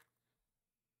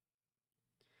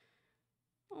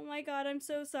 Oh my god, I'm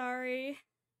so sorry.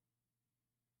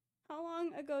 How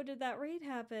long ago did that raid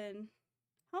happen?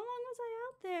 How long was I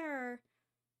out there?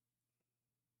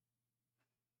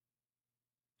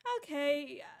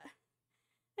 Okay.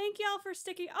 Thank y'all for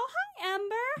sticking. Oh, hi,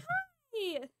 Ember.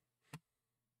 Hi.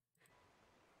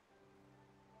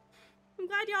 I'm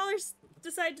glad y'all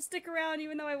decided to stick around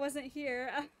even though I wasn't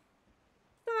here.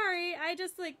 Sorry, I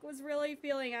just was really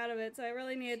feeling out of it, so I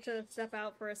really needed to step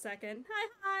out for a second.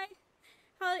 Hi.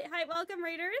 Hi, welcome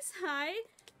raiders. Hi.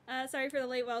 Sorry for the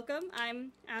late welcome.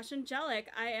 I'm Ash Angelic.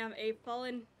 I am a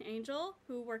fallen angel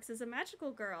who works as a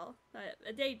magical girl.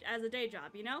 As a day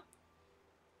job, you know?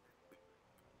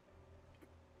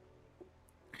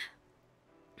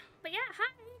 But yeah,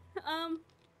 hi.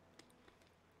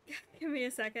 Give me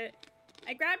a second.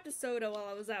 I grabbed a soda while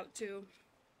I was out too.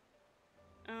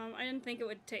 I didn't think it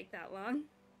would take that long.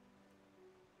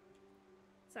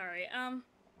 Sorry,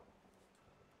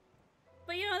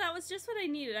 but you know, that was just what I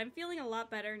needed. I'm feeling a lot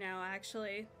better now,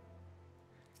 actually.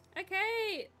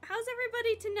 Okay, how's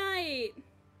everybody tonight?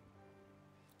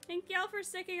 Thank y'all for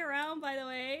sticking around, by the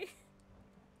way.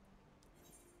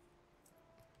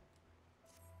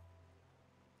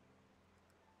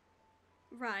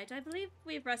 Right, I believe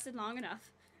we've rested long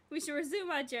enough. We should resume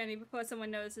our journey before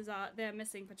someone notices their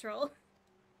missing patrol.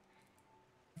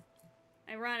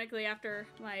 Ironically, after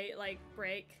my,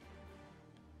 break.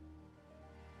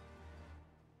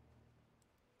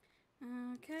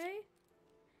 Okay.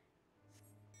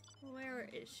 Where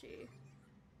is she?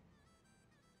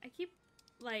 I keep,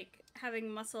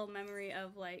 having muscle memory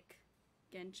of,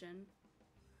 Genshin.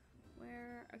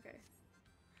 Where? Okay.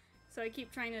 So I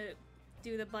keep trying to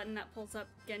do the button that pulls up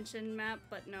Genshin map,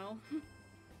 but no.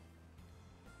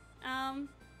 Have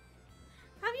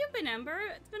you been, Ember?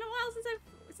 It's been a while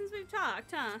since we've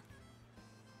talked, huh?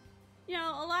 You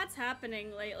know, a lot's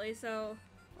happening lately, so,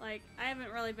 I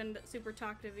haven't really been super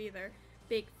talkative either.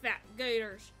 Big fat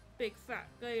gators. Big fat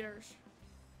gators.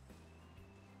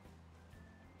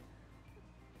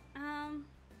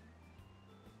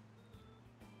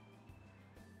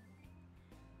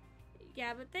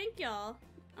 Yeah, but thank y'all.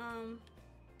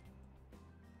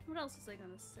 What else was I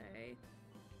gonna say?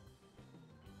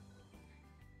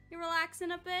 You're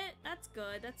relaxing a bit? That's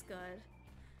good, that's good.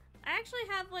 I actually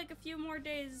have a few more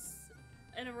days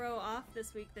in a row off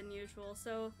this week than usual,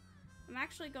 so I'm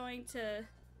actually going to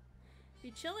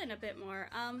be chilling a bit more.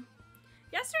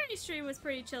 Yesterday's stream was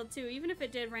pretty chill too, even if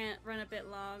it did run a bit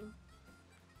long.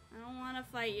 I don't want to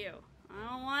fight you. I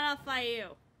don't want to fight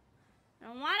you. I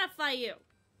don't want to fight you.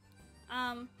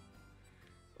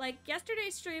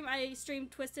 Yesterday's stream, I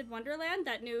streamed Twisted Wonderland,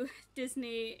 that new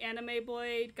Disney anime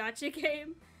boy gacha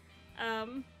game.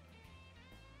 And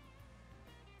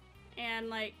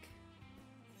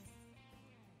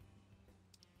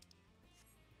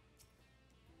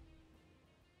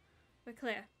we're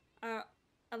clear. Our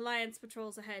Alliance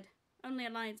patrols ahead. Only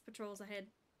Alliance patrols ahead.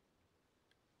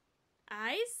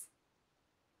 Eyes?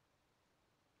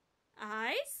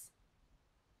 Eyes?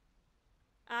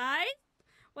 Eyes?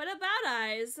 What about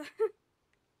eyes?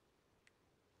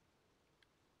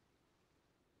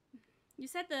 You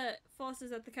said the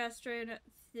forces at the Castro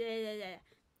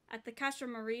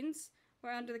Marines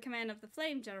were under the command of the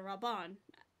Flame General Bon.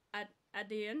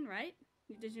 Adian, right?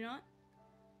 Did you not?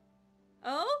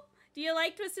 Oh? Do you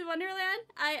like Twisted Wonderland?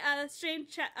 I streamed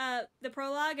the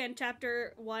prologue and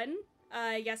chapter 1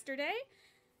 yesterday.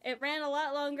 It ran a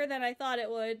lot longer than I thought it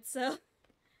would, so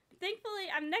thankfully,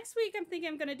 next week I'm thinking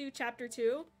I'm gonna do chapter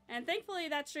 2, and thankfully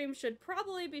that stream should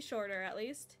probably be shorter, at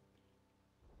least.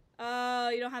 Oh,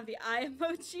 you don't have the eye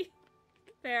emoji?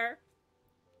 Fair.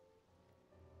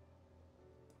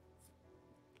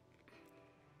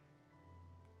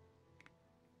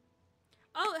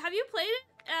 Oh, have you played it?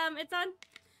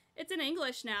 It's in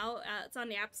English now. It's on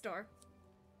the App Store.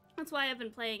 That's why I've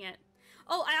been playing it.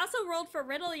 Oh, I also rolled for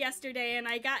Riddle yesterday, and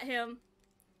I got him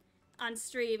on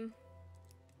stream.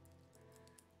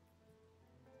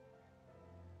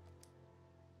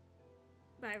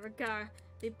 By regard,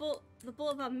 the bull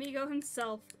of Amigo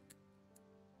himself.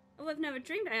 Oh, I've never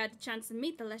dreamed I had the chance to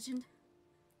meet the legend.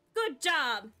 Good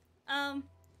job! I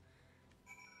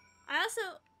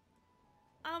also,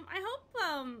 I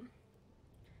hope,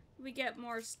 we get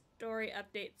more story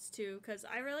updates too, because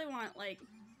I really want, like...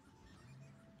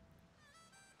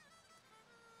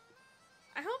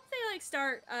 I hope they, like,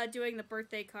 start doing the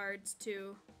birthday cards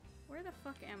too. Where the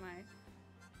fuck am I?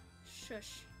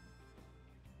 Shush.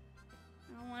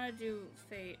 I don't want to do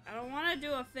fate. I don't want to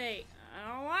do a fate. I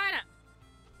don't want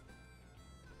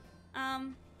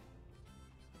to.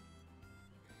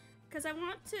 Because I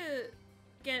want to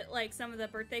get, like, some of the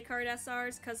birthday card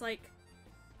SRs, because, like,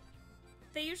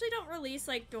 they usually don't release,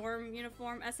 like, dorm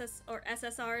uniform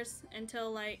SSRs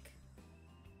until, like,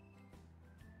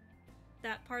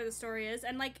 that part of the story is.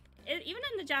 And, like, even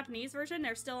in the Japanese version,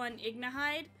 they're still on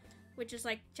Ignahide, which is,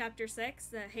 like, chapter 6,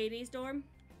 the Hades dorm.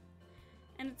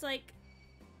 And it's, like,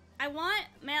 I want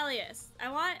Malleus. I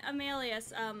want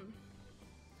Amelius,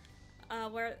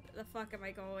 where the fuck am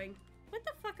I going? What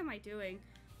the fuck am I doing?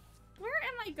 Where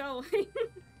am I going?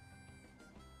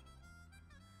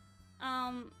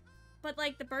 But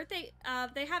like the birthday,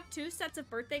 they have 2 sets of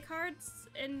birthday cards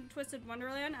in Twisted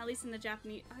Wonderland, at least in the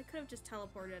Japanese. I could have just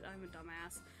teleported, I'm a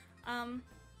dumbass.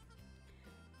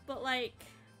 But like,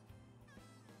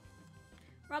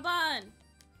 Raban!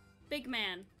 Big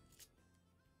man.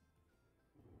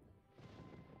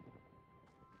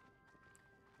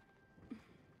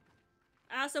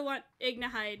 I also want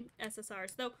Ignahide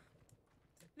SSRs, though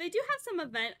they do have some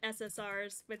event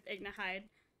SSRs with Ignahide.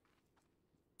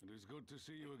 It is good to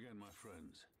see you again, my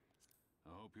friends.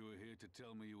 I hope you are here to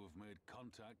tell me you have made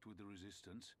contact with the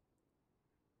Resistance.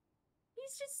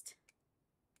 He's just...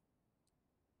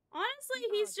 Honestly,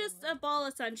 he's just a ball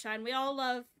of sunshine. We all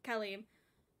love Kalim.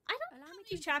 I don't know how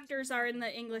many chapters are in the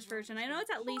English version. I know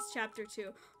it's at least chapter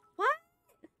 2. What?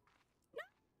 No!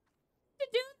 To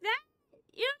do that?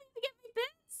 You don't need to get me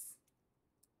bits?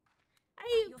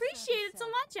 I appreciate it so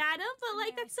much, Adam, but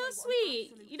like, that's so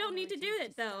sweet. You don't need to do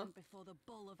it, though. Before the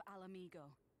bull of Alamigo.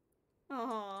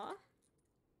 Aww.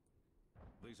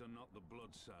 These are not the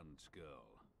Blood Sands,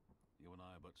 girl. You and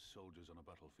I are but soldiers on a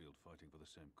battlefield fighting for the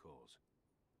same cause.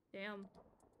 Damn.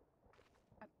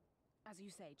 As you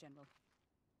say, General.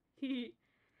 To be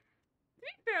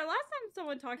fair, last time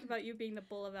someone talked about you being the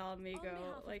bull of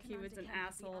Alamigo, like he was an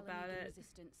asshole about it,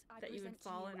 that you had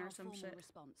fallen or some shit.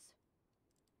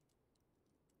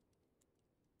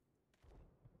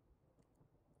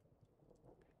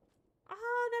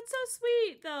 Oh, that's so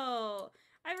sweet, though.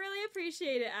 I really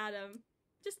appreciate it, Adam.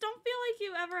 Just don't feel like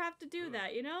you ever have to do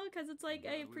that, you know? Because it's like,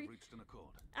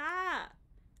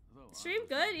 stream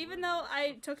good, even though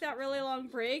I took that really long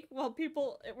break while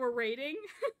people were raiding.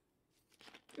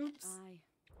 Oops. Aye.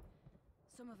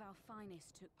 Some of our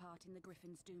finest took part in the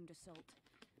Griffin's doomed assault.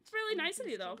 It's really nice of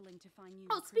you, though.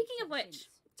 Oh, speaking of which,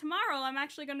 tomorrow I'm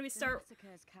actually going to start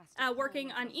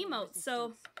working on emotes,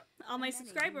 so all my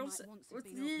subscribers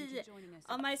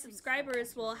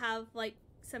will have like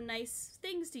some nice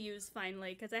things to use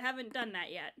finally, because I haven't done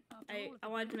that yet. I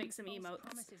wanted to make some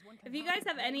emotes. If you guys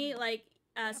have any like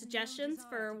suggestions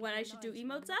for what I should do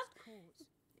emotes of,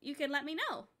 you can let me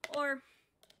know, or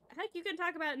heck, you can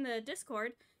talk about it in the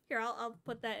Discord. Here, I'll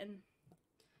put that in.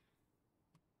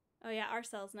 Oh yeah,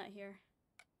 Arcel's not here.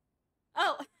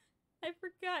 Oh, I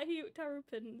forgot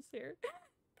Tarupin's here.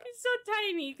 He's so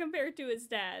tiny compared to his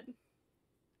dad.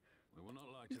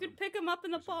 You could pick him up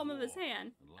in the palm of his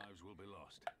hand. And lives will be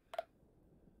lost.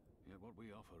 Yet what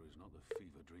we offer is not the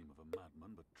fever dream of a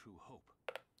madman, but true hope.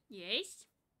 Yes?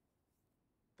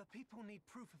 The people need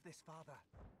proof of this, Father.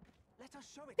 Let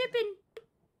us show it. Pippin!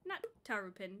 Not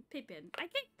Tarupin, Pippin. I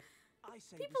think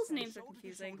people's names are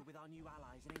confusing. With our new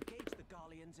allies and engage the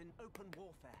Garleans in open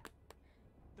warfare.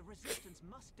 The Resistance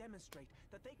must demonstrate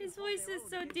that they can. His voice is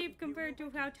so deep compared to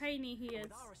how tiny he is.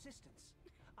 With our assistance,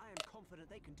 I am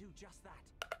confident they can do just that.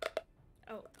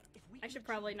 Oh, I should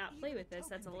probably not play with this.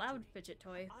 That's a loud fidget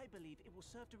toy. I believe it will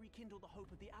serve to rekindle the hope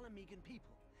of the Alamigan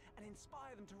people and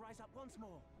inspire them to rise up once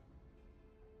more.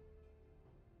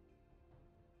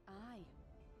 Aye.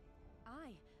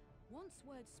 Once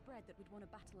word spread that we'd won a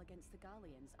battle against the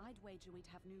Garleans, I'd wager we'd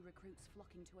have new recruits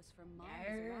flocking to us from miles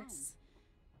around.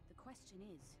 The question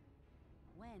is,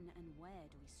 when and where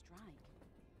do we strike?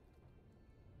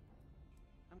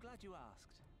 I'm glad you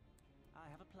asked. I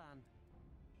have a plan.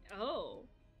 Oh,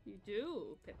 you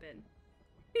do, Pippin.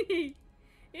 He's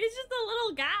just a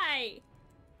little guy.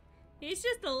 He's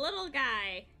just a little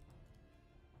guy.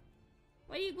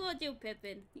 What are you gonna do,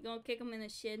 Pippin? You gonna kick him in the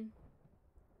shin?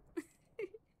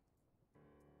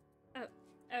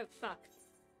 Oh, fuck.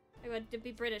 I want to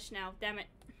be British now, damn it.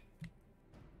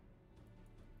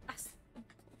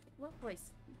 What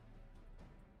voice?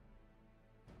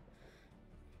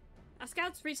 Our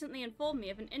scouts recently informed me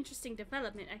of an interesting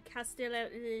development at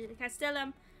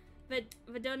Castellum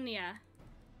Vidonia.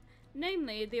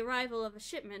 Namely, the arrival of a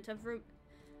shipment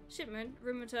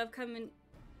rumored to have come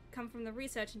from the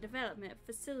research and development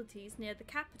facilities near the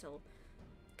capital,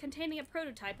 containing a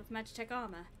prototype of Magitech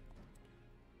armor.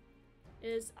 It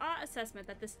is our assessment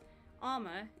that this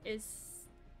armor is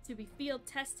to be field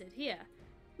tested here,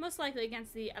 most likely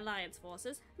against the Alliance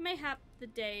forces. Mayhap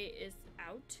before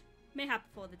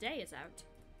the day is out.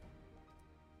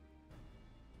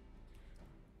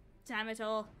 Damn it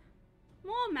all.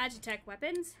 More Magitech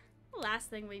weapons. The last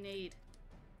thing we need.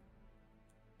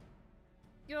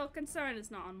 Your concern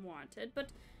is not unwarranted,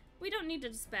 but we don't need to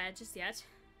despair just yet.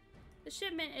 The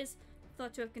shipment is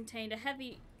thought to have contained a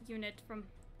heavy unit from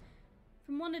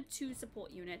one or two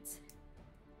support units,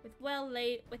 with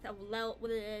a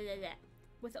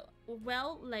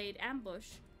well-laid ambush.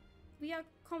 We are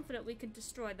confident we can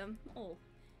destroy them all,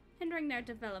 hindering their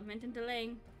development and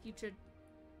delaying future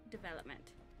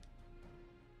development.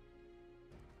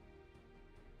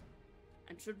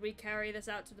 And should we carry this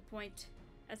out to the point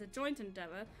as a joint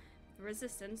endeavor with the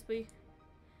resistance, we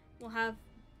will have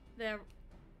their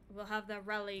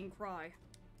rallying cry.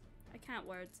 I can't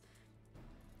words.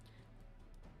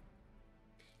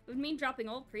 It would mean dropping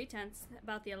all pretense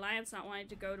about the Alliance not wanting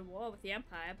to go to war with the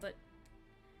Empire, but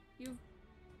you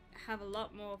have a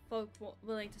lot more folk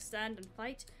willing to stand and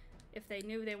fight if they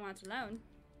knew they weren't alone.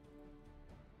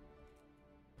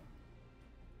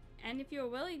 And if you're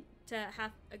willing to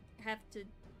have to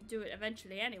do it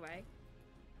eventually anyway.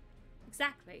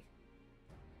 Exactly.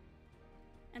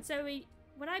 And so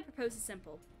what I propose is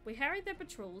simple. We harry their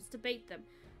patrols to bait them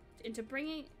into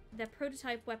bringing their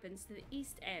prototype weapons to the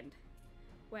East End,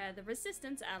 where the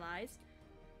Resistance allies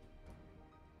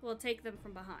will take them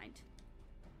from behind.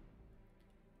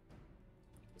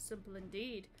 Simple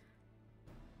indeed.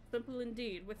 Simple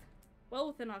indeed, well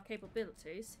within our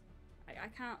capabilities. I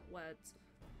can't words.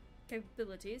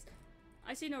 Capabilities.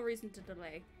 I see no reason to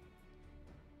delay.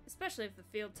 Especially if the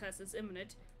field test is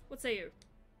imminent. What say you?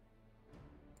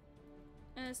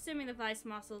 Assuming the Vice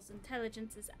Marshal's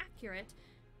intelligence is accurate,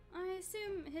 I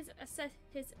assume his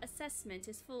assessment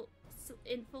is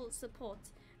in full support.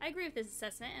 I agree with his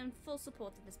assessment and full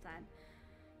support of his plan.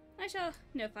 I shall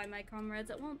notify my comrades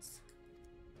at once.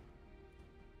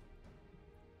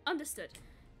 Understood.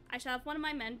 I shall have one of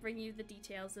my men bring you the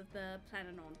details of the plan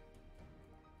anon.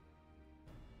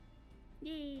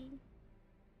 Yay.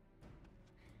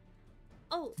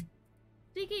 Oh,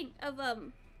 speaking of,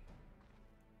 oh,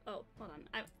 hold on,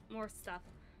 more stuff.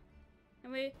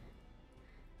 And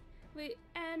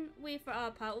we for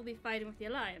our part will be fighting with the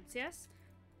Alliance, yes?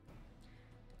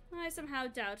 I somehow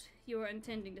doubt you were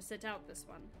intending to sit out this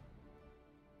one.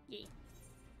 Yay.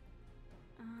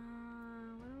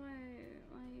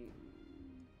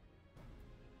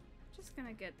 Just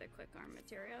gonna get the quick arm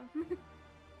material.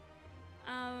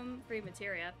 Free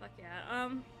materia, fuck yeah.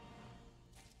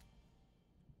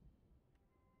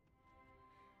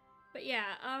 But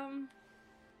yeah,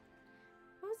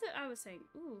 what was it I was saying?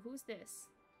 Ooh, who's this?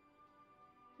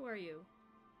 Who are you?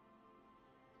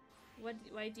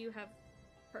 Why do you have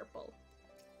purple?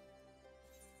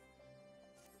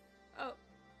 Oh,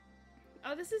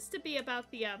 this is to be about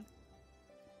the,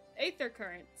 Aether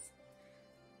Currents.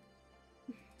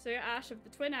 So you're Ash of the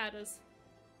Twin Adders.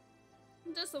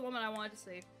 Just the woman I wanted to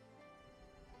see.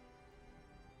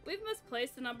 We've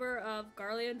misplaced a number of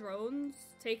Garlean drones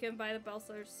taken by the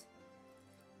Belsers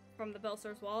from the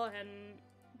Belsers wall, and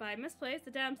by misplaced,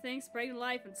 the damn thing sprang to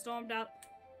life and stormed out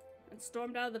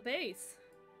of the base.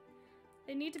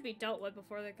 They need to be dealt with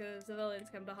before the civilians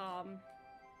come to harm.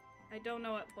 I don't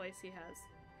know what place he has.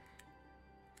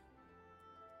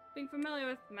 Being familiar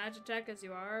with Magitech as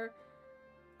you are,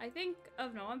 I think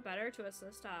of no one better to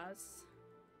assist us.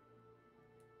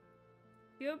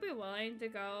 If you would be willing to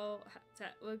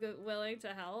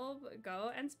help,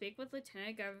 go and speak with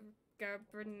Lieutenant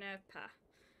Gabrinepa.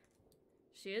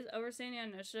 She is overseeing the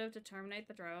initiative to terminate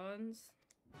the drones.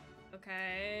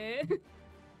 Okay.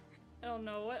 I don't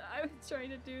know what I was trying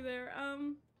to do there.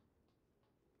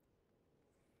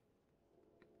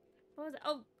 What was it?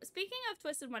 Oh, speaking of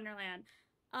Twisted Wonderland,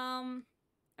 I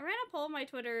ran a poll on my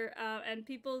Twitter, and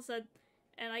people said,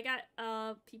 and I got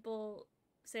people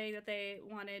saying that they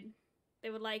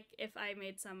would like if I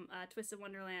made some Twisted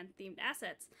Wonderland themed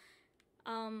assets.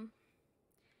 And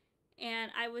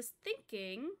I was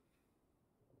thinking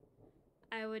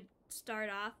I would start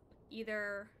off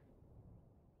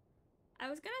I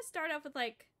was gonna start off with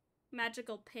like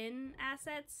magical pin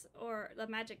assets, or the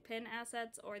magic pin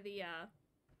assets, or the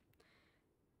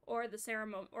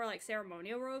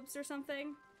ceremonial robes or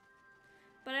something.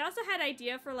 But I also had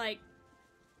idea for like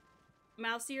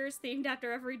mouse ears themed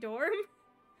after every dorm.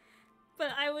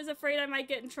 but I was afraid I might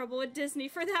get in trouble with Disney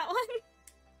for that one.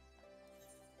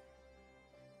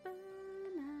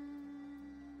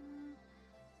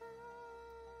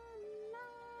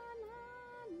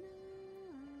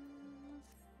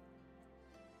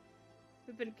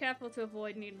 We've been careful to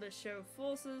avoid needless show of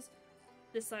forces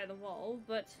this side of the wall,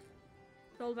 but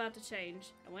it's all about to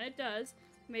change. And when it does,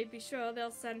 you may be sure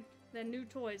they'll send their new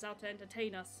toys out to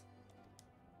entertain us.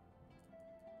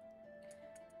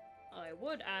 I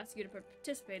would ask you to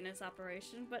participate in this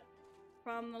operation, but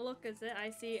from the look of it, I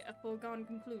see a foregone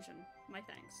conclusion. My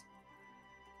thanks.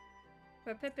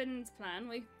 For Pippin's plan,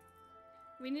 we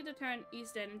need to turn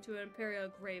East End into an Imperial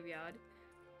graveyard.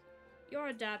 You're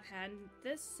a dab hand at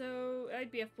this, so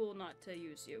I'd be a fool not to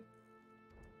use you.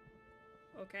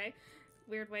 Okay.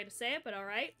 Weird way to say it, but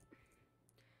alright.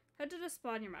 Head to the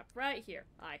spot on your map. Right here.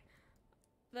 Aye.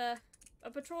 A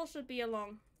patrol should be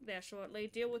along there shortly.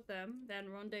 Deal with them,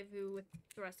 then rendezvous with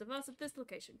the rest of us at this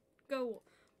location. Go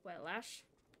well, Ash.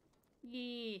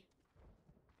 Yee.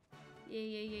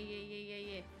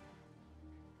 Yeah.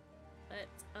 Let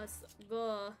us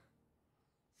go.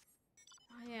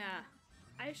 Oh yeah.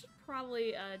 I should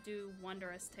probably do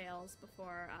Wondrous Tales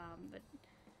before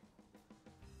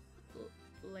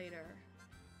later.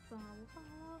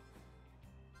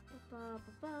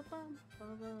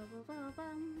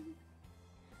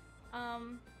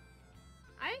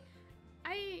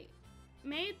 I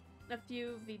made a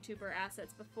few VTuber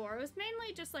assets before. It was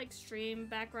mainly just like stream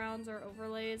backgrounds or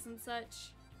overlays and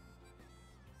such.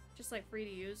 Just like free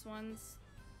to use ones.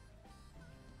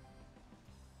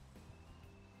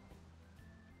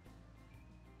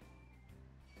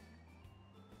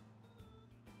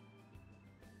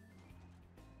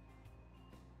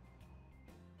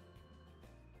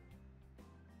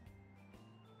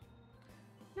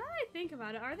 Now that I think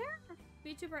about it, are there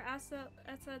VTuber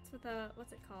assets with a,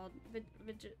 what's it called?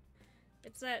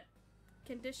 It's that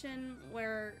condition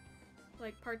where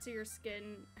like parts of your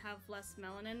skin have less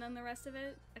melanin than the rest of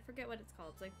it. I forget what it's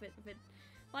called. It's like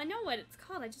well, I know what it's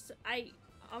called. I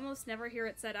almost never hear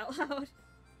it said out loud.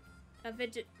 A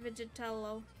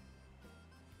Vigitello.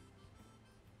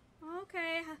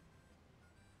 Okay.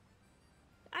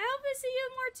 I hope to see you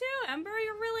more too, Ember.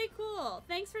 You're really cool.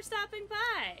 Thanks for stopping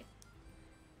by.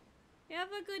 You have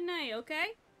a good night,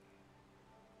 okay?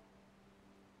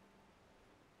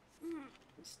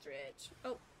 Stretch.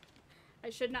 Oh. I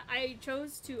should not. I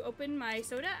chose to open my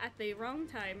soda at the wrong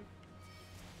time.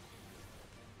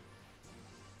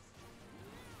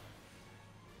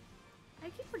 I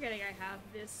keep forgetting I have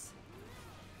this.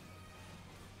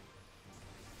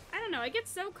 I don't know. I get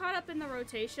so caught up in the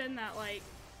rotation that, like,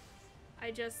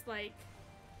 I just, like,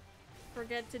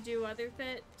 forget to do other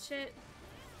shit.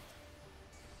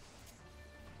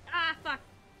 Ah, fuck.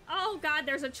 Oh, God,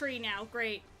 there's a tree now.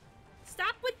 Great.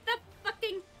 Stop with the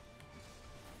fucking...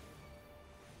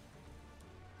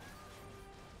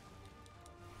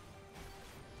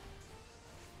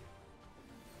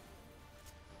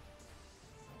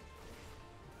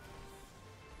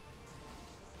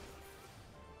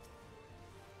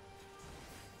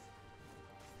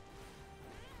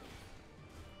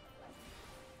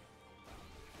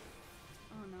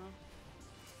 Oh, no.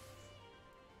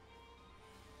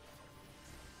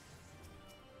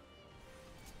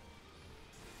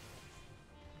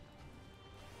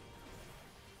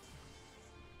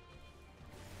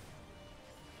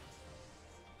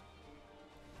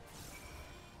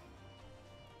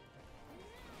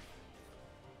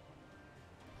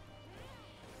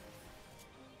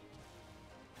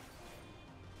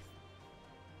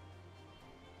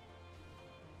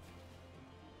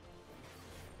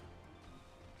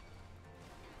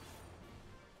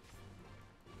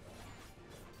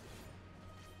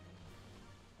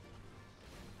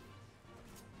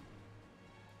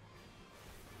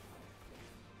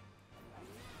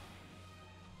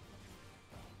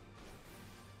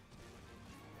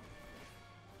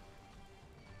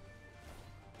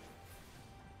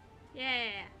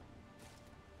 Yeah.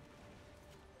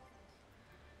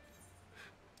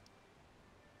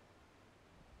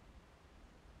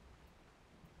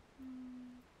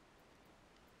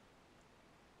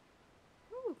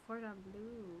 Ooh, cordon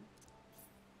bleu.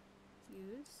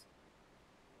 Use.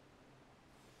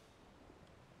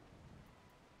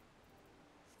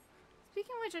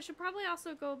 Speaking of which, I should probably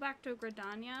also go back to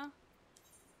Gridania.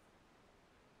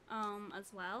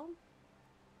 As well.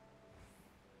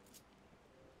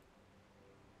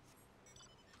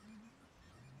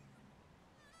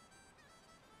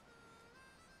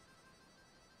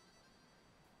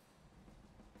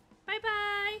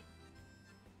 Bye-bye!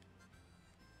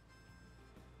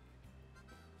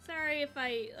 Sorry, sorry if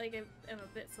I, like, am a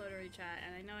bit slow to read chat,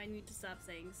 and I know I need to stop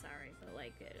saying sorry, but,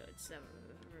 like, it's...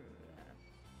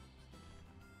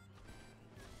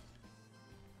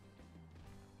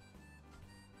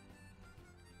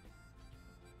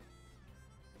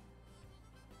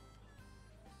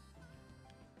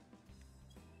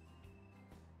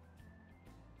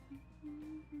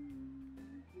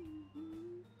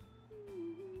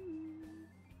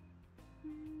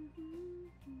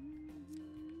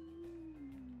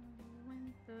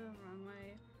 Went the wrong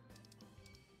way.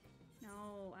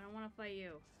 No, I don't want to fight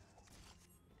you.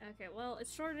 Okay, well,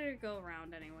 it's shorter to go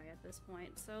around anyway at this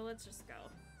point, so let's just go.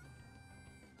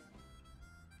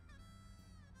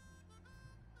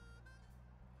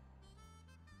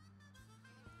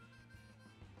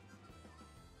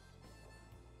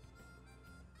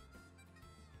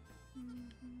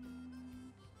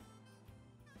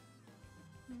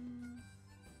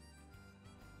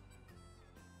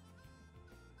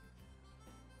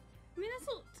 I mean,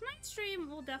 tonight's stream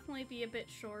will definitely be a bit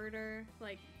shorter.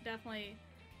 Like, definitely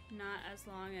not as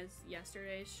long as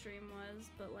yesterday's stream was,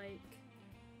 but like,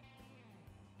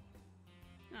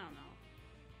 I don't know.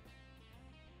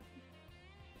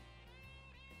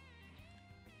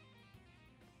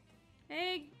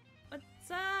 Hey,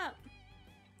 what's up?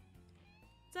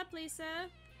 What's up, Lisa?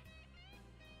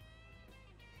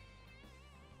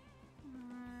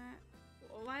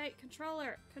 Why,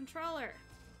 controller,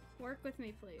 work with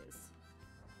me, please.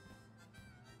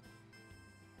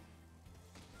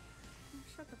 Oh,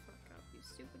 shut the fuck up, you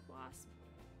stupid wasp.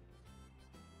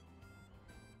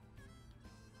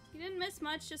 You didn't miss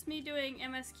much, just me doing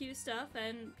MSQ stuff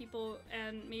and people,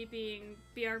 and me being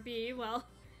BRB while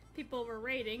people were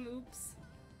raiding. Oops.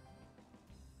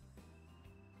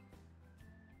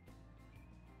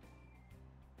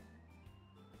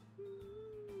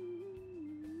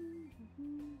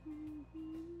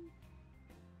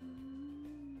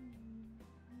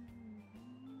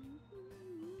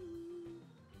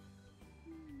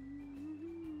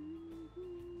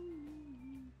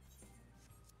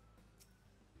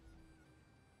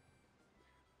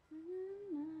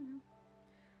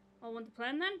 All want to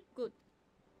plan then? Good.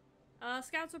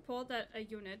 Scouts report that a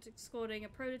unit escorting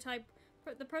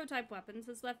the prototype weapons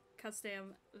has left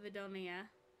Castem Vidonia.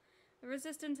 The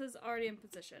resistance is already in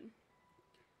position.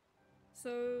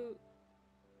 So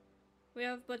we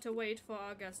have but to wait for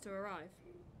our guests to arrive.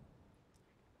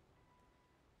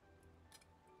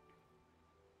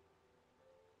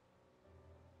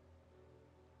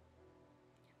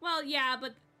 Well, yeah,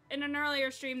 but in an earlier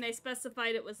stream they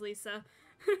specified it was Lisa.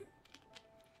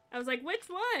 I was like, which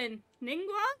one?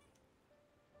 Ningguang?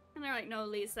 And they're like, no,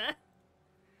 Lisa.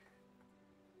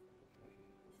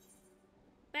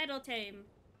 Battle tame.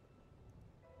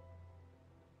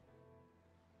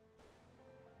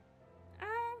 I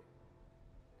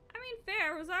mean,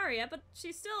 fair, Rosaria, but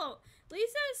she's still...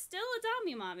 Lisa is still a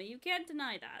Dami mommy. You can't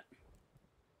deny that.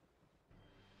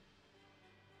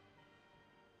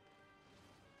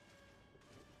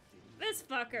 This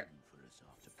fucker.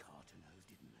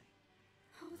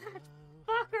 Oh, that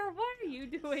fucker, what are you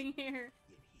doing here?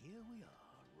 Yet here we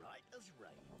are, right as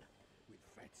rain, with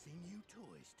fancy new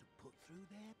toys to put through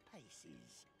their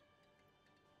paces.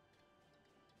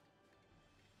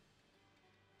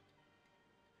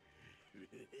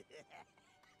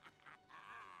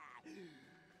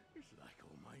 It's like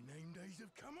all my name days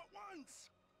have come at once.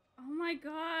 Oh my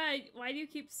god, why do you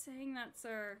keep saying that,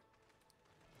 sir?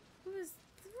 Who is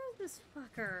this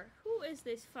fucker? Who is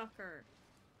this fucker?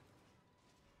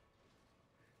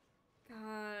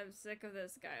 God, I'm sick of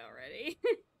this guy already.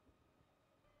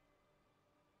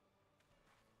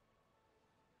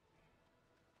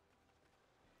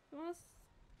 Well,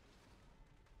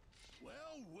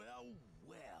 well,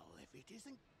 well, if it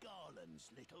isn't Garland's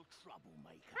little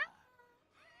troublemaker.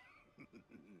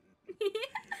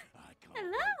 I can't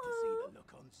wait to see the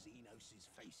look on Xenos'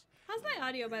 face. How's my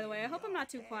audio, by the way? I hope I'm not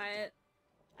too quiet.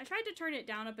 I tried to turn it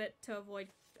down a bit to avoid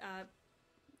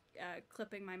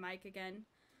clipping my mic again.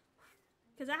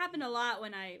 Because that happened a lot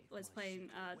when I was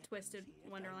playing Twisted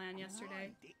Wonderland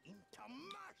yesterday.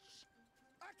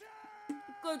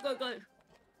 Good, good, good.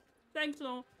 Thanks,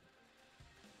 Lo.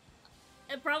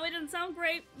 It probably didn't sound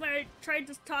great when I tried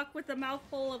to talk with a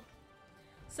mouthful of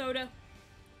soda.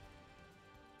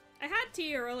 I had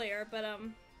tea earlier, but I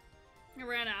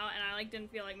ran out and I like didn't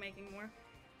feel like making more.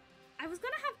 I was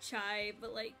gonna have chai,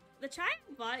 but like the chai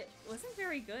I bought wasn't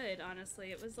very good,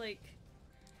 honestly. It was like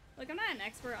I'm not an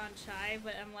expert on chai,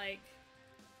 but I'm like,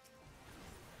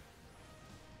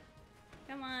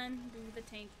 come on, do the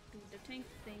tank thing,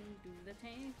 do the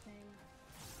tank thing.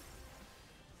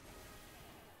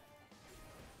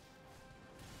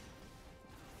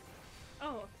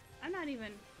 not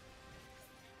even...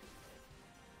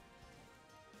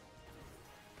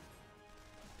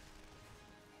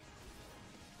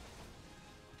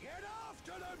 Get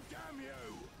after them, damn you!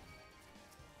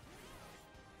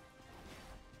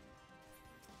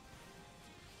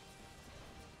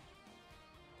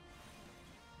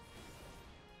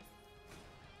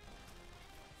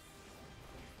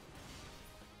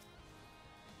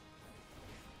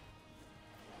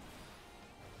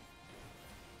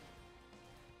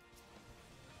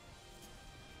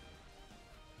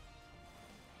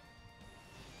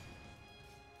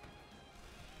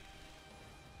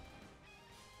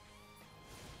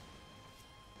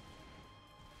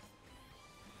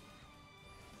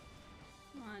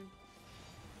 Come on.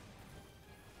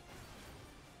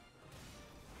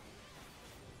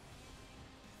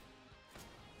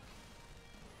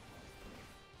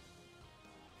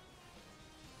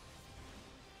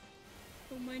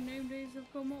 So my name days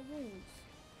have come up rules.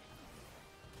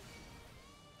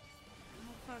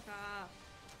 Oh, fuck off.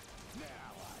 Now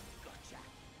I've gotcha.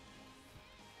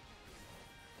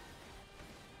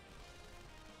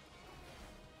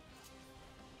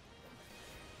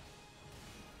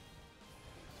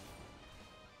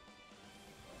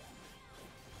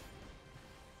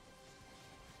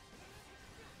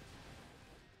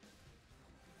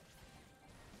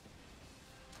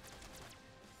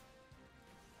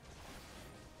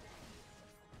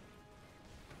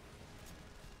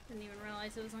 Didn't even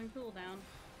realize it was on cooldown.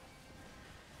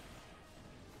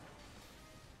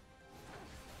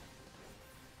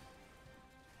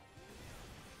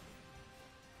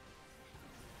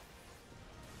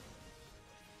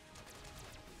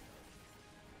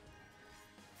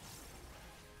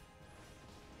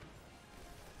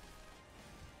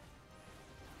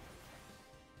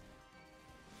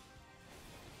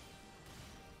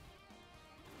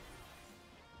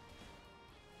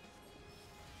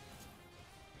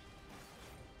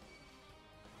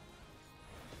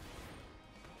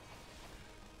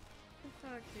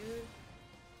 Fuck, dude.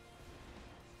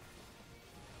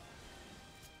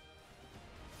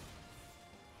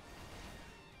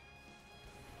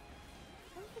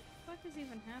 What the fuck is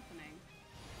even happening?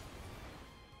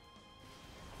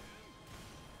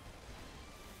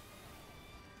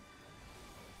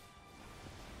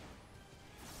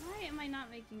 Why am I not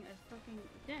making a fucking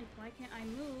dent? Why can't I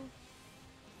move?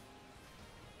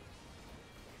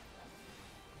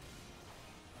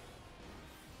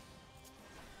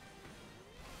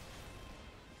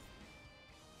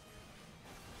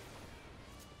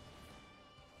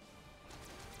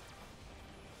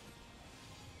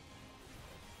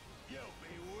 You'll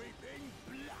be weeping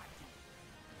blood.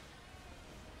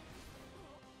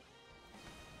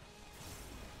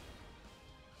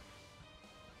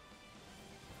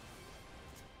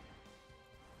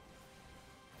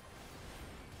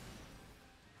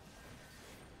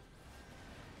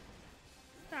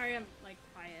 Sorry, I'm like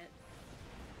quiet.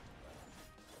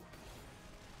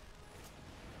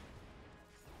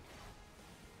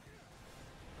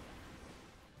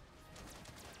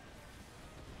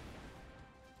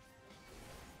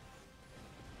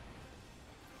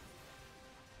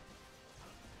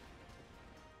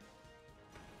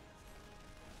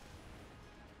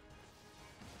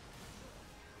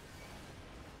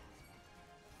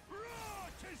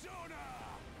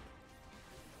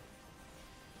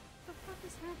 What the fuck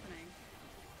is happening?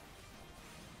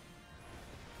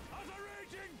 As a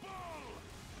raging bull!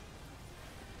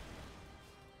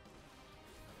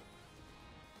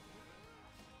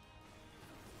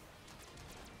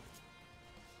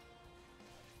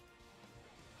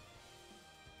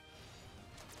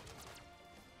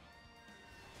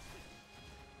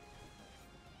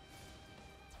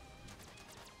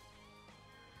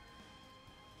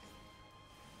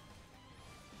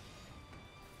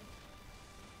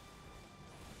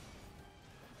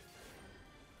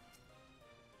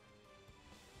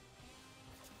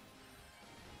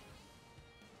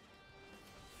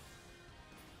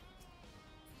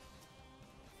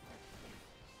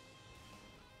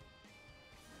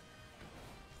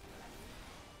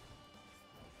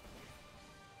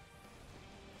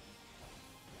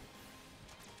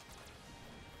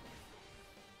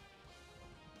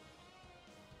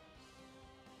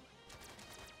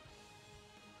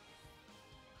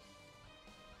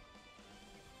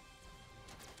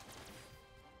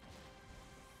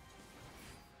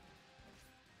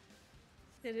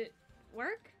 Did it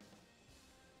work?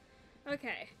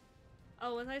 Okay.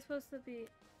 Oh, was I supposed to be...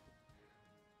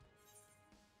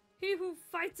 He who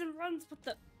fights and runs with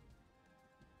the...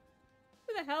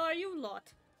 Who the hell are you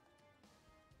lot?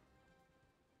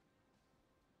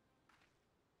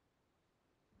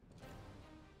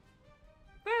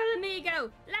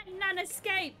 Amigo, let none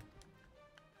escape!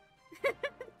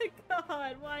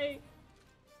 God, why?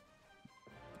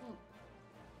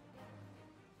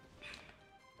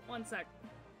 One sec.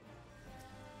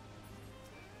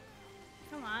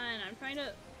 Come on, I'm trying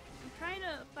to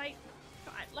fight.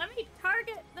 God, let me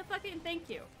target the fucking thank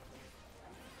you.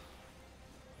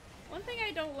 One thing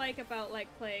I don't like about, like,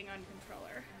 playing on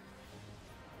controller.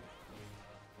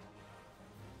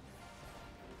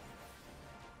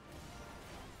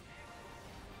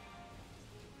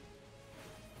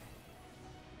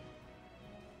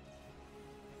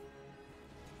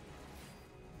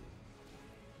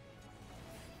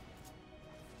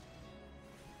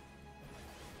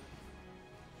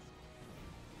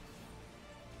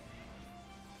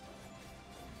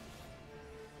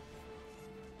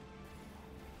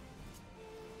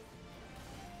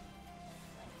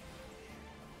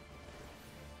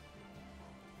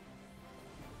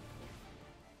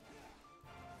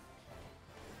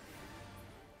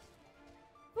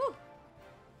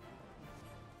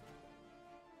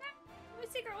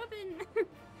 Secret weapon!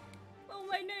 Oh,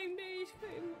 my name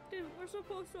we're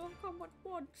supposed to come at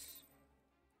once.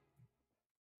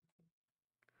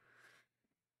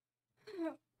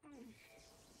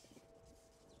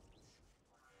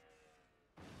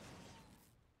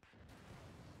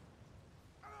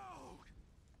 Oh!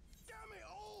 Damn it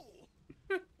all!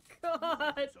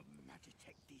 God! It's a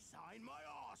Magitech design, my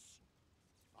ass!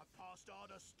 I passed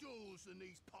harder stools than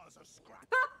these piles of scrap.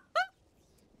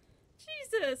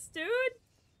 Jesus, dude!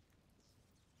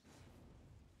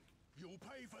 You'll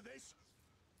pay for this.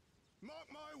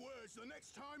 Mark my words, the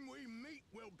next time we meet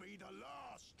will be the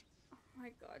last. Oh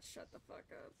my god, shut the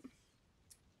fuck up.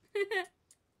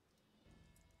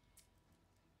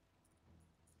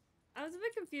 I was a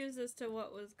bit confused as to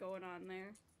what was going on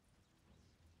there.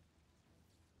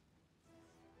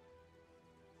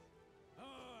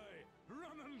 Aye,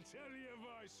 run and tell your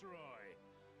viceroy.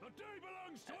 The day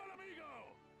belongs to El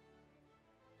Amigo.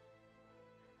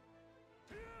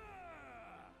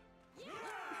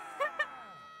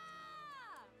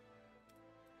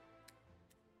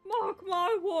 Mark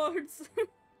my words! His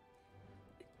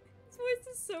voice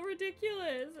is so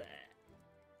ridiculous.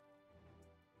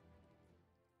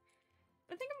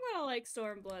 I think I'm gonna like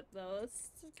Stormblood though. It's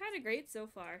kind of great so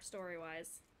far,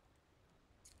 story-wise.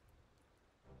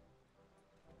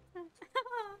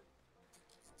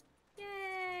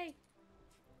 Yay!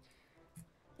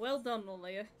 Well done,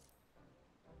 Lilia.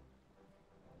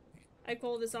 I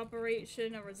call this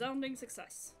operation a resounding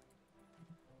success.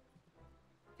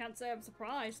 Can't say I'm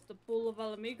surprised. The Bull of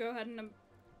El Amigo had an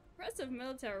impressive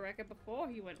military record before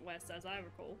he went west, as I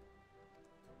recall.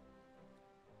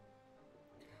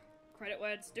 Credit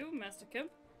where it's due, Master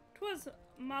Kemp. 'Twas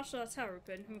Marshal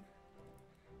Tarupin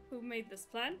who made this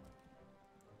plan.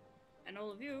 And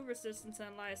all of you, Resistance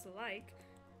and Alliance alike,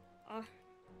 are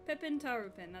Pippin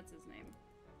Tarupin, that's his name.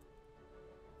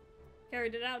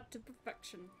 Carried it out to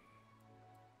perfection.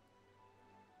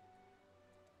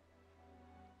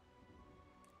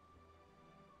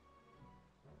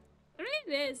 I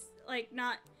mean, it is, like,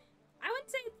 not... I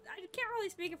wouldn't say... I can't really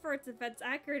speak for its if it's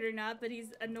accurate or not, but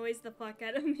he's annoys the fuck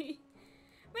out of me.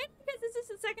 Mainly because this is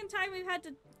the second time we've had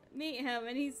to meet him,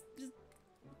 and he's just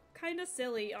kind of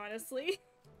silly, honestly.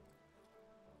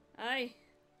 Aye.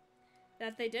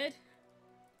 That they did.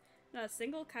 Not a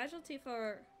single casualty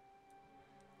for...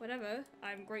 whatever.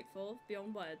 I'm grateful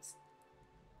beyond words.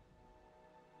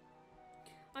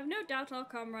 I've no doubt our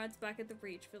comrades back at the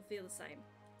breach will feel the same.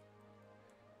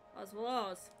 As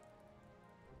well as.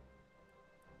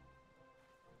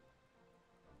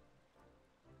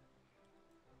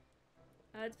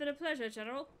 It's been a pleasure,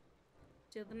 General.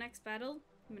 Till the next battle,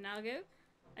 Minago,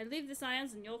 I leave the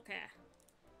Scions in your care.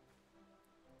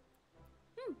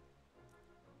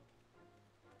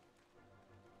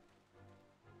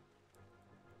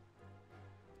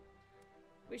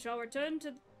 We shall return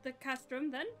to the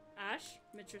castrum then, Ash,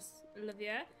 Mistress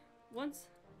Olivier. Once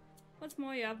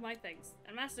more you have my thanks.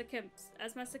 And Master Kemp,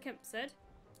 as Master Kemp said,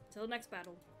 till next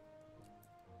battle.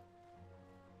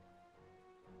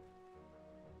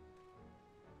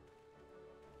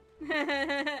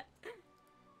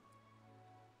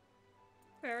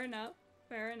 Fair enough.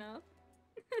 Fair enough.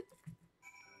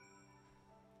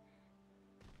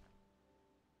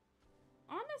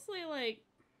 Honestly, like,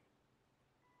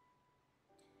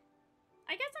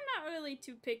 I guess I'm not really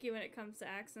too picky when it comes to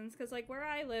accents, because, like, where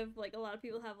I live, like, a lot of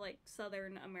people have, like,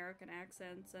 Southern American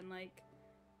accents, and, like,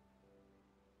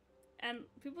 and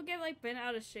people get, like, bent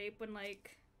out of shape when,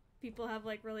 like, people have,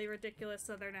 like, really ridiculous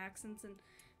Southern accents and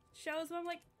shows where I'm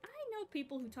like, I know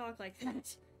people who talk like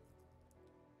that.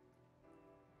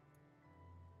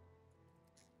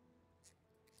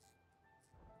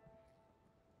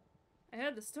 I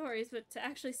heard the stories, but to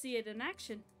actually see it in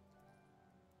action.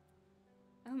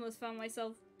 I almost found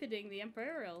myself pitying the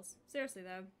Imperials. Seriously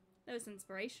though, that was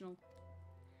inspirational.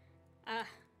 Ah,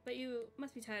 but you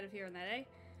must be tired of hearing that, eh?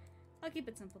 I'll keep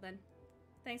it simple then.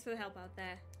 Thanks for the help out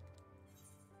there.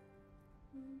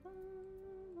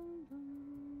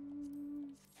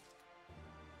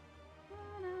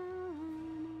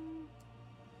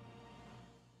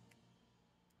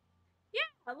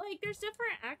 Yeah, like there's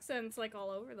different accents like all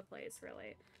over the place,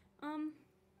 really. I'm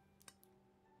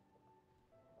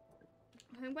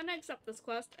gonna accept this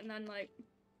quest and then like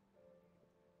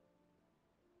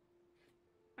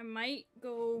I might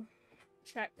go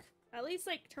check, at least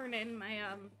like turn in my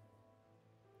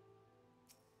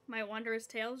my Wondrous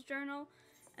Tales journal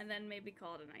and then maybe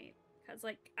call it a night. Cause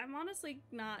like I'm honestly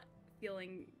not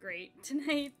feeling great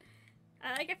tonight.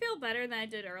 Like I feel better than I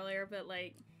did earlier, but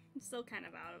like I'm still kind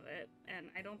of out of it, and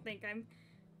I don't think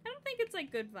it's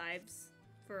like good vibes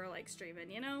for like streaming,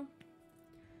 you know?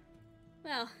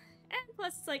 Well, and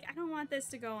plus it's like I don't want this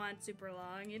to go on super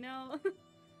long, you know?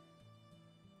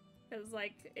 Cause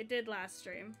like it did last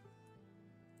stream.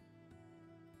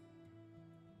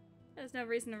 There's no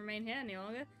reason to remain here any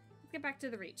longer. Let's get back to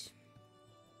the Reach.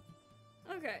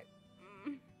 Okay.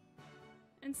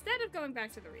 Instead of going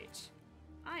back to the Reach,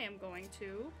 I am going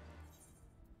to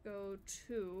go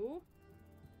to...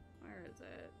 where is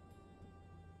it?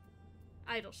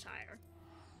 Idleshire.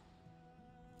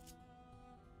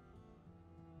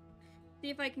 See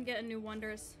if I can get a new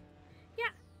Wondrous. Yeah,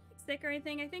 sick or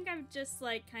anything. I think I'm just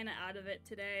like kind of out of it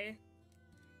today.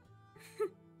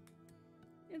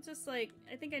 It's just like,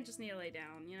 I think I just need to lay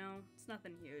down, you know? It's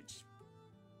nothing huge.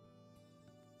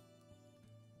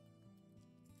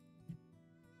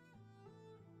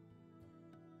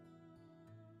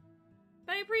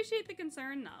 But I appreciate the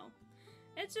concern, though.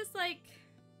 It's just like...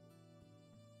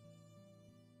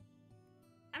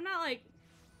 I'm not, like,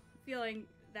 feeling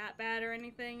that bad or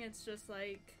anything. It's just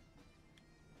like...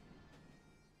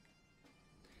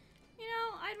 you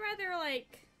know, I'd rather,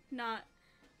 like, not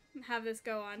have this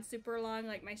go on super long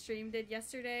like my stream did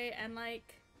yesterday, and,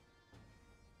 like...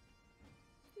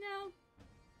 no.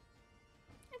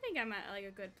 I think I'm at, like,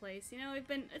 a good place, you know?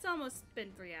 It's almost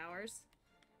been 3 hours.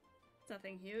 It's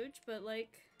nothing huge, but,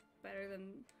 like, better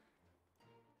than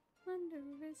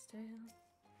Wondrous Tale.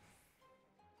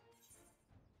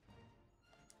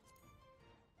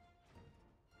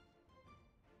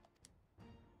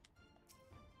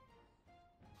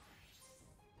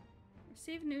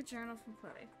 Receive new journal from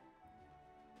Chloe.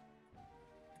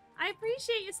 I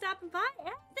appreciate you stopping by.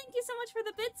 Yeah, thank you so much for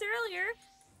the bits earlier.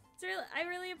 I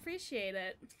really appreciate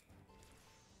it.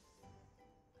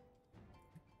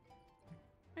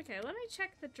 Okay, let me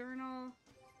check the journal.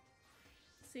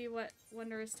 See what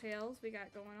Wondrous Tales we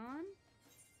got going on.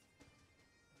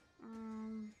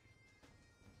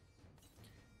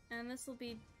 And this will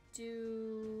be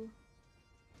due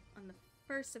on the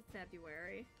 1st of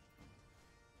February.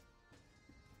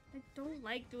 I don't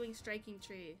like doing Striking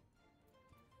Tree.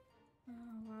 Oh,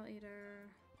 Wild Eater.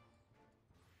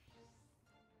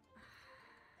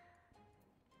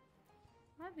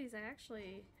 A lot of these I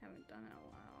actually haven't done in a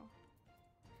while.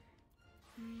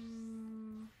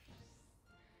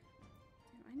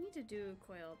 I need to do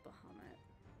Coiled Bahamut,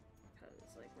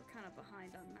 because like we're kind of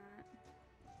behind on that.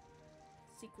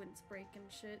 Sequence break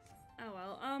and shit. Oh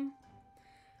well,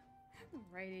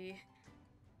 alrighty.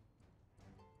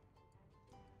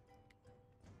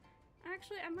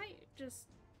 Actually, I might just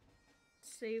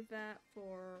save that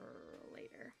for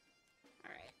later.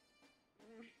 Alright.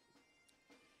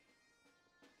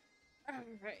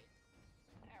 Alright.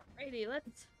 Alrighty,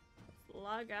 let's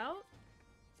log out.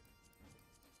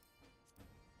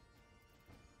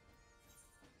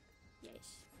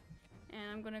 Yes.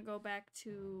 And I'm gonna go back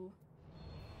to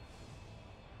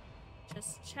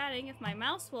just chatting if my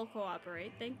mouse will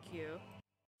cooperate. Thank you.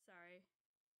 Sorry.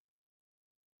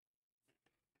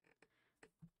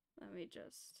 Let me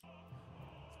just...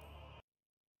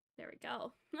 there we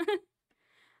go.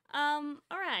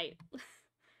 Alright.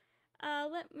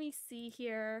 Let me see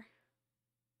here.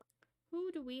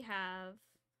 Who do we have?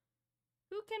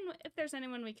 Who can... if there's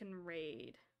anyone we can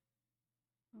raid.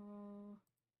 Oh...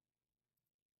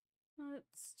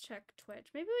 let's check Twitch.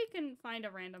 Maybe we can find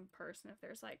a random person if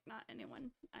there's like not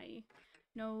anyone I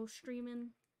know streaming.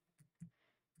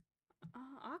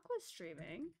 Aqua's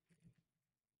streaming.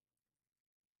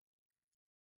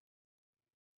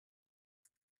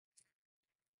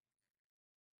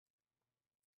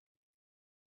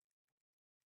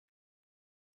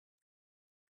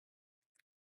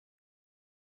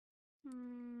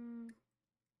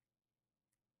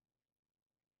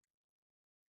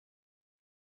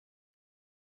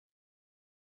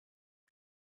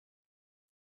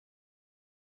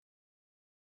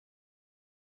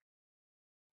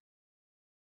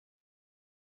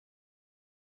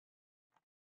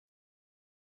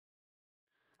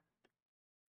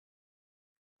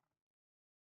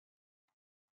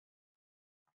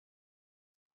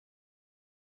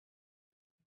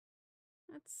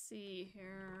 Let's see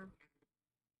here.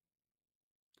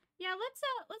 Yeah,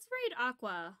 let's raid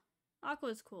Aqua.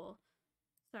 Aqua's cool.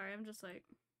 Sorry, I'm just like...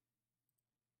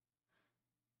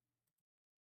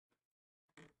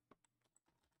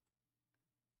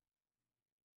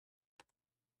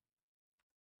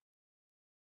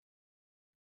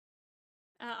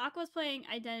 Aqua's playing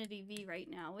Identity V right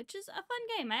now, which is a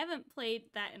fun game. I haven't played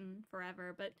that in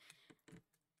forever, but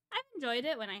I've enjoyed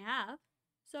it when I have.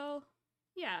 So,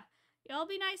 yeah. Y'all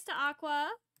be nice to Aqua.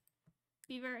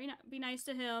 Be nice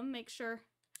to him. Make sure...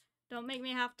 Don't make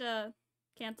me have to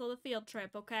cancel the field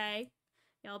trip, okay?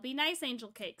 Y'all be nice, Angel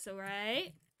Cakes,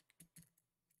 alright?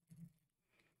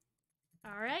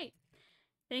 Alright.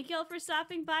 Thank y'all for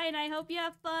stopping by, and I hope you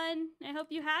have fun. I hope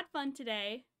you had fun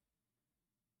today.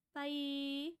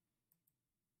 Bye.